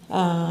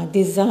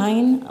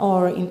design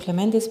or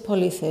implement these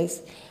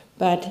policies,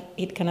 but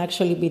it can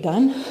actually be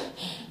done.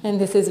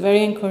 And this is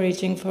very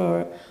encouraging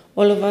for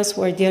all of us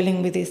who are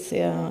dealing with these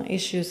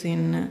issues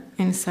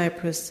in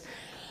Cyprus.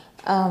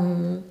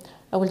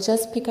 I will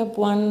just pick up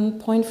one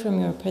point from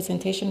your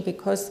presentation,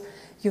 because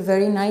you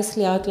very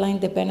nicely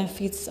outlined the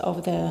benefits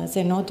of the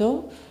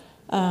Zenodo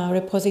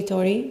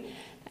repository.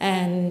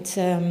 And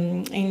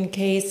in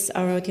case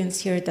our audience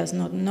here does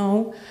not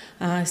know,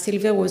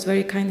 Sylvia was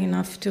very kind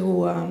enough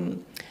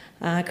to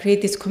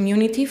create this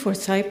community for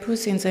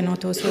Cyprus in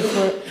Zenodo. So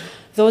for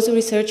those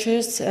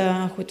researchers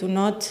who do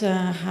not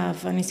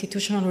have an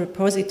institutional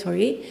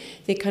repository,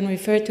 they can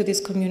refer to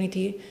this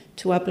community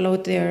to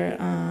upload their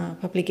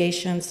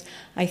publications.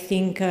 I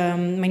think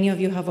many of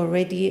you have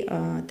already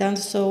done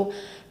so.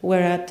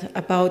 We're at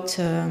about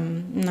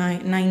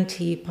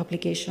 90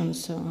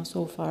 publications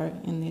so far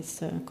in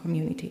this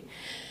community.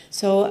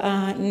 So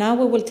now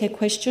we will take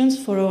questions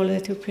for all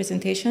the two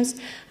presentations.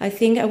 I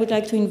think I would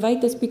like to invite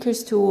the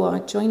speakers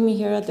to join me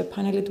here at the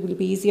panel. It will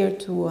be easier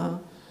to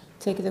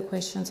take the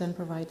questions and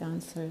provide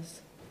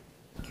answers.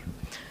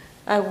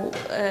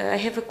 I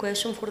have a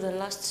question for the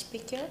last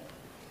speaker.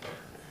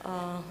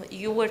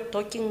 You were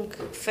talking,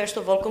 first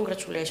of all,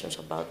 congratulations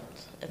about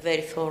a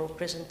very thorough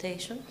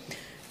presentation.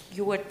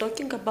 You were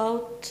talking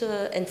about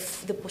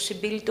the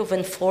possibility of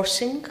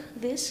enforcing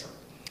this.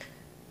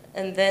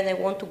 And then I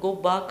want to go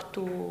back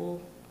to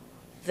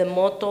the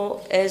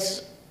motto,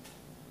 as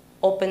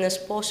open as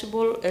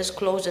possible, as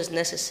close as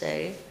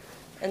necessary.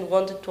 And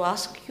wanted to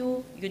ask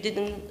you, you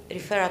didn't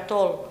refer at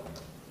all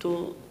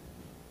to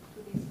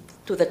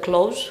the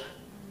close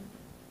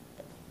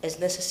as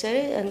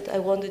necessary, and I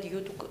wanted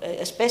you to,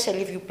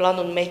 especially if you plan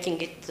on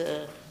making it,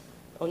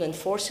 on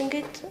enforcing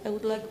it, I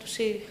would like to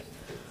see,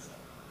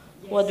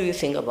 what do you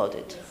think about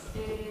it?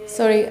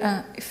 Sorry,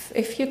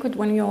 if you could,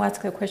 when you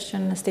ask the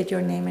question, state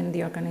your name and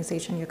the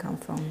organization you come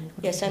from.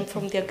 Yes, I'm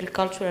from the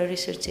Agricultural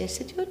Research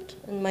Institute,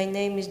 and my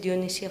name is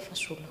Dionysia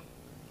Fasula.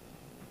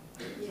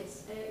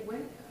 Yes,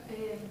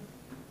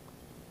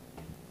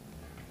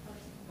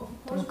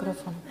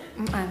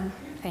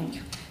 thank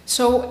you.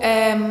 So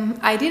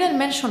I didn't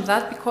mention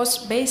that because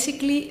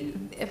basically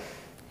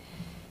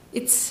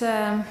it's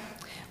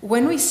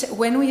when I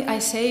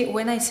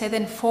said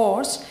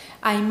enforce,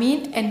 I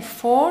mean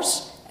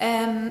enforce.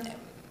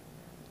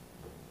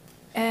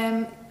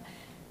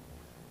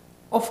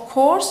 Of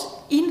course,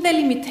 in the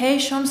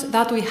limitations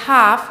that we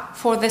have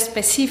for the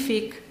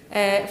specific,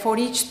 for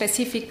each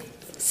specific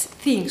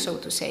thing, so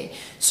to say.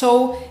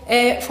 So,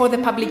 for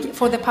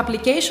the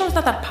publications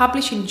that are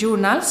published in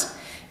journals,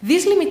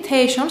 these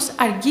limitations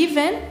are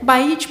given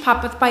by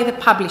the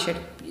publisher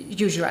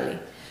usually.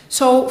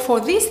 So, for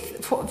this,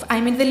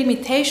 I mean the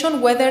limitation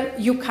whether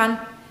you can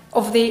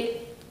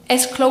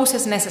as close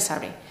as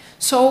necessary.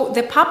 So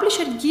the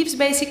publisher gives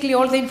basically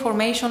all the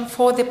information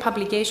for the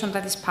publication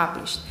that is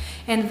published.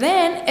 And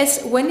then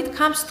when it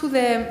comes to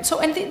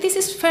this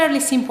is fairly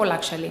simple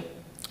actually.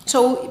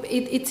 So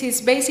it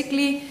is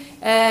basically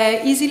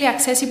easily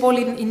accessible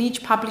in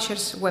each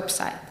publisher's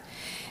website.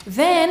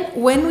 Then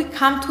when we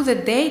come to the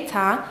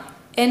data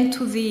and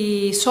to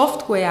the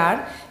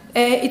software,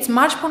 it's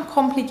much more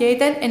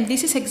complicated, and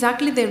this is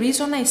exactly the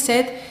reason I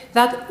said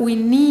that we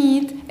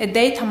need a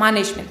data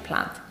management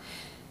plan.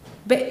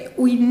 But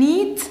we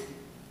need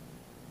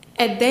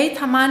a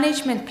data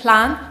management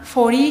plan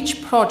for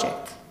each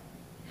project,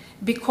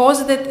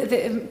 because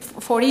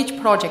for each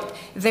project,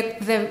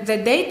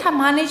 the data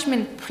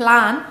management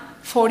plan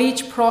for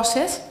each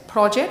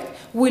project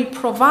will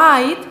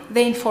provide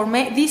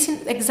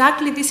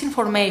exactly this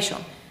information,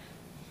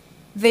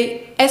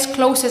 as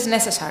close as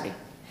necessary.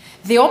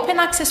 The open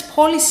access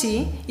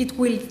policy,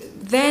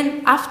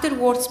 then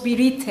afterwards be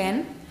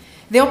written,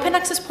 the open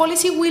access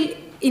policy will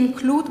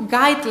include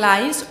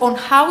guidelines on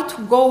how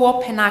to go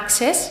open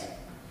access,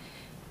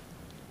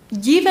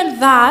 given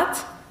that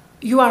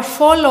you are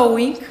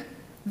following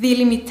the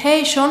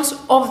limitations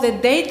of the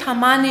data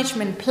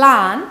management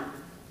plan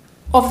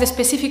of the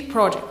specific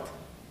project.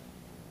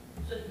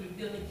 So it will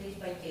be on a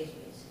case-by-case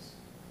basis?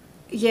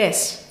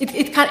 Yes,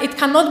 it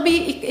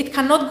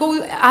cannot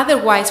go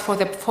otherwise for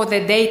the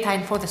data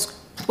and for the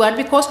square,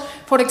 because,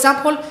 for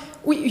example,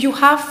 we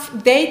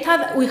have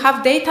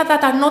data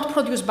that are not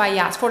produced by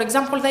us. For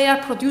example, they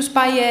are produced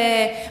by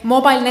a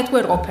mobile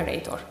network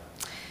operator.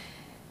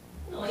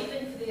 No, even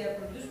if they are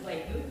produced by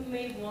you, you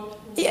may want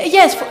to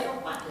yes, for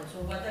patents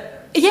or whatever.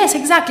 Yes,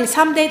 exactly.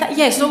 Some data.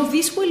 Yes, so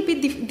this will be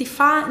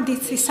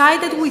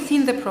decided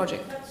within the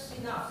project. That's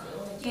enough.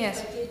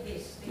 Yes.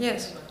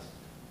 Yes.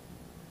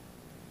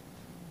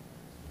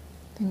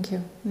 Thank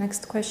you.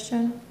 Next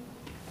question.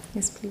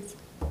 Yes, please.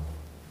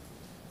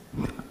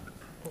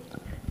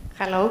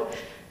 Hello,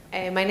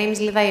 my name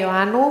is Leda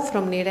Ioanna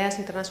from Nereas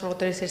International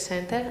Water Research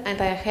Center, and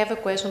I have a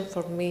question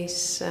for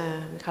Ms.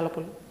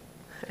 Michalopoulou.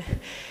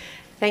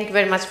 Thank you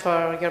very much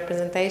for your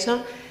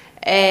presentation.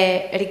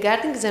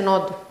 Regarding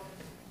Zenodo,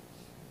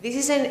 this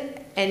is an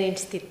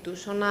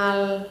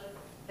institutional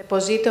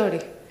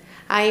repository.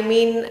 I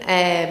mean,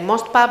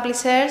 most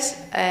publishers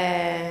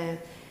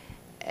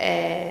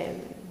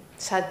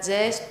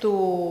suggest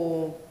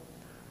to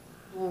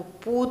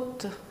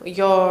put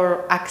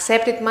your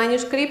accepted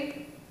manuscript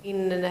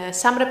in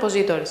some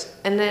repositories,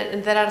 and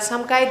there are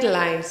some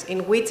guidelines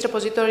in which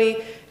repository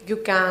you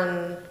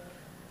can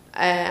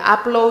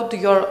upload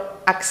your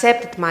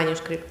accepted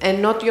manuscript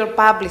and not your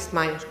published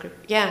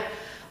manuscript. Yeah,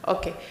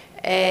 okay.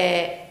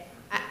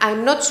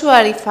 I'm not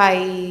sure if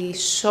I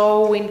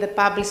saw in the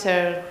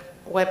publisher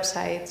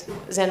website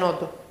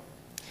Zenodo.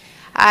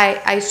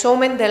 I saw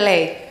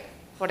Mendeley,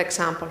 for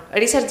example.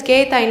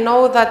 ResearchGate, I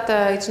know that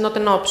it's not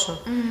an option.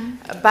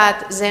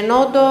 But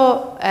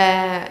Zenodo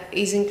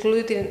is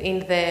included in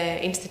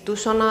the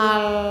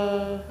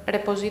institutional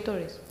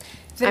repositories.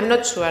 I'm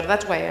not sure,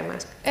 that's why I'm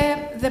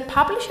asking. The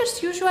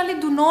publishers usually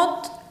do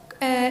not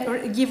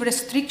give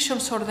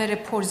restrictions on the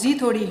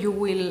repository you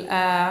will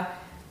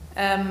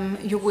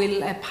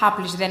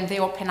publish then the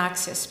open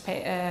access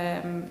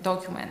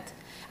document.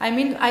 I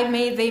mean,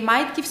 they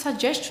might give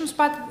suggestions,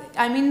 but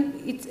I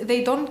mean,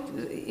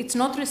 it's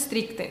not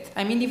restricted.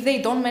 I mean, if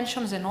they don't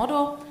mention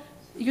Zenodo,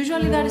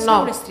 usually there is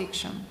no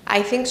restriction.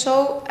 I think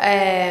so.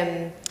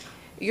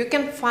 You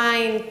can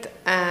find,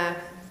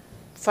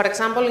 for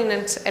example, in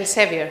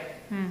Elsevier,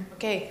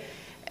 okay,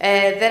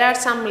 there are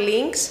some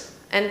links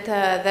and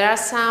there are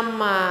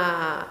some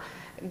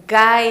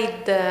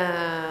guide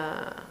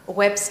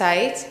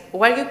websites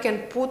where you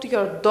can put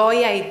your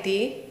DOI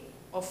ID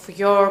of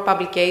your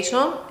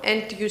publication,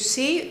 and you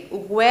see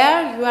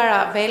where you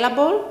are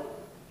available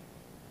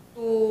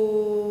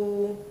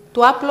to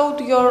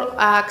upload your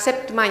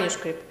accepted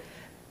manuscript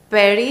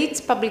per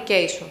each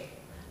publication,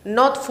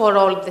 not for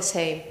all the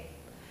same.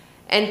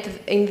 And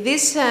in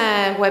this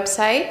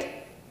website,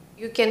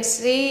 you can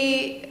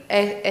see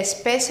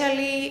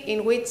especially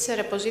in which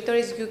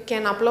repositories you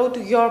can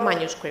upload your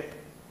manuscript,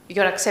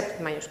 your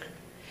accepted manuscript.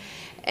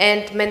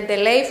 And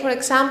Mendeley, for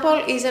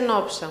example, is an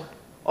option.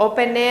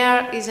 Open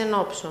air is an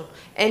option,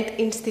 and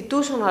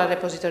institutional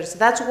repositories.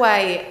 That's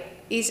why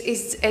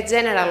it's a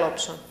general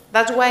option.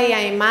 That's why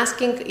I'm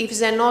asking if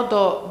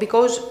Zenodo,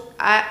 because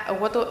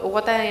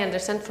what I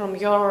understand from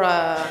your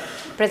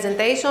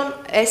presentation,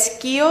 as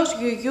KIOS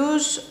you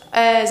use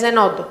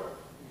Zenodo.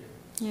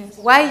 Yes.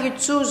 Why you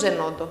choose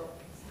Zenodo?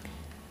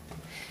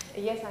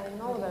 Yes, I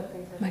know that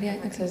it's an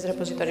access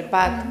repository,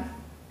 but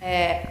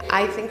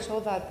I think so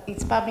that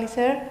each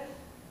publisher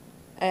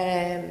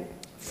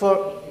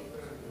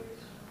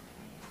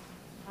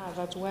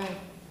that's why.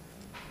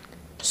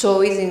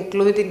 So is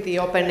including the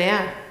open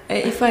air?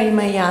 If I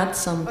may add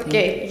something.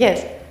 Okay,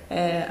 yes.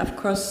 Of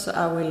course,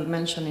 I will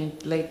mention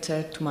it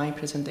later to my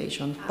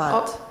presentation,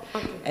 but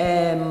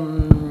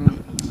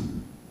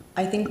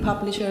I think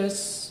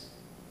publishers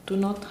do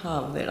not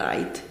have the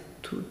right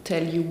to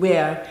tell you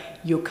where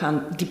you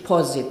can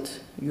deposit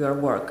your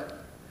work.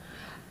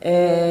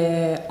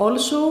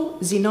 Also,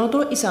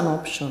 Zenodo is an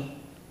option,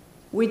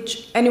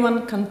 which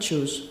anyone can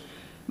choose.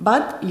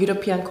 But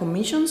European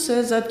Commission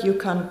says that you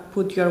can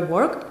put your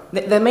work,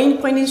 the main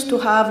point is to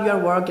have your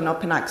work in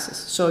open access.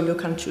 So you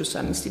can choose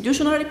an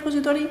institutional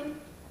repository,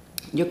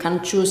 you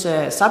can choose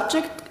a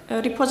subject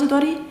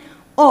repository,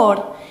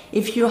 or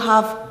if you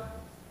have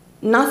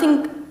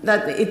nothing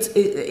that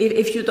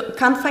if you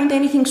can't find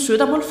anything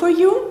suitable for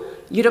you,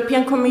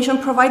 European Commission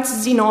provides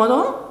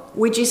Zenodo,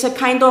 which is a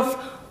kind of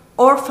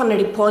orphan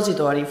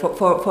repository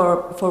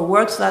for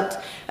works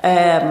that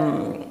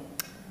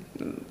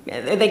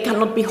they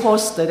cannot be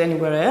hosted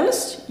anywhere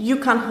else. You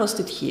can host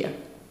it here.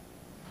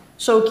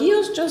 So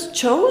KIOS just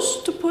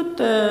chose to put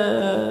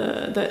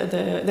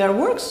their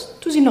works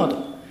to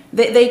Zenodo.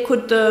 They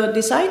could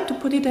decide to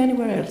put it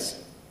anywhere else.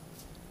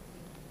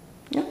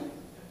 Yeah.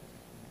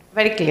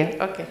 Very clear,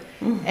 okay.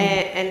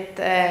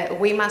 And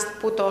we must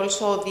put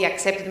also the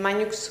accepted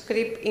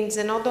manuscript in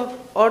the node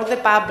or the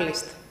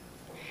published?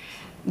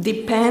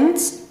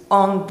 Depends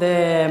on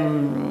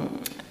the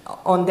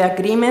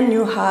agreement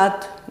you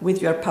had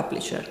with your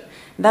publisher.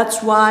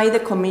 That's why the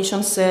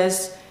Commission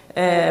says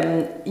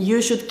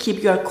you should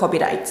keep your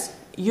copyrights.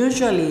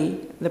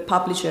 Usually, the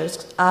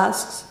publishers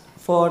ask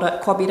for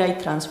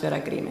copyright transfer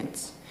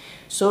agreements.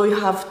 So you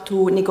have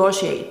to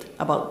negotiate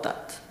about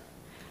that.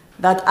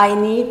 That I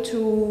need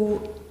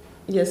to,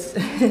 yes,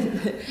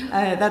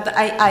 that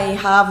I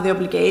have the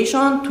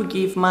obligation to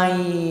give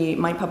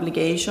my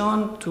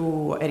publication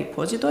to a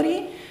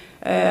repository.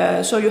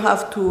 So you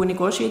have to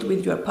negotiate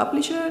with your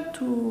publisher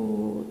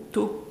to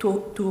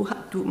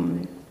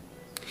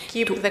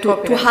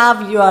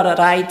have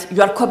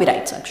your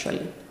copyrights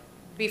actually.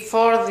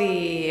 Before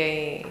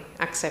the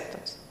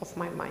acceptance of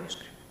my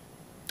manuscript.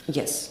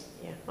 Yes.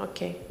 Yeah.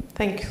 Okay.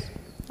 Thank you.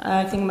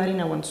 I think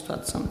Marina wants to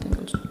add something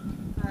also.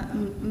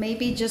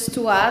 Maybe just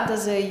to add,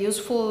 as a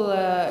useful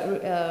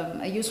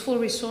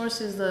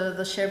resource is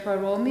the Sherpa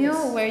Romeo,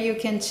 yes, where you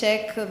can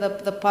check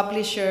the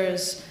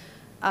publisher's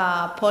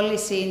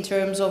policy in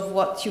terms of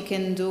what you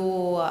can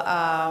do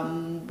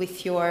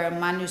with your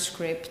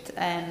manuscript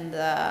and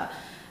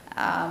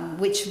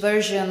which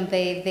version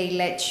they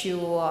let you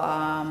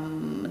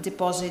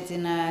deposit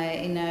in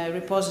a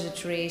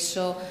repository.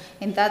 So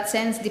in that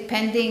sense,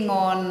 depending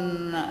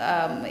on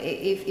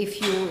if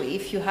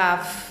you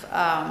have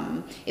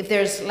if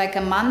there's like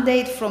a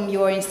mandate from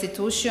your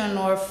institution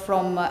or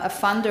from a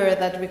funder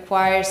that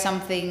requires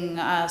something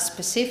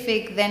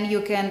specific, then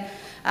you can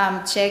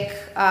check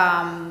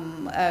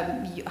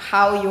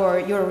how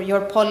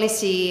your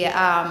policy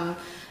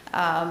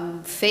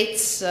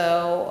fits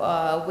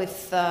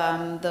with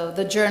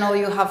the journal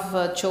you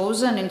have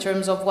chosen in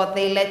terms of what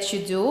they let you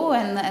do,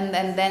 and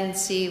then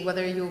see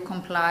whether you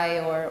comply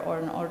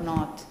or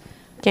not.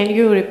 Can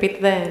you repeat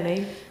the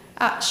name?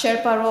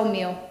 Sherpa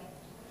Romeo.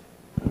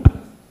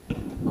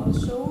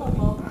 Also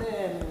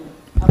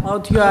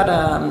about your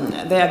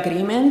the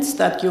agreements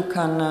that you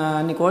can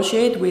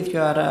negotiate with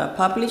your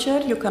publisher,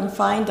 you can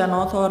find an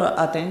author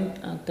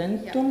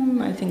addendum,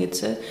 yeah. I think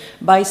it's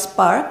by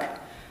Spark.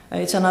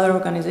 It's another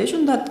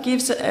organization that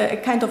gives a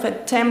kind of a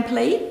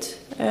template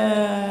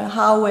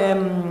how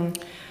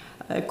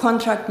a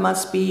contract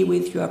must be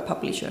with your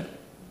publisher.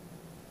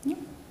 Yeah.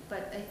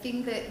 But I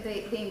think that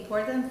the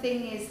important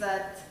thing is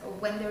that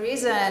when there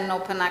is an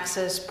open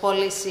access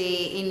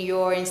policy in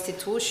your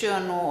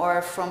institution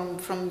or from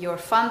your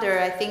funder,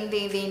 I think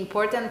the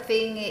important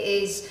thing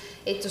is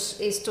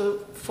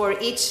for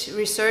each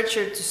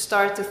researcher to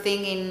start to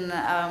think in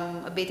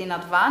a bit in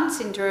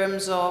advance in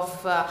terms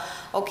of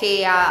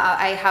okay,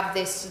 I have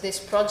this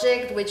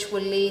project which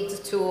will lead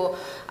to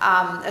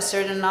a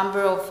certain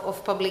number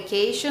of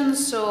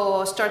publications,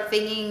 so start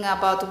thinking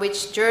about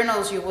which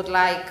journals you would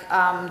like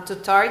to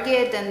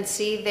target and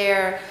see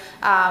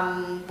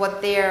what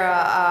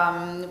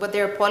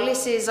their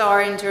policies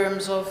are in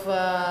terms of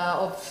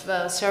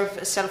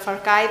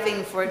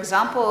self-archiving, for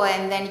example,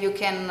 and then you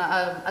can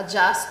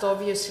adjust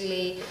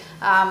obviously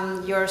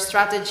your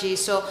strategy.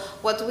 So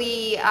what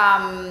we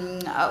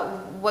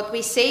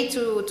say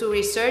to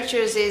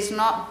researchers is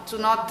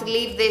not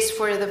leave this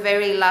for the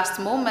very last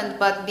moment,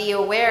 but be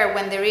aware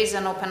when there is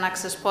an open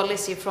access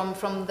policy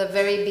from the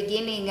very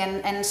beginning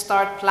and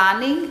start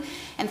planning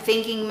and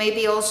thinking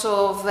maybe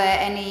also of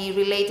any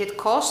related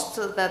costs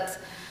that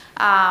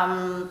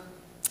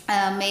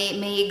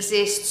may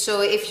exist.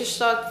 So if you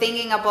start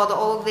thinking about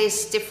all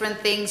these different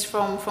things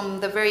from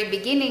the very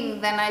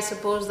beginning, then I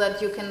suppose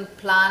that you can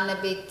plan a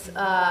bit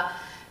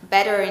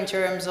better in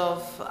terms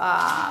of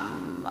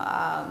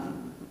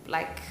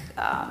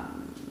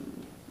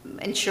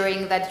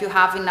ensuring that you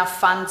have enough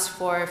funds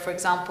for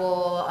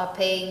example,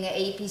 paying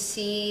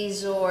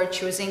APCs or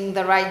choosing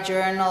the right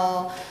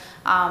journal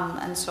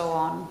and so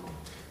on.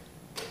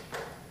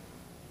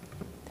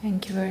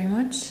 Thank you very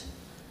much.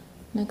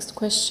 Next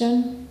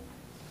question.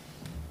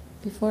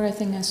 Before, I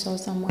think I saw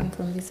someone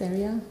from this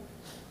area.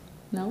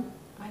 No?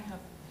 I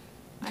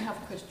have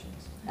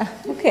questions.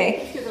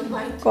 Okay. If you don't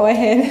mind. Go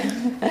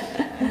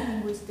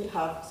ahead. We still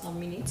have some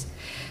minutes.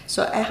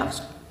 So I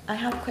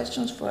have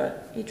questions for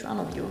each one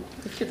of you,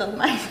 if you don't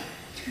mind.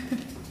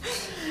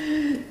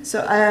 So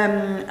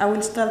I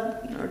will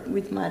start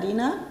with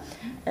Marina.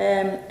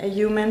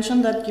 You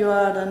mentioned that you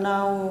are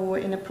now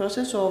in a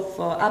process of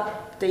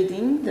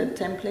updating the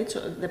templates,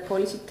 the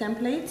policy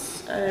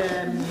templates.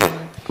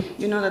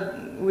 You know that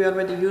we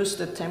already use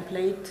the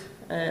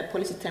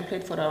policy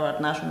template for our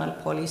national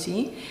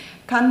policy.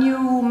 Can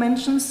you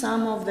mention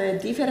some of the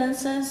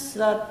differences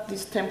that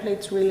these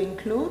templates will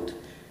include,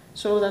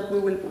 so that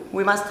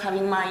we must have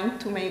in mind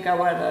to make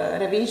our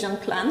revision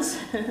plans,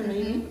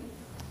 maybe?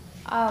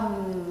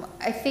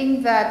 I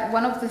think that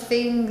one of the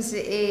things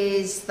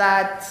is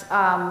that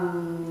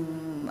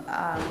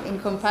in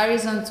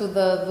comparison to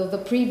the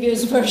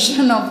previous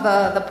version of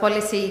the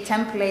policy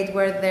template,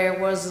 where there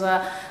was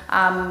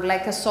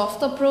like a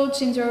soft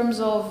approach in terms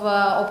of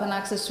open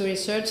access to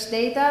research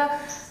data,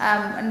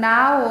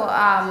 now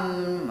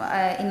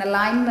in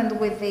alignment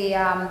with the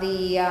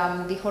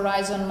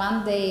Horizon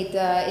mandate,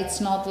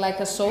 it's not like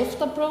a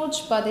soft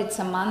approach, but it's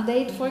a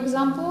mandate, for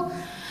example.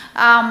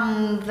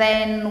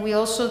 Then we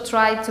also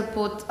try to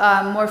put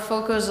more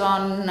focus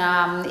on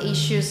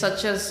issues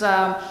such as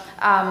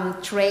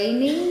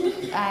training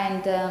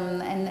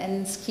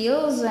and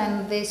skills,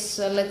 and this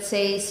let's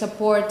say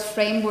support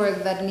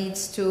framework that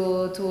needs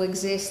to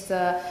exist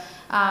in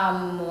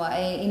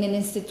an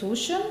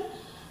institution.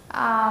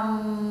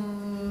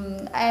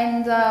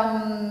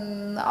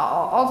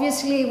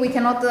 Obviously we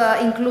cannot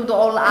include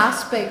all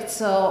aspects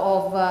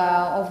of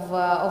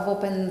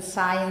open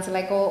science,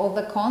 like all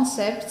the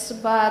concepts,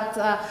 but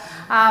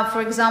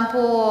for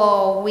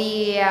example,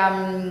 we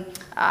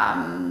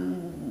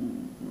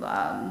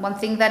one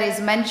thing that is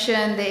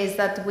mentioned is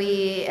that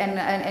we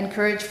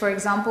encourage, for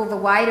example, the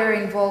wider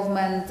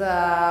involvement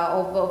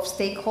of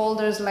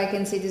stakeholders, like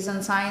in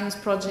citizen science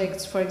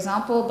projects, for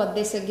example, but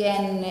this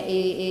again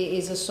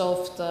is a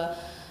soft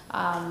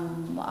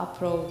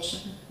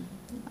approach.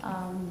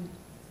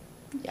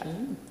 Yeah,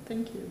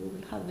 thank you. We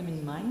will have them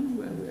in mind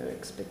when we are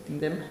expecting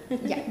them.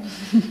 Yeah.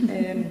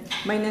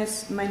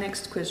 My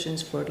next question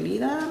is for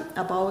Leda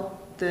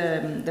about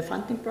the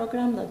funding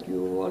program that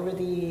you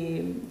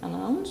already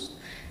announced.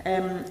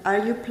 Are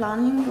you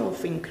planning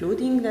of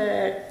including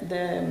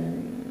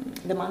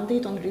the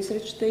mandate on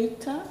research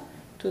data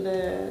to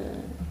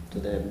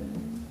the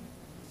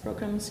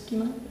program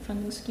schema,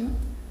 funding schema?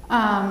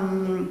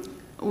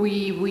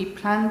 We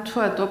plan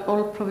to adopt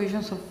all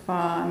provisions of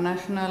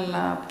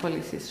national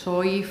policies.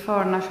 So if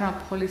our national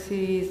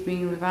policy is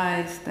being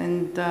revised,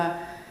 and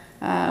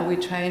we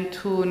try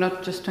to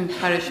not just to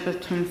encourage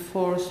but to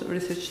enforce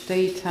research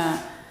data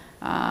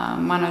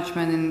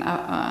management and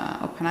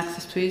open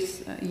access to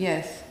it,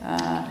 yes.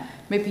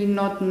 Maybe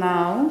not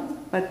now,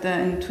 but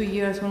in 2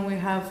 years when we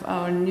have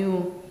our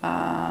new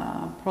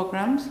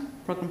program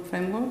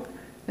framework,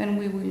 then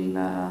we will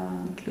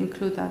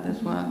include that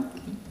as well.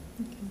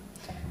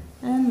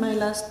 And my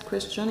last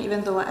question,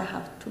 even though I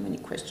have too many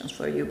questions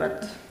for you,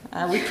 but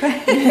I will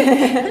try,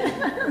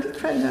 I will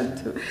try not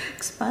to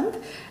expand.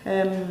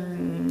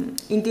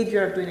 Indeed, you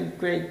are doing a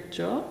great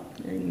job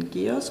in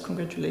KIOS.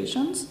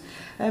 Congratulations.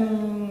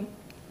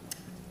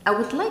 I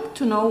would like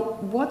to know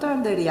what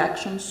are the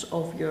reactions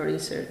of your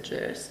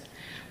researchers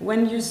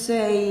when you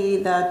say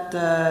that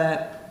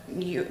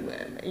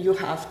you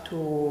have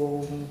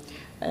to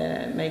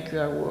make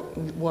your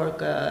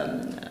work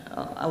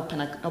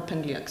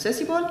openly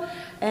accessible,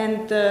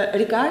 and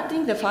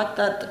regarding the fact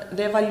that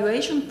the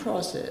evaluation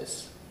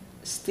process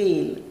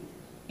still,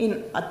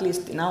 at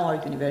least in our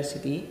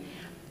university,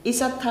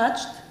 is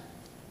attached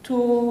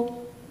to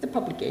the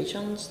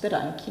publications, the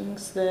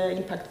rankings, the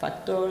impact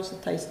factors,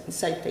 the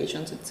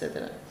citations,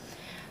 etc.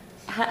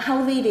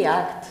 How they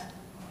react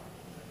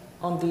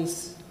on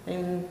this,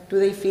 and do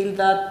they feel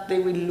that they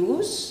will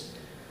lose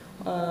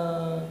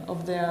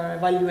of their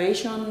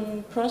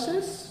evaluation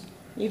process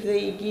if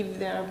they give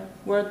their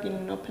work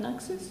in open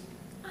access?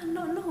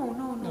 No.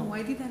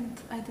 I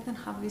didn't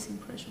have this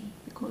impression,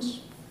 because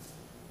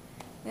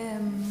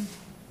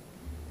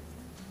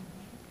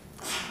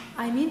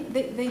I mean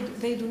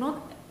they do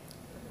not.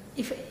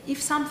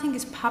 If something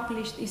is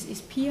published,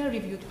 is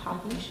peer-reviewed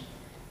published,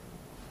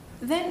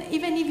 then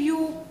even if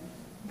you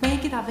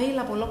make it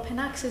available open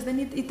access, then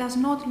it does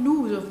not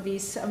lose of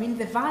this. I mean,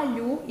 the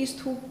value is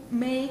to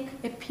make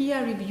a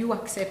peer review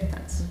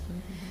acceptance.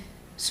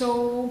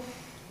 So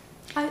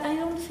I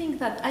don't think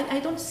that, I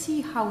don't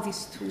see how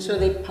these two... So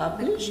they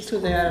publish to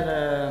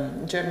their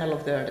journal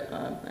of their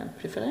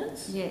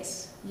preference?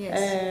 Yes.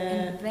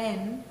 And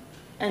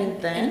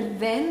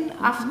then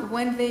after,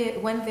 when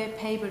the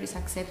paper is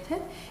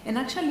accepted, and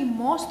actually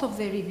most of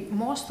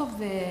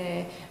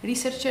the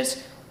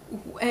researchers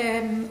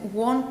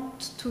want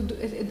to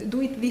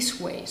do it this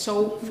way.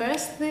 So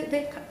first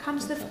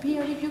comes the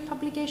peer review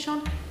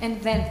publication,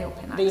 and then the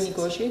open access. They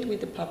negotiate with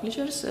the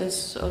publishers,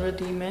 as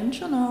already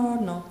mentioned, or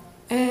no?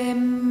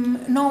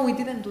 No, we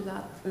didn't do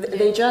that.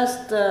 They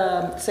just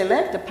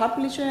select a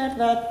publisher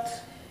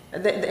that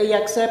they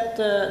accept.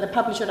 The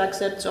publisher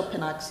accepts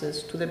open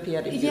access to the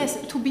peer review. Yes,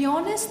 to be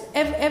honest,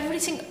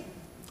 everything.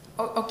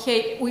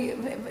 Okay,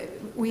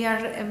 we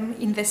are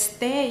in the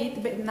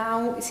state, but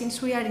now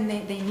since we are in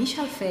the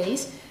initial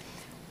phase,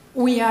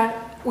 we have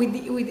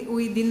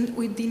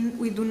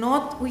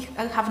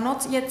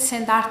not yet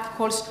sent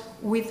articles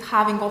with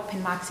having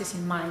open access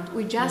in mind.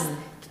 We just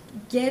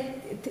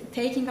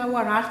taking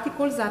our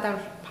articles that are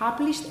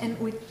published, and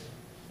we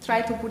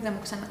try to put them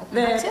on open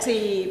access.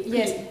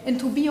 Yes, and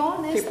to be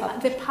honest,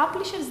 the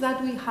publishers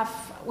that we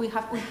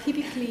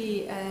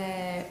typically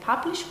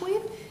publish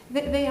with,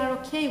 they are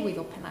okay with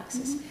open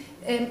access.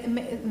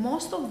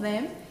 Most of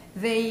them,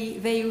 they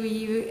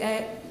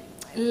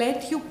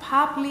let you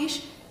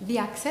publish the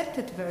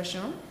accepted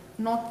version,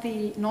 not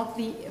the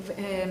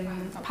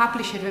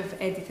publisher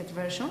edited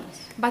version,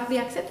 but the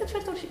accepted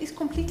version is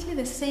completely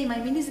the same. I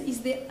mean,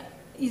 is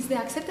the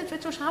accepted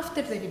version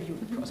after the review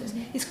process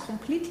is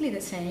completely the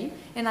same,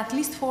 and at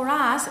least for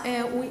us,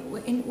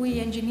 we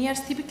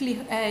engineers typically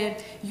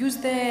use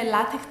the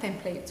LaTeX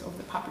templates of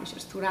the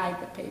publishers to write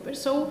the paper,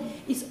 so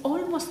it's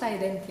almost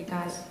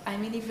identical. Yes. I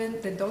mean,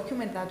 even the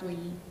document that we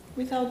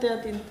without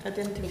the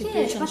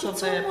identifications of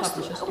the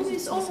publishers.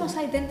 It's almost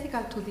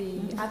identical to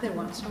the other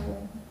one, so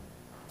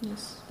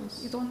yes.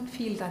 You don't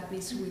feel that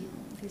this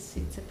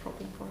it's a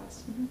problem for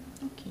us.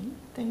 Okay,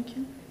 thank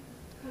you.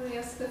 Can I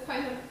ask the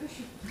final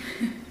question?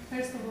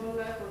 First of all,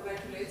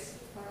 congratulations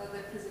for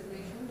the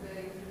presentation,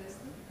 very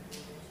interesting.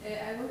 I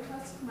want to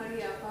ask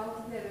Maria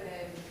about the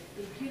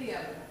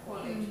Imperial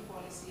College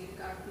policy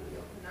regarding the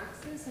open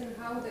access and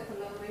how the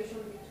collaboration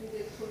between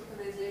the two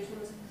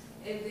organizations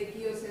and the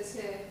KIOS as a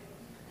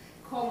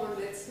common,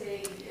 let's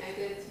say,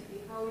 identity.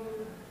 How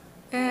you?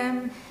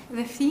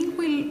 The thing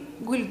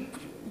will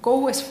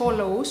go as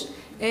follows.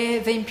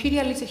 The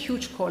Imperial is a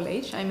huge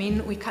college. I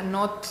mean, we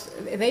cannot,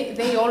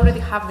 they already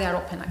have their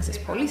open access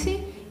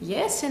policy,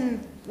 yes, and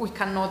we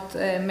cannot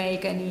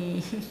make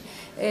any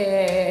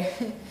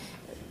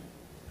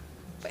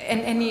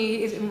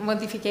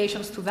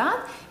modifications to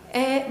that.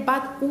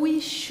 But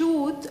we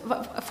should,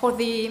 for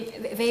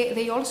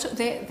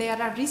there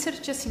are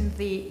researchers in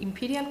the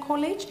Imperial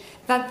College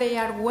that they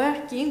are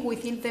working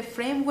within the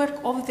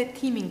framework of the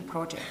teaming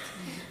project.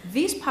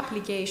 These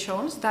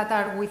publications that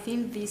are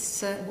within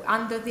this,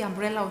 under the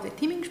umbrella of the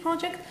teaming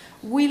project,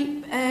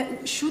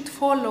 should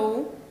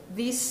follow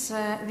this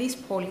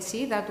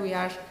policy that we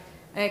are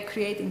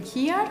creating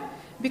here,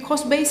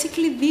 because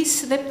basically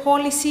the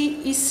policy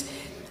is,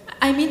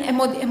 I mean,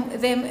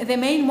 the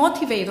main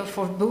motivator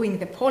for doing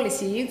the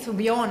policy, to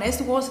be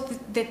honest, was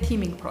the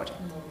teaming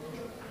project.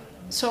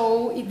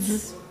 So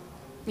it's,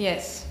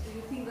 yes. Do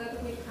you think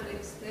that we can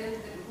extend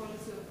the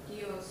policy of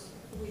KIOS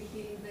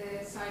within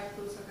the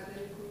Cyprus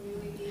academic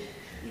community?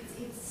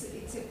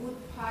 It's a good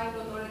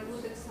pilot or a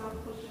good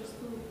example just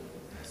to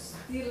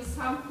steal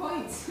some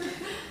points.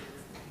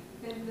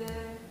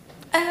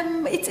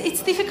 And,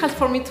 it's difficult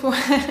for me to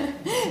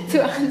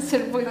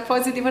answer with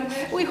positive, but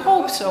we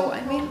hope so.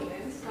 I mean,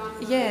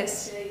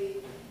 yes.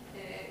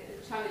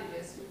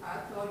 Challenges you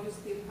had or you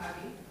still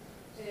having.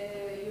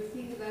 You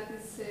think that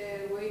is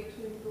a way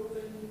to improve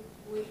and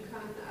we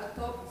can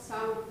adopt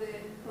some of the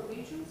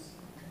provisions?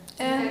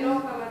 I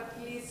know at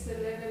least the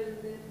level.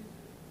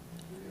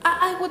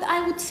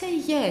 I would say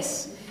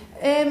yes.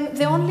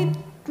 The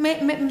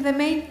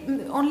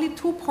only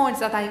 2 points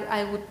that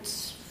I would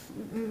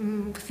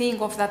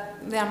think of that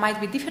there might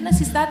be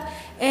differences is that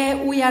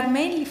we are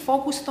mainly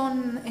focused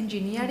on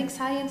engineering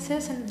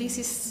sciences, and this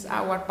is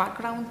our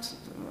background,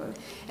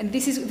 and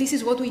this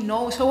is what we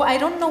know. So I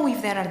don't know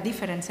if there are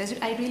differences.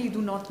 I really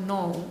do not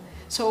know.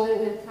 So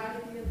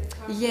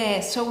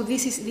yes, so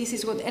this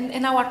is what,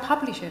 and our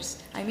publishers.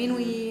 I mean,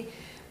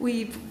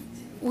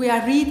 we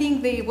are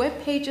reading the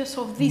web pages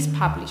of these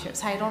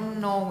publishers. I don't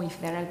know if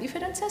there are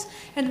differences.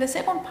 And the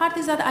second part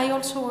is that I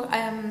also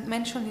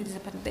mentioned in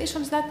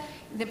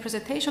the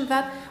presentation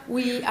that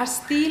we are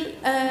still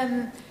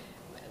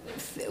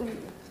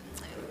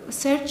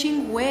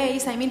searching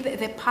ways. I mean,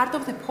 the part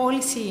of the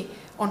policy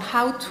on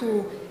how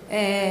to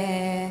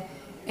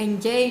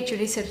engage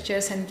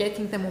researchers and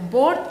getting them on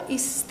board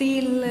is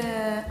still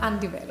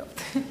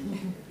undeveloped.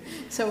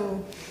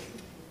 So.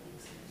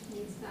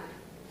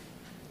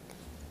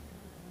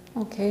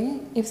 Okay,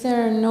 if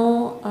there are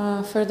no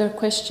further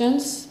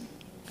questions,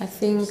 I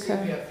think... We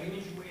are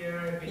finished.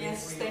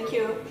 Yes, thank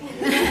you.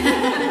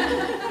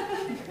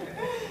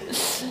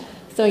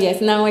 So yes,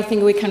 now I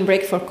think we can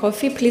break for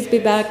coffee. Please be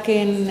back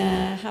in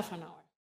half an hour.